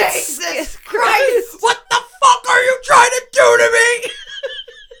 Jesus Christ! What the fuck are you trying to do to me?"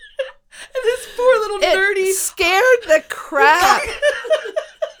 And this poor little nerdy It scared the crap.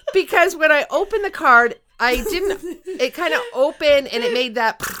 Because when I opened the card, it kind of opened and it made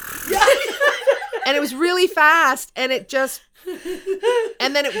that. And it was really fast and and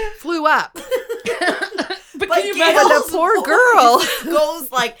then it flew up. But But can you imagine But the poor girl.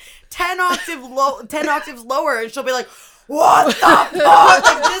 goes like 10 octaves lower, and she'll be like, "What the fuck?"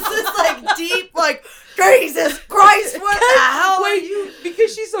 Like this is like deep, like Jesus Christ, what the hell are Wait, you?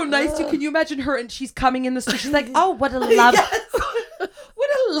 because she's so nice to you, can you imagine her and she's coming in the store? She's like, "Oh, what a love, what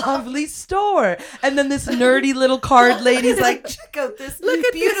a lovely store!" And then this nerdy little card lady's like, "Check out this Look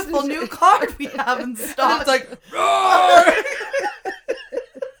at beautiful new card we have in stock." It's like, roar!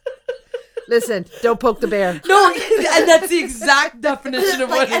 Listen, don't poke the bear. No, and that's the exact definition of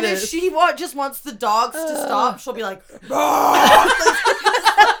Like, what and it if is. she just wants the dogs to stop, she'll be like,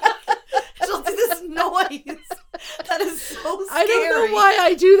 she'll do this noise. That is so scary. I don't know why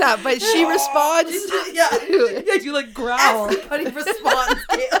I do that, but she responds. Yeah. Yeah, you like growl. Everybody responds,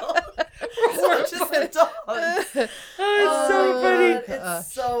 Gail. Not just the dogs. Oh, it's so funny.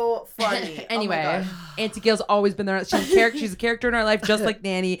 It's so funny. Anyway, Auntie Gail's always been there. She's a character. She's a character in our life, just like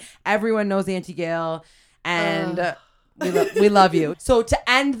Nanny. Everyone knows Auntie Gail, and we love you. So to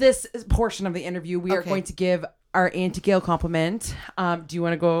end this portion of the interview, we are going to give our Auntie Gail compliment. Do you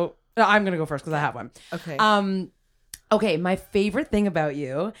want to go? No, I'm going to go first because I have one. Okay. Okay, my favorite thing about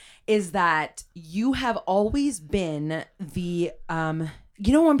you is that you have always been the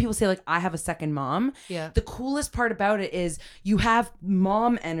you know when people say like I have a second mom? Yeah. The coolest part about it is you have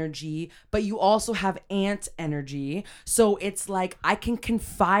mom energy, but you also have aunt energy. So it's like I can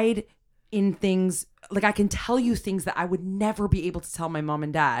confide in things, like I can tell you things that I would never be able to tell my mom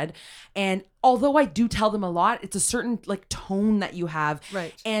and dad. And although I do tell them a lot, it's a certain like tone that you have.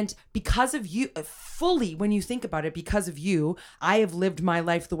 Right. And because of you, fully, when you think about it, because of you, I have lived my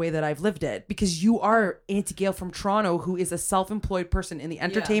life the way that I've lived it. Because you are Auntie Gail from Toronto, who is a self-employed person in the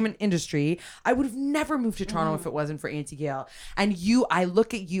entertainment industry. I would have never moved to Toronto if it wasn't for Auntie Gail. And you, I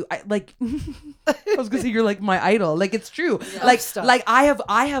look at you, I was gonna say you're like my idol. Like it's true. Yeah. Like Stuff. like I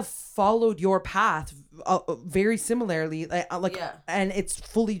have followed your path very similarly. And it's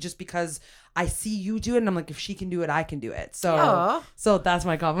fully just because I see you do it, and I'm like, if she can do it, I can do it. So, Aw. so that's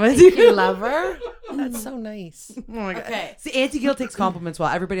my compliment. You love her. That's so nice. Oh my god. Okay. See, Auntie Gail takes compliments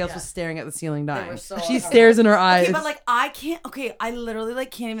while everybody else was staring at the ceiling dying. were so She stares in her eyes. Okay, but like I can't. Okay, I literally like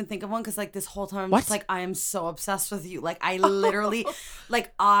can't even think of one because like this whole time I'm What? just like I am so obsessed with you. Like I literally,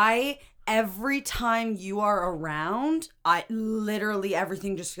 every time you are around, I literally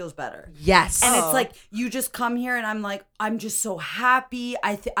everything just feels better. Yes. And it's like you just come here and I'm like I'm just so happy.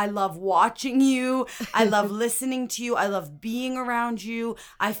 I love watching you. I love listening to you. I love being around you.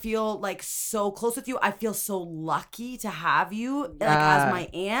 I feel like so close with you. I feel so lucky to have you like as my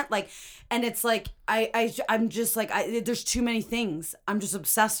aunt. Like, and it's like I'm just like there's too many things. I'm just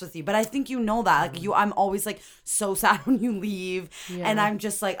obsessed with you. But I think you know that. Like I'm always like so sad when you leave. Yeah. And I'm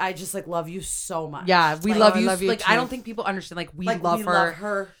just like I just like love you so much. Yeah, we Like, love I you. love you like too. I don't think people understand. Like we like, love we her. love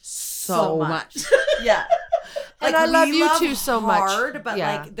her so much. Yeah. And I love we you too so much. hard, but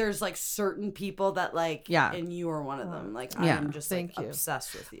Yeah. like there's like certain people that like Yeah. and you are one of them. Like Yeah. I'm just Thank like you.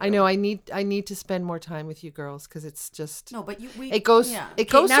 obsessed with you. I know I need to spend more time with you girls because it's just No, but it goes now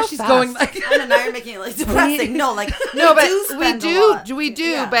so she's fast. going like I know now you're making it like depressing. No, like no, but do we spend a do lot.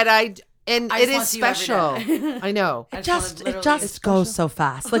 Yeah. But I it just is want to see you every special. day. I know. I it just wanna just literally- goes so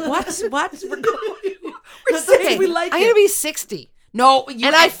fast. Like what? We're going. That's okay. We like I'm it. gonna be 60, No, you,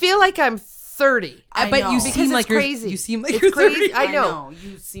 and I feel like I'm 30. but you know. seem Because like it's you're crazy. You seem like It's you're crazy. 30. I know.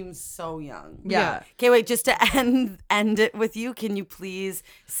 You seem so young. Yeah. Okay, wait. Just to end it with you, can you please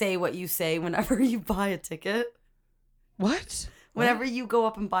say what you say whenever you buy a ticket? What? Whenever you go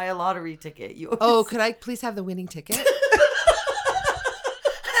up and buy a lottery ticket, you. Oh, could I please have the winning ticket?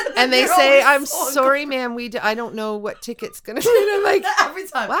 And they You're say, always "I'm so sorry, ma'am. I don't know what ticket's gonna be." And I'm like, every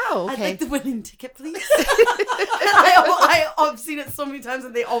time. Wow, I'd okay. like the winning ticket, please. I've seen it so many times,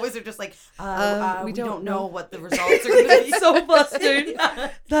 and they always are just like, we don't know what the results are going to be. So flustered.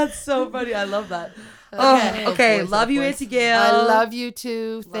 That's so funny. I love that. Okay. boys, Love you, boys. Auntie Gail. I love you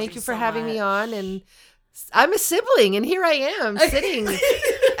too. Thank you you for so having me much. on. And I'm a sibling, and here I am sitting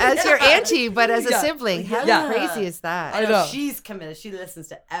as your auntie, but as a sibling. How Yeah. crazy is that? I know know. she's committed. She listens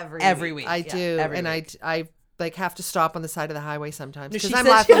to every week. I do, every and week. I like have to stop on the side of the highway sometimes because She I'm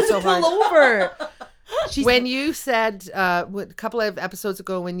said laughing she had so to pull hard. over. When you said a couple of episodes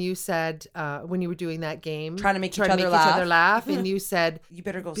ago, when you said when you were doing that game, Trying to make each other laugh. and you said You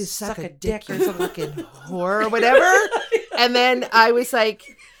better go you suck a dick, dick or some fucking whore or whatever, and then I was like.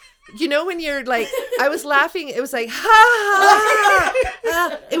 You know when you're like, I was laughing. It was like, ha, ha,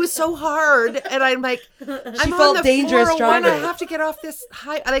 ha. It was so hard, and I'm like, I'm felt on the dangerous 401. I driving. have to get off this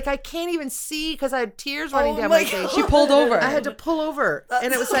high. Like I can't even see because I had tears running down my my face. She pulled over. I had to pull over,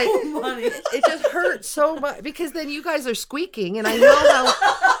 and it was like, it just hurt so much because then you guys are squeaking, and I know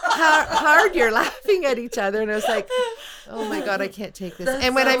how hard you're laughing at each other, and I was like, oh my god, I can't take this.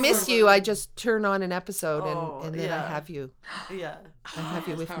 And when I miss you, I just turn on an episode, and then I have you. Yeah. I have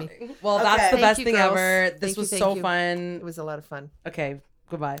you with me. Well, that's the Thank best you, thing girls. ever. This Thank you, was thank so you. fun. It was a lot of fun. Okay,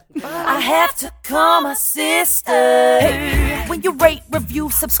 goodbye. I have to call my sister. When you rate, review,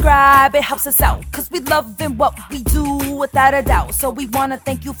 subscribe, it helps us out. Cause we loving what we do without a doubt. So we wanna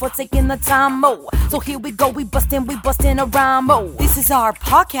thank you for taking the time, mo. So here we go, we bustin' a rhyme, mo. This is our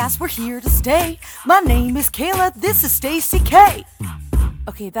podcast, we're here to stay. My name is Kayla, this is Stacy K.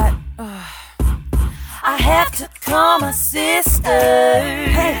 Okay, that, I have to call my sister.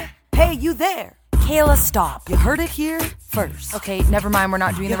 Hey, you there. Kayla, stop. You heard it here first. Okay, never mind. We're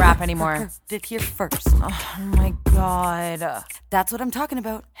not doing the rap anymore. Heard it here first. Oh my god. That's what I'm talking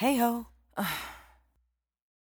about. Hey ho.